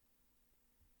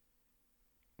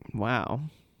 Wow.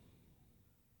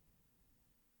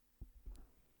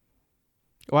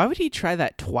 Why would he try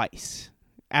that twice?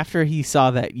 After he saw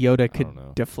that Yoda don't could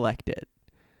know. deflect it.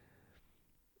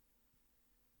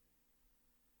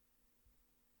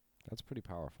 That's pretty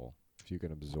powerful. If you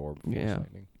can absorb force Yeah.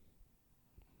 lightning.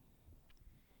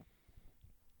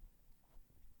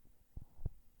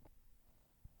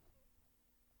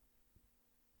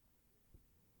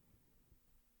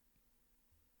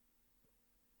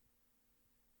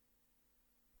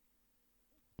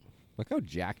 Look how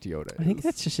jacked Yoda is. I think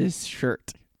that's just his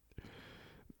shirt.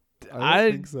 I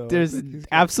don't think so. There's I think he's got-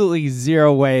 absolutely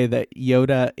zero way that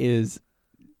Yoda is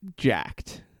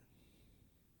jacked.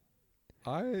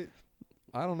 I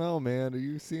don't know, man. Are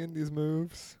you seeing these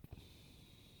moves?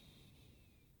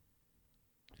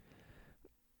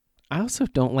 I also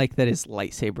don't like that his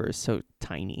lightsaber is so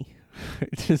tiny.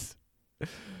 It just,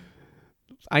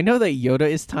 I know that Yoda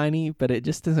is tiny, but it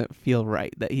just doesn't feel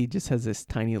right that he just has this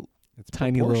tiny little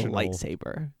proportional.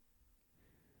 lightsaber.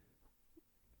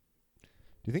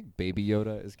 Do you think Baby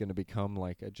Yoda is going to become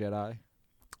like a Jedi?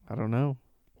 I don't know.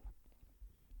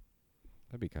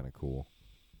 That'd be kind of cool.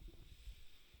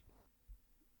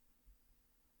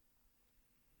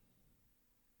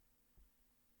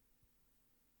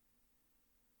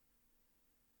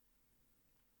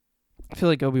 I feel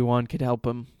like Obi-Wan could help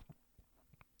him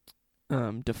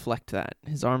deflect that.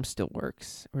 His arm still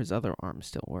works, or his other arm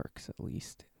still works, at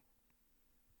least.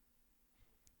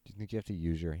 Do you think you have to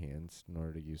use your hands in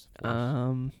order to use the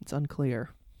Force? It's unclear.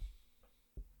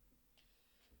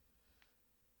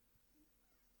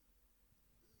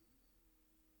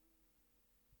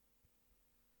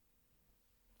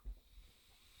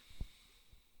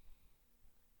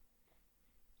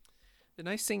 The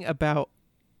nice thing about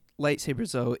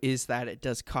lightsabers, though, is that it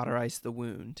does cauterize the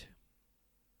wound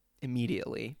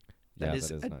immediately. That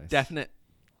is a nice. definite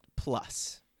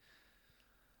plus.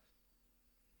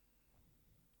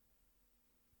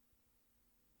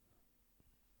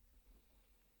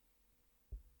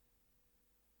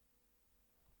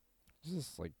 This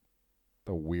is like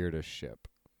the weirdest ship.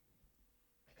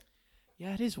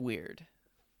 Yeah, it is weird.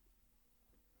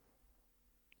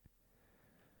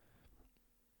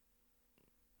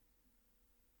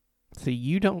 So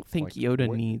you don't think Like, Yoda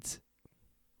what- needs...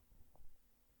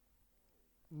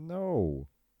 No.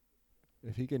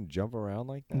 If he can jump around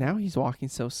like that. Now he's walking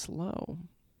so slow.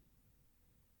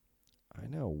 I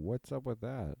know. What's up with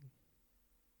that?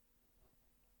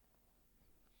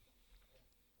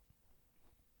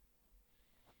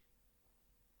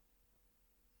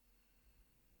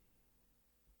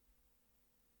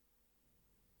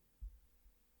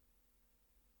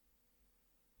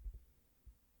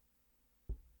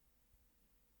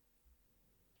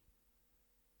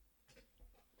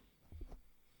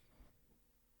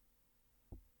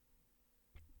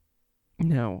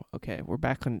 No. Okay, we're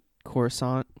back on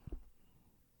Coruscant.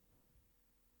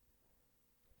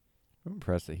 I'm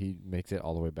impressed that he makes it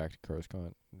all the way back to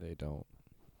Coruscant. They don't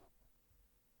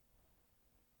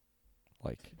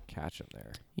like catch him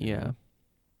there. you Yeah. know?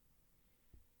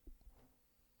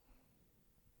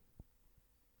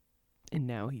 And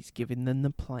now he's giving them the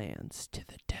plans to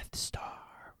the Death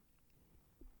Star.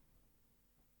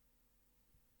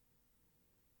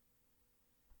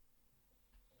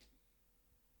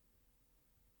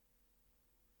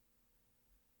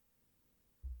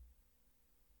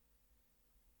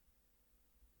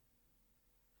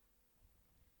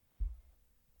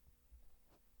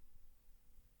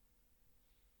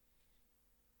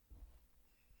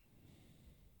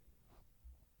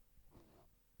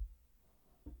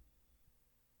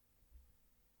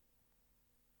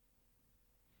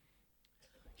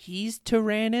 He's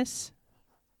Tyrannus?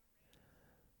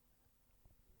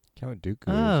 Count Dooku.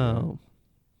 Oh.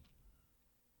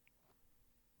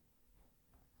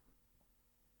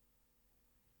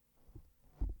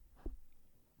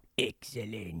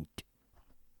 Excellent.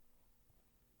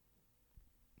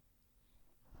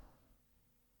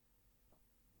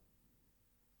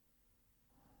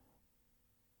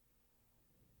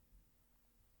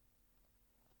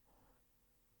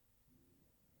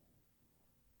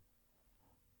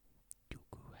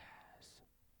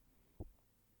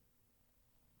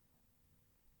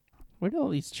 Where did all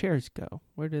these chairs go?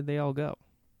 Where did they all go?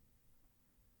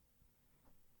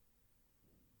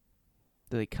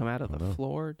 Do they come out of I the don't know.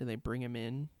 floor? Do they bring him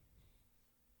in?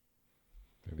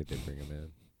 Maybe they bring him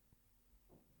in.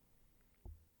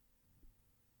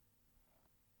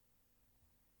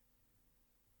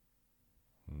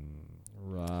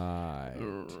 Right.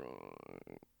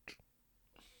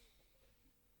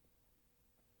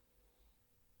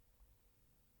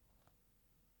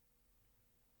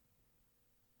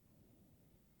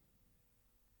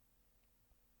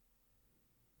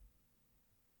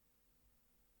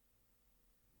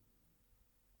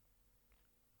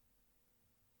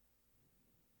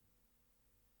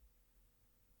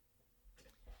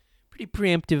 Pretty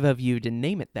preemptive of you to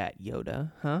name it that,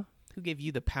 Yoda, huh? Who gave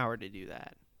you the power to do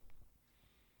that?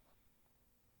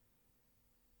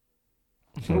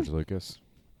 George Lucas.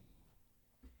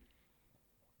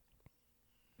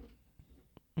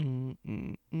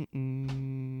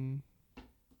 Mm-mm-mm-mm.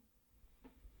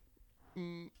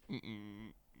 Mm-mm-mm.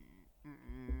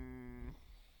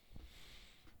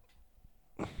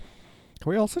 Can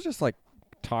we also just like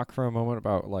talk for a moment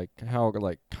about like how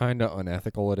like kind of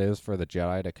unethical it is for the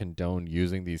Jedi to condone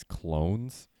using these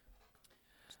clones?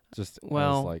 Just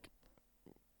Well, as like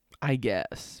I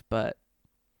guess, but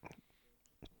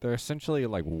they're essentially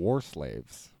like war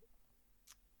slaves.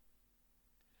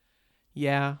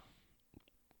 yeah,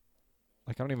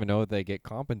 Like I don't even know if they get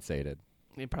compensated.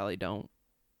 they probably don't.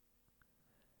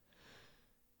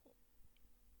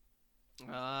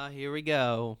 Here we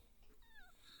go.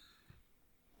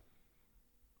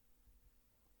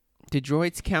 Do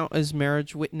droids count as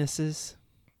marriage witnesses?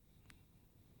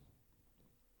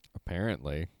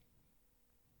 Apparently.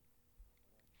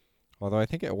 Although I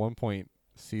think at one point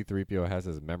C-3PO has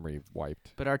his memory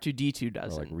wiped. But R2-D2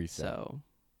 doesn't. reset. So,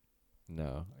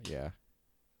 No, yeah.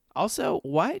 also,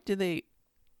 why do they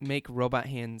make robot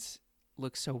hands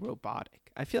look so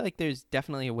robotic? I feel like there's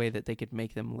definitely a way that they could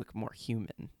make them look more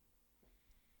human.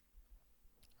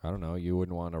 I don't know. You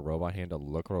wouldn't want a robot hand to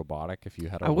look robotic if you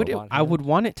had a I would robot I hand? would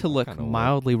want it to That look kinda would.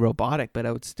 mildly robotic, but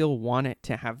I would still want it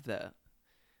to have the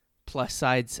plus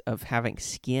sides of having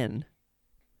skin.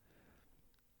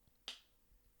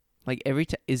 Like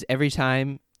every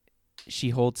time she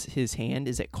holds his hand,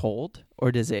 is it cold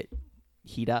or does it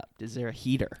heat up? Is there a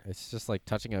heater? It's just like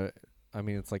touching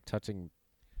it's like touching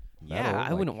metal. Yeah, I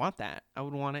like- wouldn't want that. I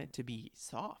would want it to be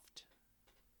soft.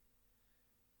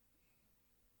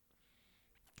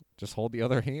 Just hold the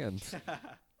other hand.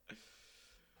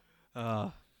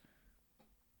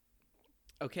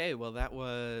 Okay, well that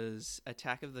was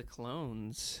Attack of the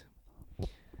Clones.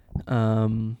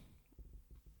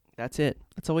 That's it.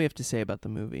 That's all we have to say about the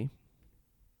movie.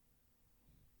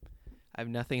 I have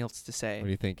nothing else to say. What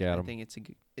do you think, I Adam? think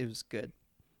it was good.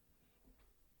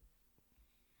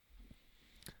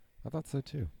 I thought so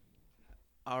too.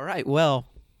 All right, well,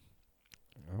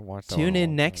 I watched that tune one a in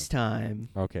long next time.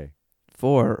 time Okay.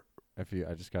 for I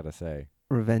just gotta say,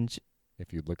 Revenge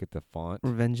if you look at the font,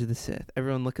 of the Sith.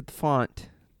 Everyone look at the font.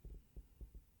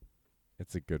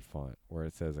 it's a good font. Where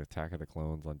it says Attack of the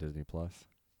Clones on Disney Plus.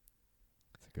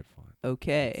 It's a good font.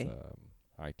 Okay.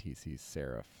 It's ITC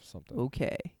Serif something.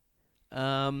 Okay.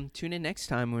 Tune in next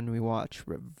time when we watch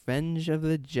Revenge of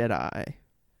the Jedi.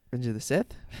 Revenge of the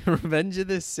Sith? Revenge of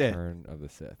the Sith. Return of the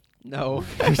Sith. No.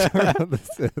 Return of the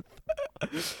Sith.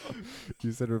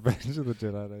 You said Revenge of the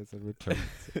Jedi, and I said Return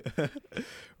of the Sith.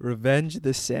 Revenge of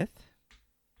the Sith?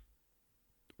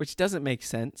 Which doesn't make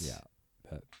sense.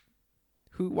 Yeah.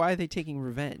 Why are they taking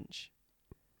revenge?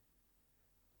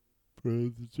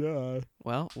 Praise the Jedi.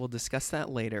 Well, we'll discuss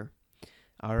that later.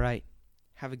 All right.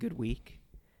 Have a good week.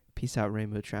 Peace out,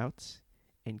 Rainbow Trouts.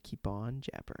 And keep on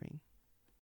jabbering.